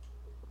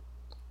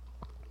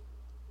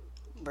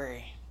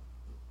 Bray.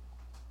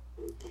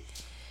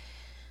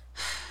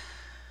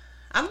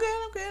 I'm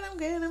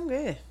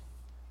good.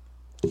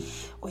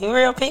 We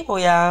real people,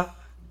 y'all.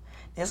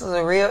 This was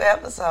a real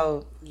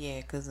episode.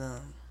 Yeah, cause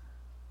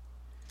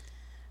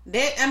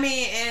that, I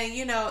mean, and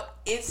you know,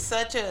 it's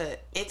such a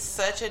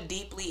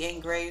deeply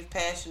engraved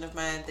passion of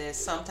mine that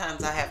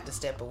sometimes I have to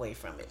step away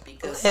from it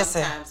because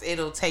sometimes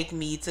it'll take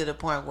me to the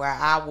point where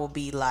I will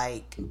be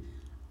like,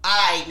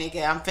 alright,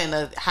 nigga, I'm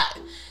finna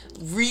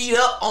read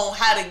up on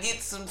how to get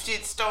some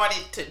shit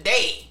started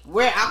today.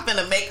 Where I'm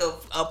finna make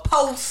a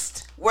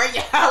post. Where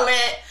y'all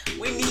at?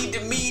 We need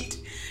to meet.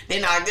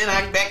 Then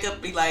I back up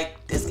and be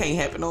like, this can't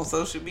happen on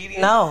social media.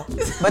 No.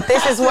 But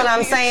this is what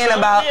I'm saying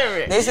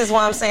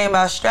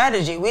about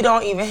strategy. We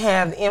don't even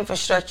have the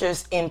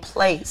infrastructures in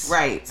place.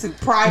 Right. To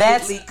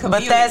privately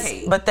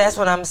communicate. But that's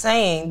what I'm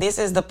saying. This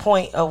is the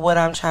point of what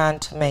I'm trying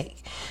to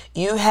make.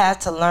 You have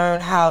to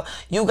learn how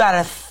you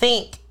gotta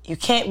think. You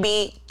can't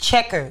be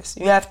checkers.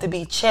 You have to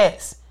be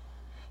chess.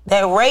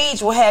 That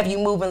rage will have you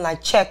moving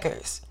like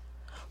checkers.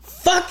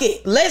 Fuck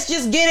it. Let's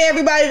just get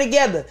everybody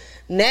together.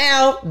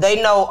 Now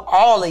they know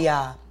all of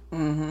y'all.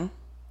 Mm-hmm.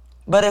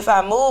 But if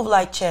I move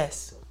like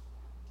chess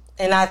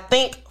and I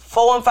think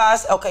 4 and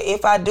 5, okay,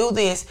 if I do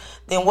this,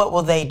 then what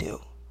will they do?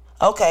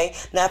 Okay,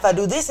 now if I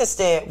do this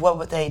instead, what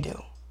would they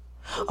do?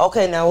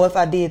 Okay, now if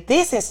I did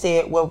this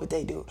instead, what would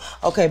they do?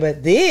 Okay,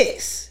 but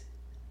this,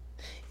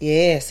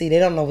 yeah, see, they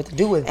don't know what to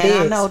do with this.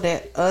 And I know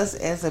that us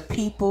as a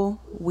people,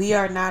 we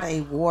are not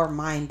a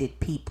war-minded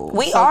people.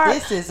 We are.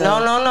 This is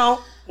No.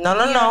 We are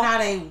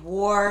not a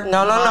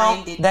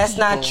war-minded people. That's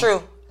not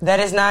true. That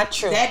is not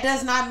true. That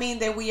does not mean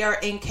that we are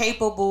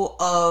incapable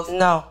of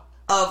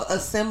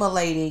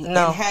assimilating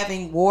and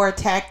having war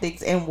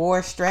tactics and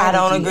war strategy. I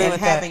don't agree and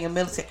with having that. A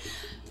military.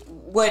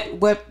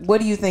 What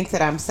do you think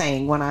that I'm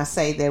saying when I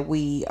say that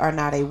we are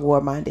not a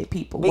war-minded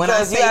people? Because when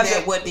I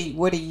say that,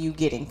 what are you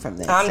getting from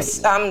that?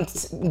 I'm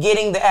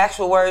getting the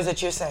actual words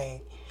that you're saying.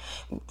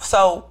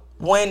 So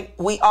when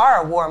we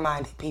are a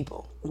war-minded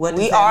people,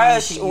 we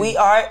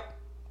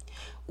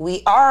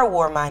are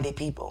war-minded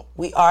people.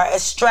 We are a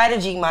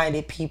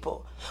strategy-minded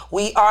people.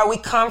 We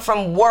come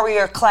from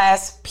warrior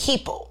class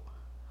people.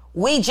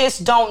 We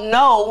just don't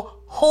know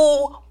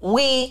who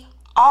we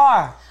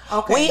are.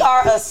 Okay.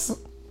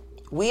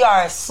 We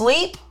are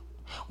asleep.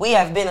 We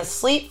have been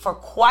asleep for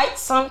quite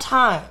some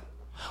time.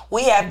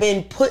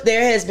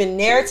 There has been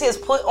narratives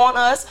put on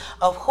us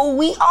of who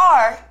we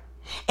are,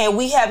 and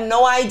we have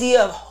no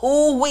idea of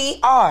who we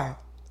are.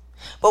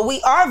 But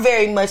we are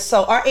very much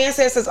so. Our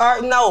ancestors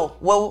are, no.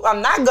 What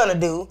I'm not going to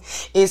do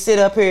is sit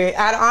up here.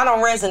 I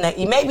don't resonate.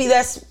 Maybe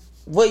that's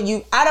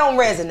I don't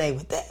resonate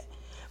with that.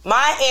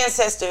 My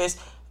ancestors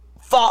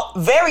fought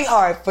very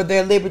hard for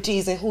their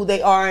liberties and who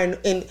they are and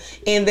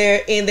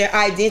their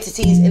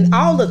identities and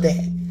all of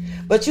that.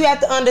 But you have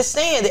to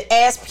understand that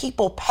as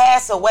people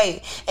pass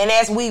away and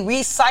as we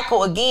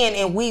recycle again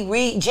and we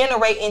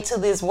regenerate into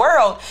this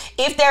world,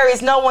 if there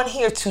is no one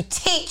here to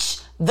teach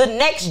the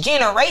next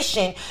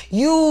generation,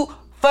 you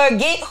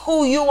forget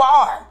who you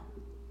are.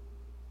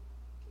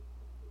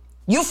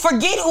 You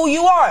forget who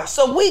you are.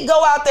 So we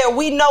go out there,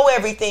 we know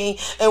everything,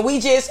 and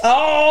we just,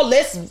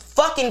 let's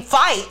fucking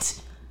fight.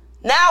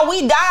 Now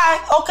we die.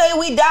 Okay,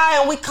 we die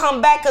and we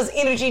come back because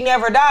energy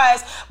never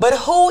dies. But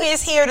who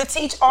is here to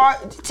teach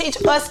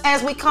us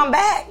as we come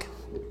back?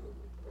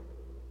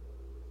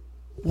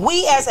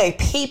 We as a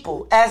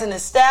people, as an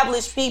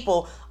established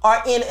people,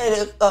 are in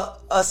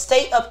a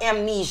state of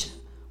amnesia.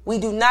 We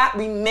do not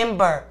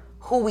remember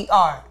who we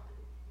are.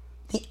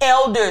 The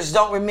elders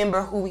don't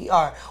remember who we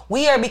are.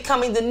 We are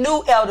becoming the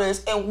new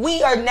elders, and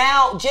we are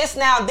now,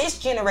 this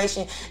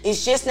generation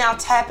is just now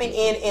tapping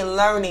in and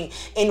learning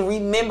and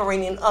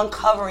remembering and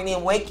uncovering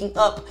and waking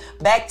up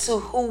back to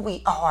who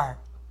we are.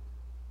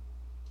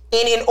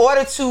 And in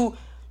order to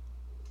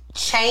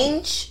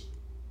change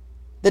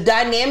the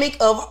dynamic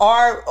of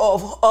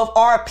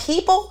our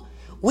people,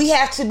 we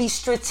have to be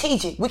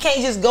strategic. We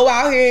can't just go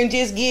out here and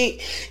just get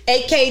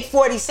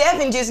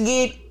AK-47, just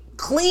get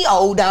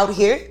Cleo'd out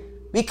here.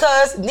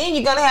 Because then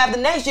you're going to have the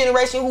next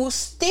generation who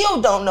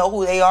still don't know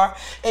who they are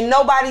and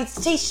nobody's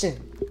teaching.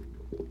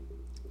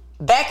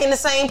 Back in the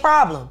same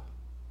problem.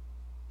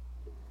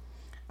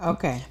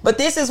 Okay. But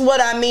this is what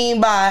I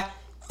mean by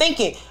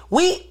thinking.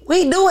 We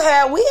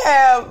have,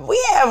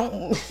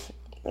 man,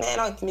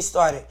 don't get me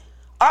started.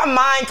 Our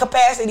mind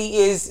capacity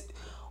is,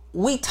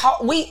 we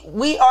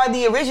are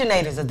the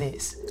originators of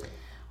this.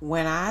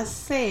 When I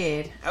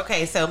said,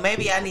 okay, so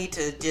maybe I need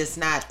to just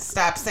not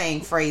stop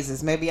saying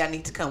phrases. Maybe I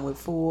need to come with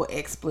full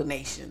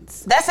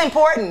explanations. That's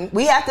important.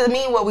 We have to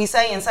mean what we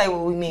say and say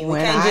what we mean.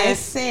 When I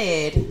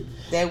said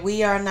that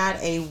we are not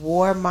a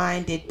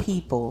war-minded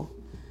people,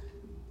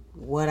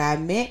 what I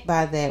meant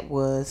by that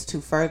was to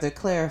further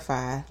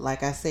clarify,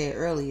 like I said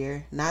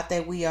earlier, not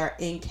that we are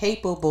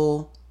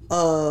incapable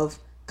of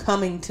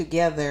coming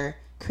together,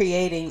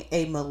 creating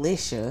a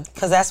militia.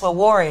 Because that's what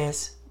war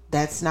is.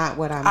 That's not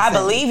what I'm saying. I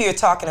believe you're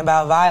talking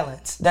about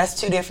violence. That's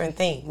two different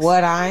things.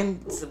 What I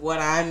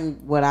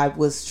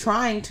was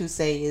trying to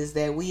say is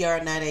that we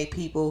are not a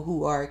people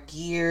who are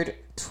geared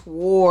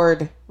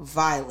toward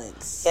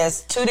violence.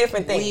 Yes, two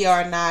different things. We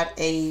are not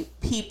a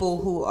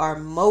people who are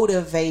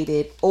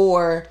motivated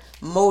or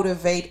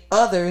motivate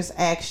others'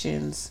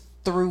 actions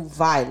through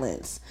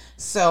violence.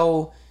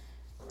 So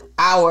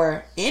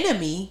our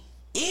enemy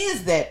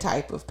is that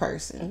type of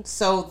person.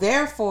 So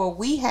therefore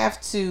we have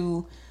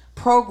to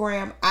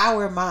program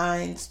our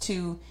minds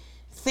to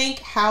think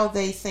how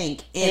they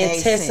think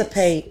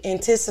anticipate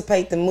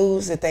the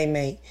moves that they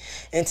make,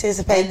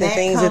 anticipate the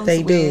things that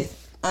they do,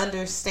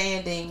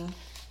 understanding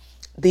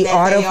the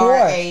art of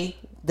war,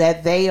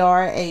 that they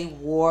are a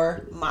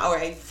war or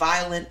a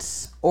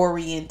violence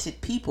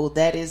oriented people.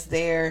 That is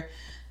their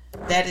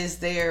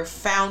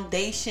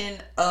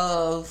foundation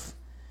of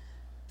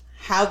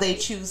how they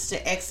choose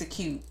to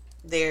execute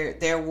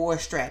their war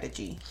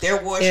strategy.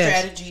 Their war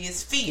strategy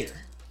is fear.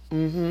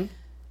 Mm-hmm.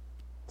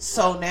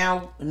 So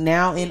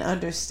now in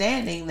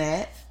understanding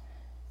that,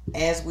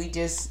 as we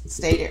just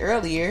stated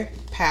earlier,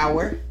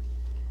 power,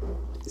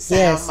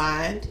 sound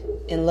mind,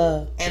 and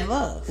love.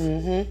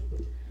 Mm-hmm.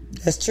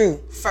 That's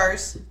true.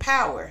 First,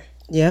 power.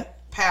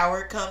 Yep.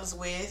 Power comes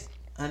with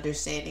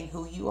understanding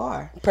who you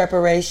are.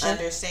 Preparation.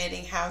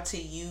 Understanding how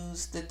to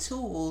use the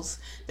tools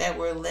that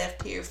were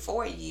left here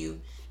for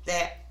you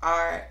that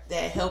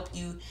help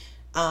you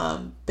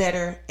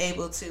better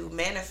able to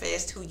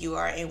manifest who you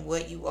are and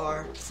what you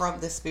are, from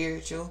the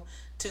spiritual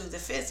to the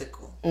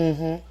physical.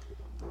 Mm-hmm.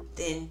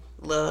 Then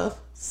love,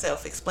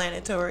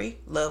 self-explanatory,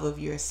 love of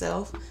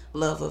yourself,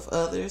 love of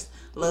others,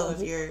 love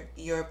of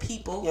your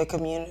people, your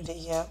community.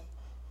 Yeah.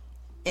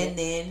 And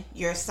then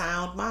your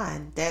sound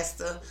mind.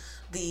 That's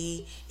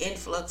the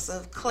influx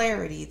of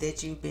clarity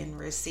that you've been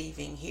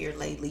receiving here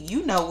lately.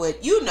 You know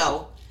what you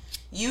know,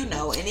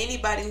 and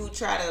anybody who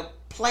try to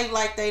play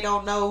like they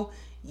don't know,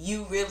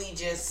 you really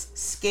just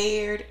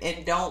scared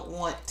and don't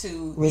want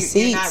to.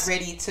 You're not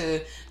ready to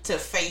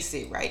face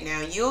it right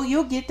now.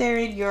 You'll get there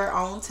in your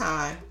own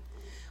time.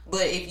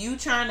 But if you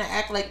trying to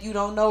act like you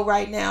don't know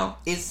right now,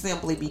 it's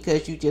simply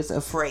because you just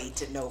afraid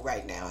to know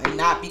right now, and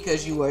not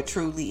because you are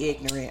truly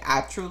ignorant.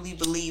 I truly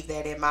believe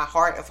that in my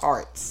heart of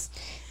hearts.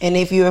 And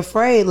if you're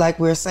afraid, like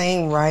we're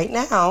saying right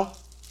now,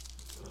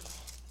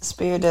 the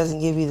Spirit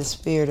doesn't give you the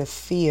spirit of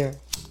fear,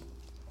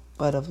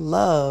 but of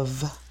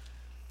love,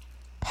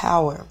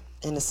 power,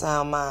 and a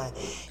sound mind.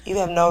 You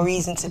have no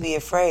reason to be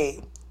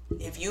afraid.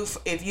 If you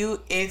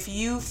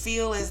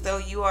feel as though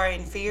you are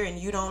in fear and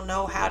you don't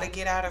know how to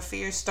get out of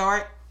fear,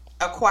 start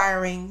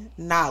acquiring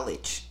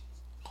knowledge.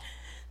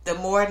 The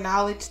more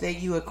knowledge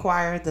that you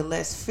acquire, the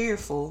less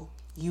fearful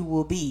you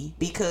will be,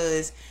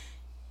 because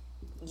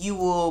you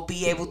will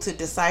be able to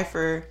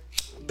decipher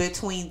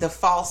between the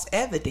false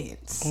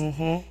evidence.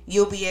 Mm-hmm.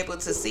 You'll be able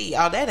to see,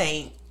 oh, that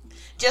ain't,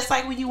 just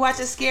like when you watch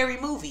a scary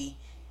movie.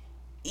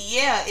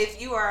 Yeah,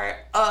 if you are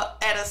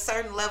at a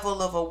certain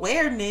level of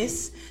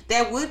awareness,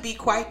 that would be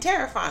quite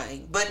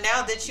terrifying. But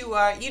now that you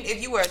are,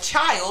 if you were a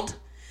child,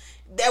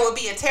 that would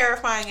be a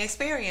terrifying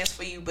experience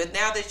for you. But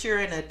now that you're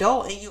an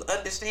adult and you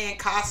understand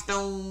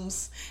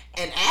costumes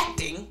and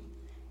acting,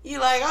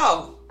 you're like,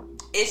 oh,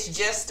 it's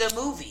just a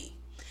movie.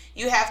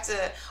 You have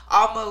to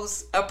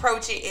almost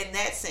approach it in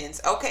that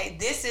sense. Okay,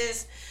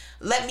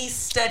 let me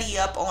study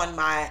up on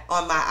my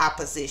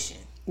opposition.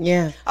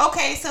 Yeah.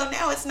 Okay, so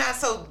now it's not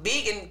so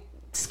big and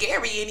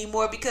scary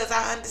anymore because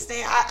I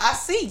understand. I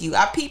see you.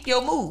 I peep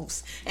your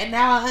moves. And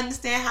now I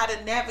understand how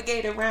to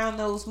navigate around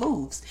those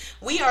moves.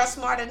 We are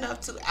smart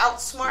enough to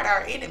outsmart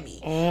our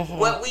enemy. Mm-hmm.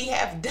 What we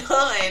have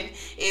done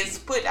is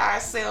put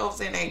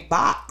ourselves in a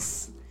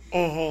box.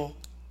 Mm-hmm.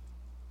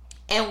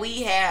 And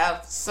we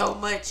have so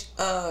much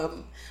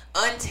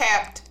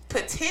untapped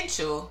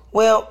potential.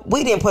 Well,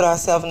 we didn't put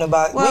ourselves in the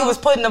box. We was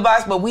put in the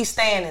box, but we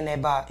stand in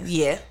that box.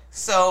 Yeah.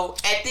 So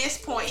at this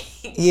point,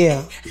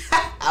 yeah,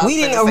 we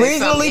didn't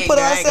originally put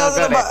ourselves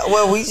in the box.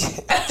 Well, we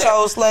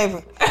chose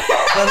slavery.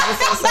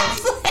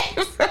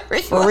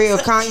 For real,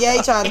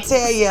 Kanye trying to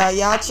tell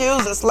y'all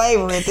choosing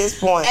slavery at this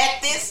point.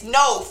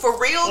 For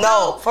real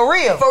though.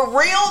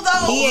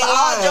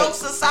 All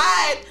jokes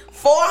aside,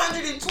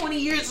 420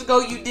 years ago,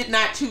 you did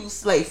not choose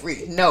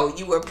slavery. No,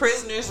 you were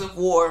prisoners of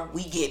war.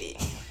 We get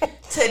it.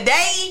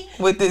 Today,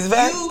 with this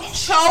you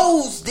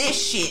chose this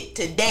shit.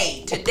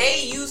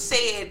 Today you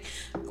said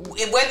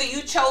whether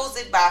you chose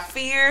it by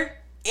fear,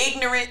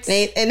 ignorance,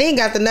 and then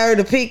got the nerve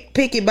to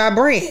pick it by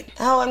brand.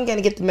 Oh, I'm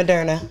gonna get the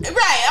Moderna.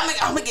 Right,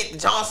 I'm gonna get the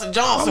Johnson.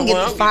 I'm gonna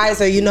get the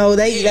Pfizer. You know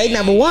they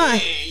number one.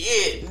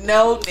 Yeah.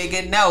 No,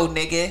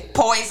 nigga.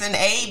 Poison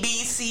A,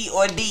 B, C,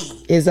 or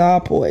D. It's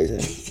all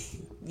poison.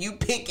 You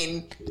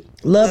picking.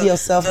 Love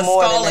yourself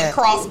more than that. The skull and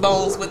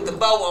crossbones with the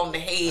bow on the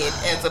head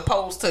as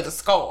opposed to the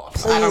scarf.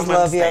 Please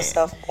love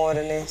yourself more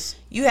than this.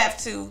 You have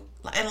to,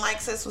 and like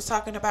Sis was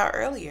talking about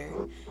earlier,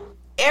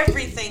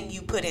 everything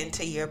you put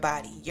into your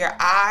body, your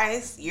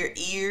eyes, your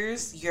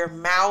ears, your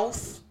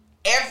mouth,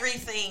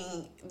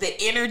 everything, the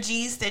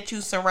energies that you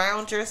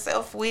surround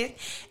yourself with,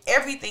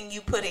 everything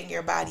you put in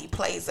your body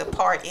plays a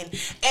part in,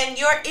 and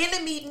your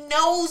enemy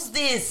knows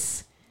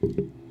this.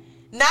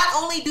 Not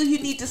only do you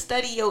need to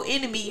study your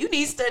enemy, you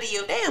need to study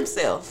your damn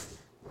self.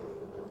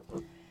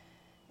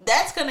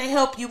 That's going to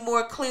help you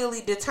more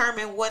clearly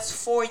determine what's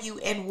for you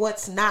and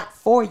what's not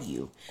for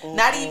you. Mm-hmm.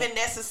 Not even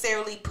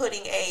necessarily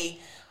putting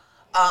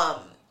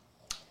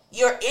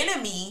your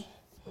enemy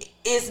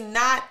is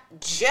not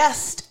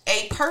just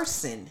a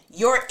person.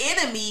 Your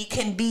enemy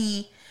can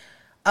be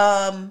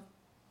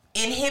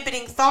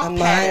inhibiting thought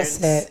patterns.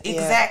 Mindset,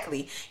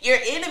 exactly. Your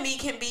enemy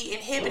can be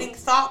inhibiting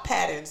thought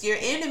patterns. Your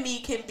enemy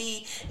can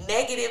be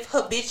negative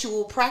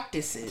habitual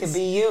practices. Could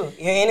be you.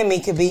 Your enemy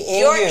could be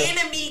in your you. Your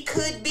enemy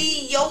could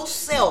be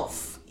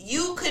yourself.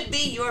 You could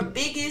be your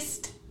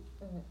biggest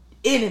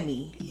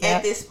enemy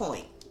at this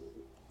point.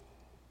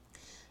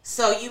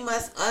 So you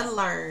must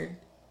unlearn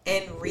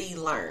and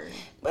relearn.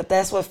 But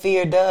that's what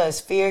fear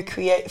does.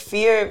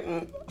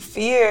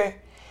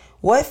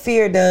 What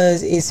fear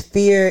does is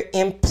fear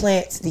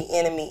implants the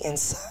enemy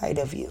inside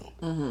of you.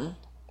 Mm-hmm.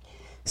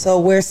 So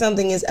where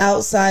something is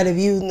outside of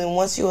you, and then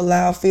once you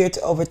allow fear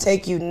to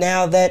overtake you,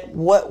 now that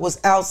what was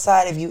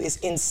outside of you is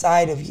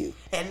inside of you.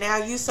 And now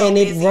you're so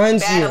busy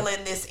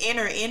battling this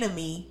inner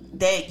enemy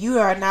that you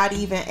are not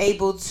even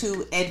able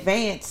to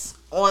advance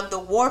on the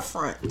war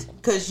front.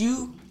 Because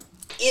you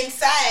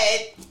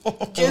inside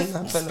just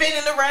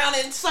spinning around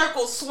in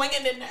circles,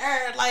 swinging in the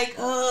air like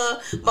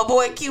my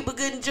boy Cuba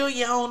Gooding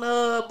Jr.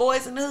 on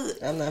Boys in the Hood.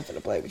 I'm not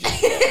finna play with you.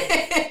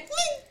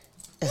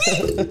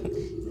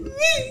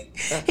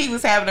 He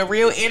was having a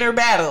real inner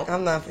battle.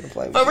 I'm not finna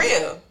play with you. For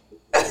real.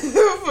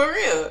 For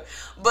real.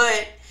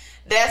 But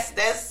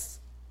that's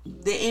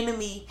the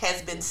enemy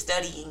has been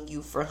studying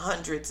you for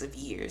hundreds of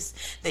years.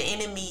 The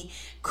enemy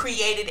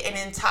created an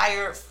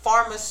entire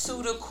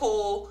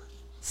pharmaceutical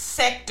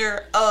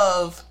sector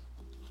of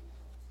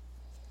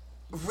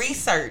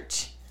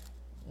research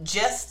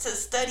just to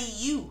study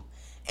you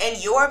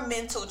and your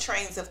mental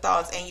trains of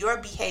thoughts and your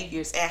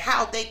behaviors and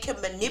how they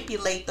can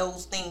manipulate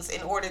those things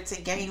in order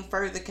to gain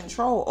further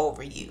control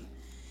over you.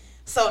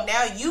 So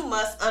now you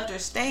must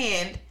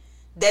understand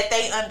that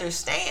they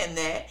understand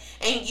that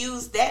and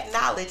use that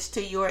knowledge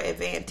to your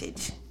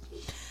advantage.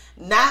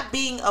 Not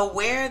being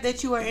aware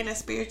that you are in a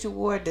spiritual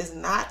war does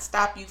not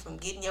stop you from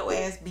getting your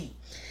ass beat.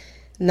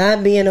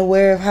 Not being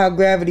aware of how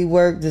gravity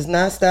works does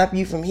not stop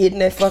you from hitting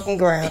that fucking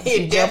ground.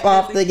 You jump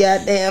off the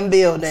goddamn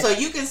building. So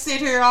you can sit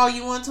here all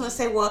you want to and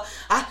say, "Well,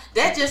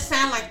 that just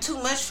sounds like too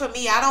much for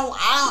me. I don't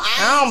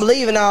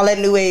believe in all that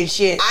new age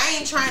shit. I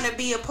ain't trying to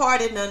be a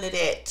part of none of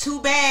that. Too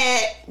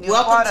bad.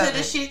 Welcome to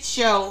the shit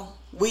show.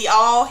 We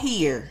all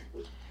here.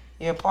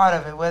 You're a part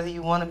of it, whether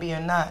you want to be or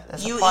not.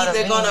 That's you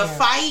either gonna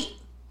fight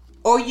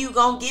or you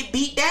gonna get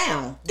beat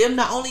down. Them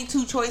the only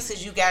two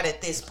choices you got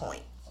at this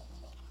point.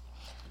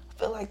 I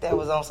feel like that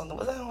was on something.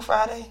 Was that on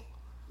Friday?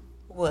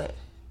 What?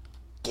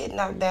 Get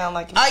knocked down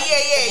like your father.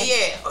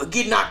 Yeah. Or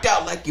get knocked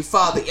out like your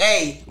father.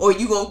 Hey, or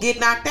you gonna get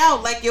knocked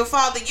out like your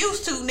father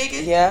used to,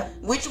 nigga. Yeah.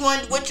 Which one?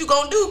 What you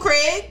gonna do,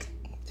 Craig?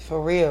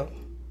 For real.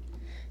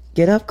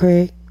 Get up,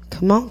 Craig.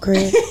 Come on,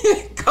 Craig.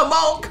 Come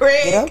on,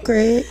 Craig. Get up,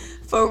 Craig.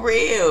 For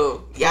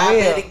real. Y'all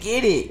better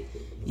get it.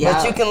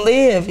 But you can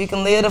live. You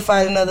can live to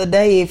fight another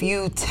day if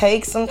you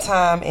take some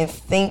time and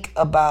think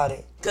about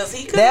it.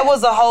 That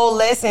was a whole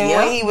lesson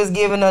when he was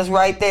giving us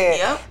right there.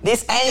 Yep.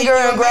 This anger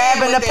and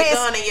grabbing the pistol.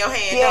 Gun in your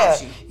hand, yeah.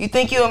 don't you? You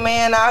think you're a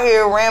man out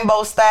here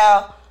Rambo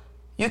style?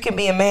 You can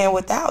be a man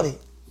without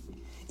it.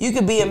 You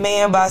could be a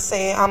man by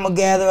saying, I'm going to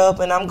gather up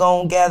and I'm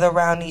going to gather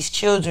around these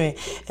children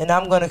and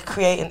I'm going to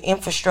create an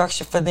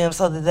infrastructure for them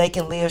so that they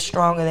can live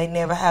strong and they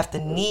never have to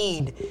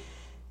need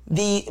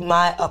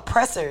my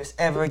oppressors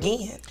ever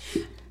again.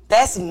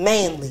 That's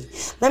manly.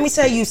 Let me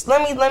tell you,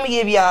 let me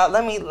give y'all,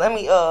 let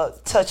me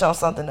touch on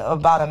something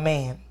about a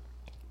man.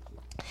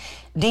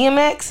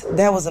 DMX,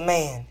 that was a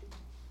man.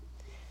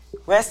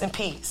 Rest in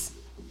peace.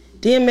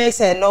 DMX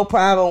had no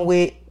problem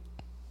with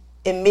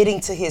admitting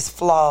to his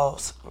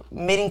flaws,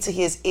 admitting to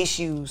his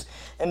issues,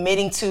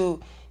 admitting to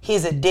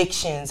his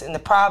addictions and the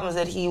problems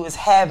that he was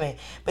having.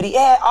 But he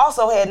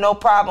also had no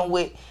problem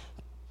with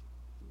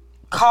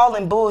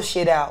calling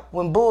bullshit out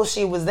when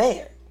bullshit was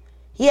there.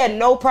 He had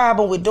no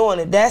problem with doing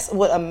it. That's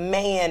what a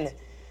man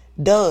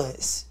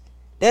does.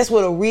 That's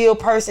what a real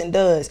person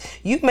does.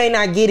 You may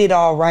not get it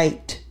all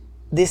right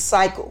this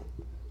cycle.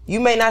 You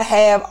may not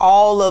have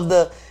all of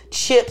the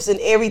chips and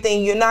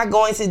everything. You're not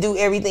going to do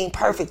everything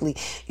perfectly.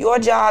 Your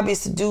job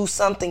is to do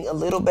something a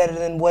little better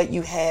than what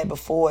you had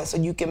before so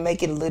you can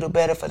make it a little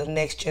better for the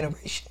next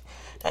generation.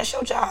 That's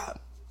your job.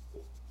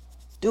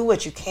 Do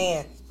what you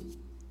can.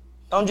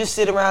 Don't just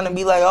sit around and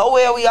be like, oh,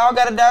 well, we all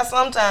got to die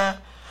sometime.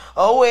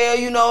 Oh, well,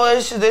 you know,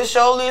 there's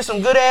surely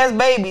some good ass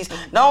babies.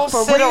 Don't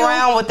sit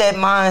around with that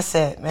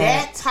mindset, man.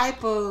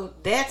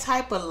 That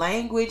type of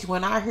language,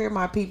 when I hear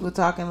my people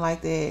talking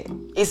like that,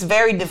 it's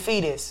very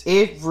defeatist.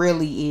 It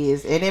really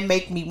is. And it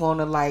make me want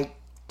to, like,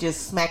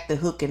 just smack the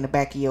hook in the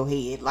back of your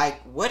head. Like,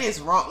 what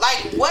is wrong?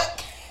 Like,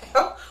 what?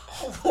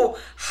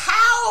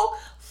 How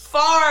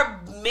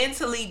far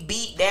mentally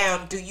beat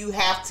down do you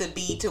have to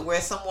be to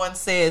where someone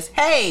says,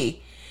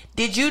 hey,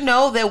 did you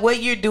know that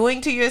what you're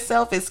doing to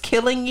yourself is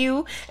killing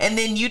you? And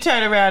then you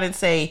turn around and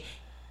say,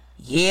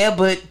 yeah,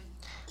 but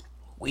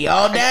we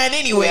all dying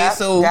anyway,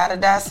 so gotta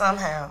die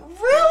somehow.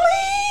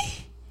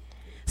 Really?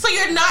 So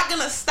you're not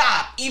gonna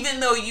stop, even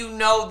though you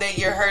know that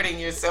you're hurting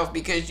yourself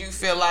because you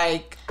feel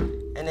like...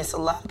 And it's a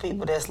lot of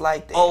people that's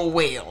like that. Oh,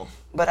 well.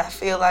 But I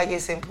feel like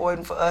it's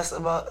important for us,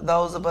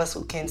 those of us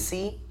who can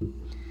see,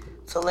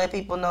 to let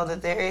people know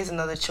that there is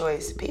another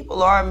choice.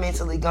 People are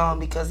mentally gone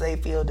because they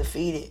feel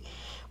defeated.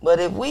 But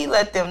if we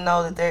let them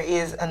know that there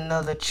is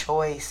another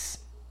choice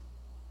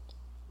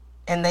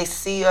and they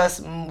see us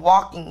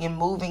walking and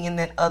moving in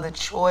that other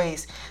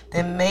choice,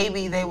 then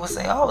maybe they will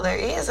say, oh, there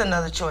is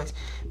another choice.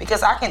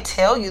 Because I can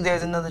tell you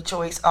there's another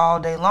choice all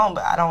day long,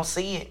 but I don't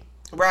see it.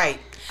 Right.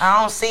 I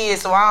don't see it,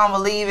 so I don't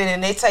believe it,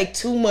 and they take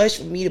too much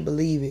for me to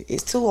believe it.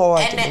 It's too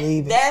hard to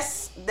believe it.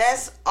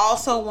 That's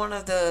also one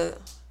of the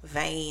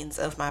veins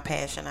of my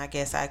passion, I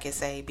guess I could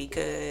say,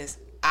 because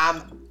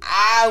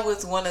I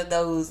was one of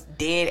those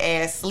dead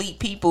ass sleep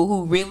people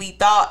who really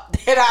thought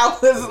that I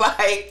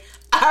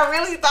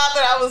really thought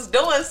that I was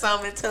doing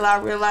something until I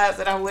realized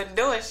that I wasn't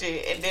doing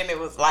shit. And then it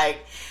was like,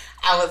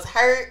 I was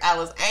hurt, I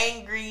was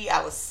angry,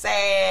 I was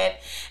sad.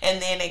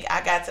 And then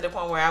I got to the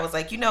point where I was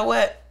like, you know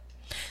what?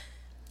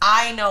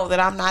 I know that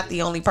I'm not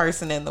the only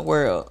person in the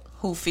world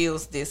who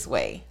feels this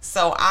way.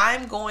 So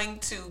I'm going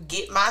to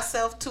get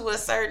myself to a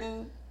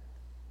certain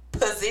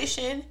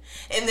position,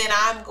 and then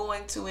I'm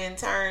going to in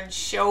turn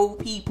show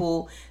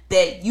people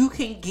that you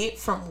can get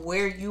from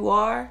where you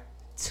are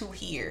to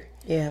here.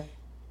 Yeah.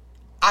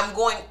 I've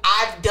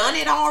done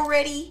it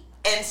already,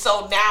 and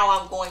so now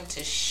I'm going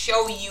to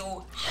show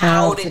you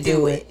how to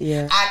do it.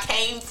 Yeah. I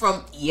came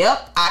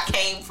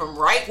from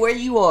right where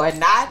you are,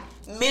 not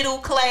middle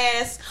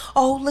class.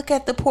 Oh, look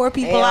at the poor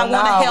people. I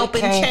want to help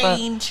and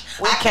change.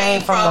 We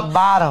came from the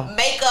bottom.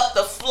 Make up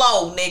the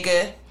flow,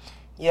 nigga.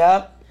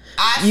 Yep.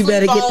 You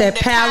better get that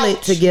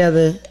palette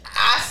together.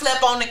 I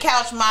slept on the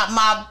couch,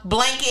 my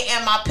blanket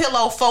and my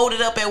pillow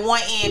folded up at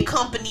one end,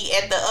 company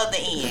at the other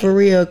end. For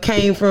real,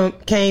 came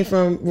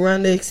from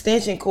run the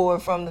extension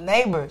cord from the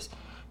neighbors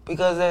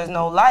because there's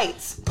no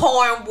lights.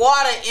 Pouring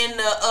water in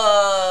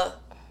the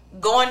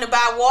going to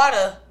buy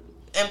water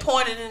and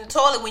pouring it in the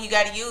toilet when you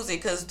got to use it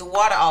because the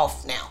water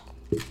off now.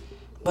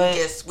 But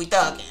we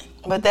thugging.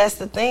 But that's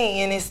the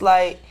thing, and it's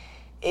like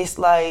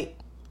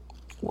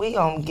we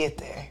gonna get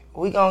there.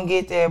 We gonna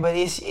get there, but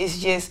it's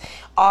just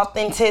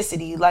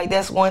authenticity. Like,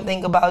 that's one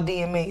thing about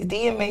DMX.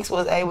 DMX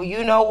was able,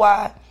 you know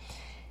why?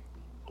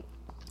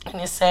 And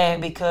it's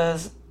sad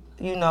because,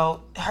 you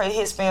know,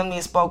 his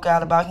family spoke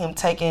out about him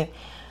taking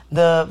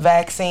the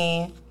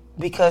vaccine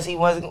because they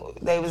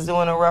was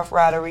doing a Rough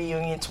Rider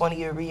reunion,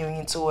 20-year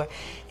reunion tour,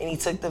 and he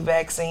took the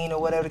vaccine or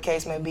whatever the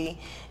case may be,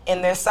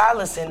 and they're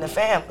silencing the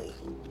family.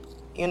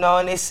 You know,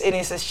 and it's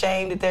a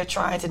shame that they're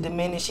trying to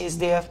diminish his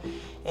death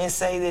and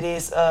say that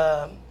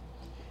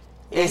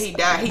he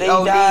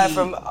died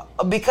from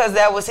because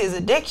that was his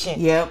addiction.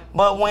 Yep.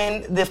 But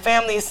when the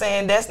family is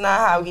saying that's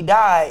not how he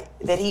died,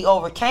 that he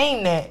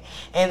overcame that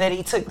and that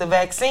he took the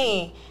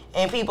vaccine,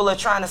 and people are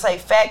trying to say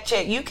fact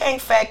check. You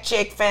can't fact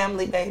check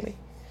family, baby.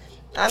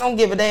 I don't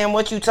give a damn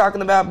what you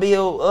talking about,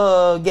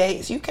 Bill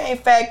Gates. You can't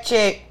fact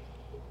check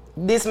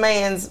this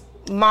man's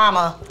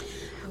mama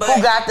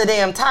who got the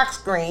damn tox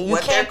screen. You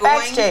can't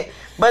fact check.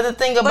 But the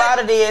thing about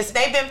it is,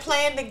 they've been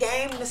playing the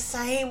game the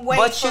same way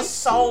but for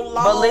so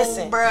long. But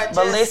listen, bruh,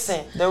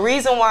 listen. The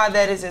reason why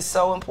that is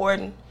so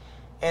important,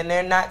 and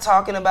they're not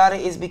talking about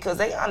it, is because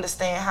they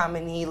understand how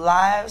many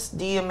lives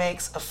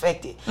DMX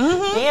affected.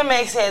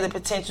 DMX had the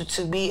potential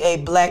to be a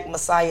Black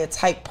Messiah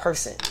type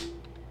person.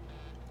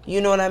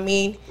 You know what I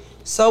mean?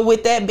 So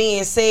with that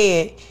being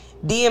said,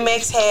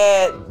 DMX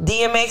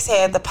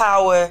had the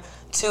power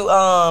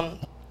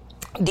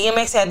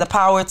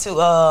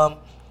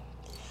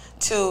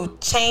to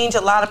change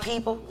a lot of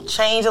people,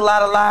 change a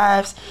lot of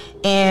lives,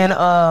 and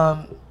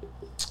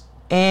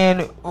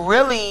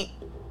really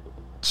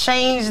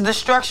change the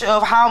structure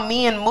of how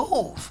men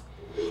move.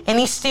 And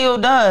he still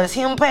does.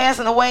 Him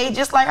passing away,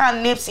 just like how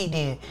Nipsey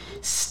did,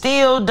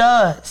 still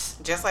does.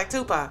 Just like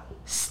Tupac.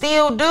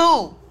 Still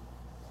do.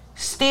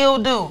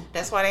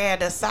 That's why they had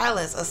to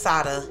silence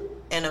Asada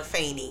and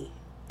Afeni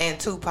and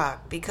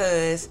Tupac,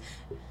 because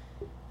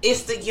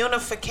it's the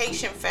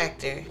unification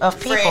factor of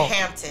people. Fred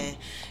Hampton.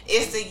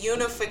 It's the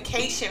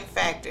unification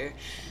factor.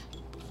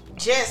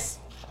 It's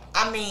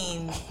gonna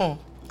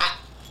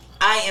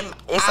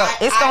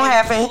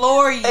happen.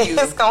 Implore you,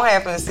 it's gonna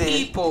happen, sis.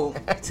 people,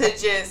 to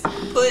just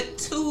put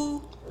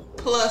 2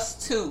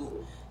 + 2.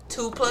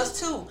 2 +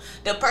 2.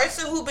 The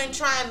person who been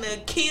trying to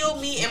kill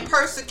me and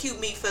persecute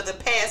me for the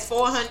past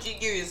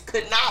 400 years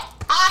could not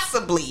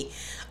possibly,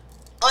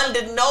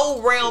 under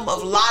no realm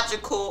of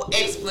logical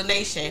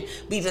explanation,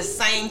 be the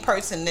same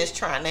person that's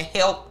trying to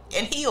help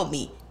and heal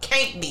me.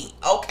 Can't be.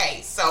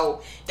 Okay,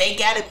 so they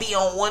gotta be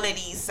on one of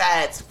these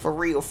sides for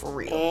real.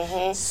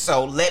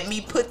 So let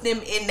me put them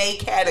in a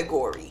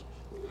category.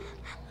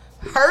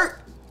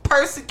 Hurt,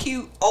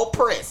 persecute,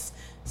 oppress.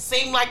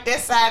 Seem like that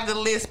side of the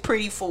list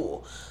pretty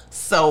full.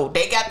 So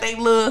they got their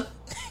little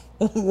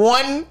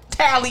one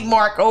tally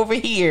mark over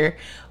here,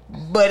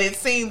 but it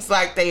seems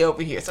like they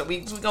over here. So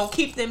we're gonna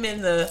keep them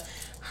in the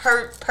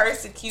hurt,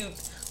 persecute,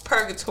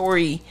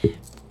 purgatory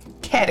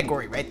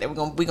category right there. We're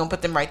gonna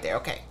put them right there.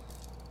 Okay.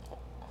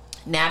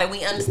 Now that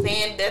we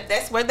understand that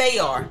that's where they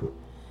are,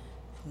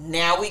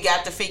 now we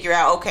got to figure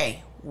out,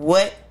 okay,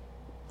 what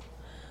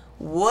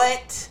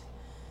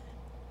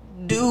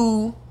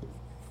do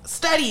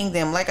studying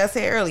them, like I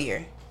said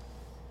earlier,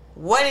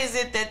 what is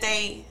it that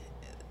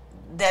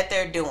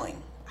they're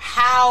doing?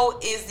 How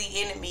is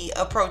the enemy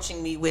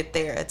approaching me with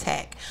their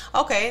attack?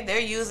 Okay, they're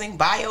using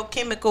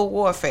biochemical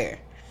warfare.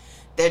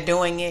 They're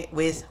doing it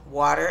with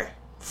water,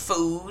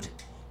 food,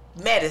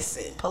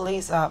 medicine.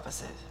 Police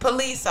officers.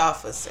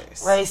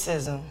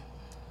 Racism.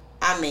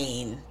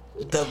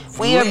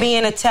 We are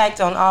being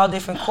attacked on all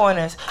different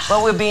corners.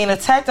 But we're being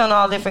attacked on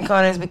all different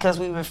corners because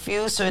we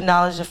refuse to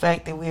acknowledge the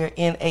fact that we are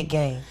in a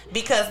game.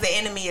 Because the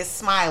enemy is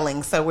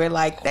smiling, so we're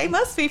like, they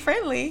must be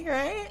friendly,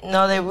 right?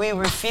 No, that we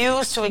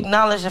refuse to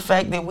acknowledge the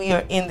fact that we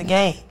are in the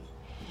game.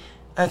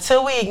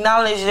 Until we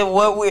acknowledge that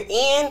what we're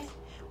in,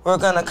 we're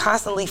going to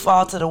constantly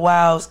fall to the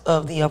wiles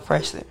of the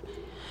oppressor.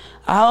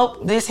 I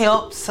hope this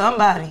helps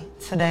somebody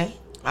today.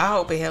 I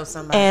hope it helps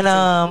somebody.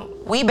 And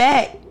we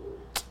back.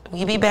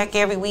 We be back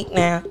every week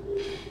now.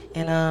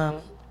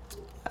 And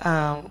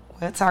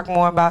we'll talk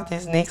more about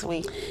this next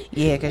week.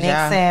 Yeah, because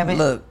y'all, Sabbath.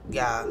 Look,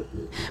 y'all.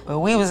 But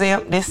we was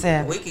amped this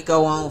Sabbath. We could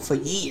go on for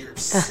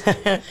years.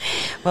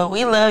 But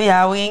we love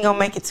y'all. We ain't going to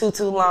make it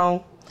too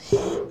long.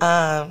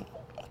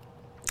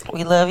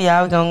 We love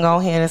y'all. We're going to go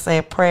ahead and say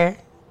a prayer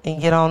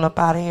and get on up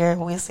out of here.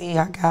 We'll see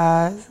y'all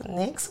guys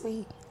next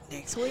week.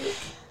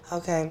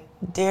 Okay.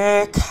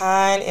 Dear,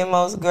 kind, and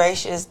most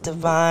gracious,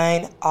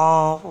 divine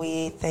all,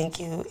 we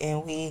thank you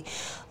and we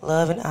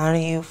love and honor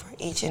you for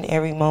each and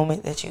every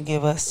moment that you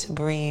give us to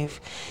breathe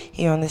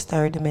here on this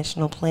third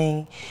dimensional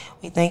plane.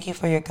 We thank you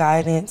for your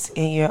guidance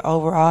and your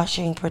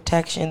overarching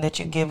protection that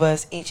you give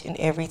us each and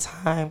every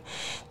time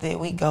that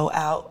we go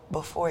out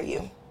before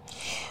you.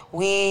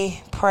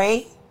 We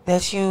pray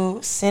that you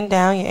send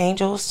down your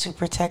angels to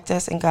protect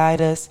us and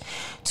guide us,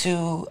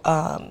 to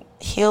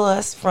heal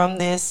us from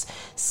this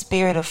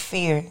spirit of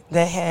fear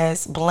that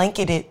has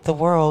blanketed the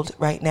world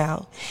right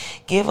now.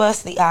 Give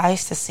us the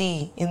eyes to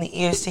see and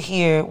the ears to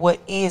hear what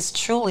is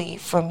truly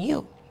from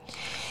you.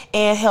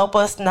 And help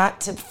us not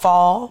to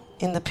fall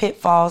in the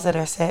pitfalls that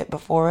are set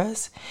before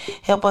us.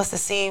 Help us to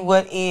see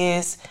what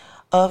is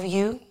of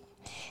you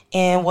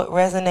and what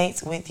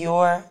resonates with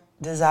your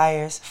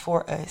desires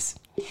for us.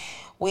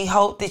 We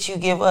hope that you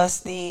give us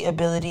the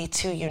ability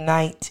to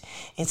unite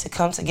and to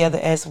come together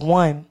as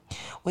one.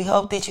 We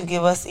hope that you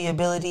give us the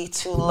ability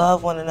to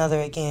love one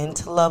another again,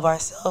 to love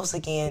ourselves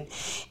again,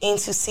 and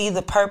to see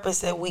the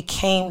purpose that we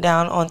came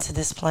down onto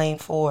this plane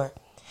for.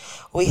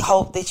 We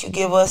hope that you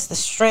give us the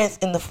strength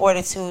and the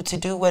fortitude to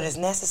do what is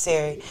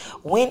necessary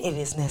when it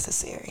is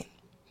necessary.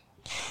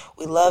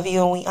 We love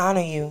you and we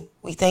honor you.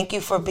 We thank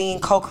you for being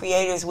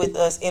co-creators with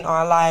us in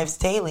our lives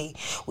daily.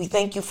 We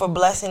thank you for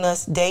blessing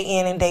us day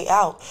in and day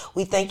out.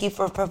 We thank you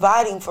for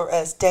providing for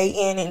us day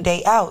in and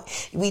day out.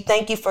 We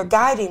thank you for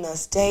guiding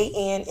us day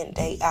in and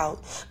day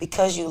out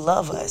because you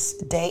love us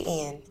day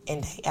in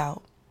and day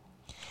out.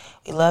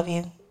 We love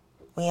you,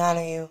 we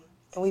honor you,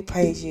 and we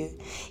praise you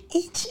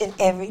each and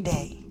every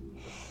day.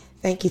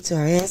 Thank you to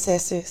our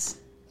ancestors,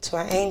 to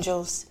our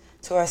angels,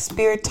 to our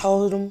spirit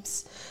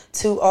totems,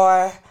 to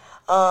our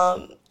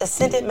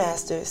ascended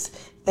masters.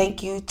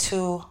 Thank you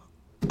to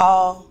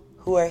all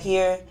who are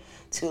here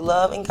to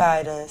love and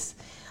guide us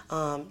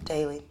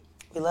daily.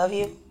 We love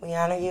you. We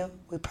honor you.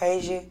 We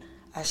praise you.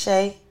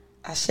 Ashe,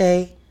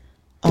 ashe,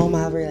 all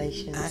my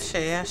relations. Ashe,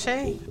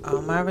 ashe.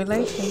 All my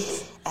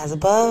relations. As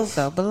above,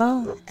 So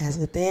below. as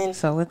within,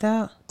 So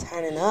without.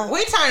 turning up.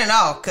 We turning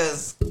off,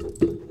 cause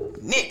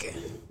nigga.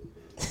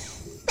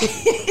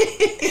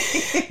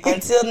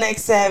 Until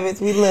next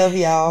Sabbath, we love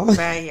y'all.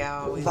 Bye,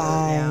 y'all. We Bye.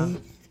 love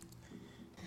y'all.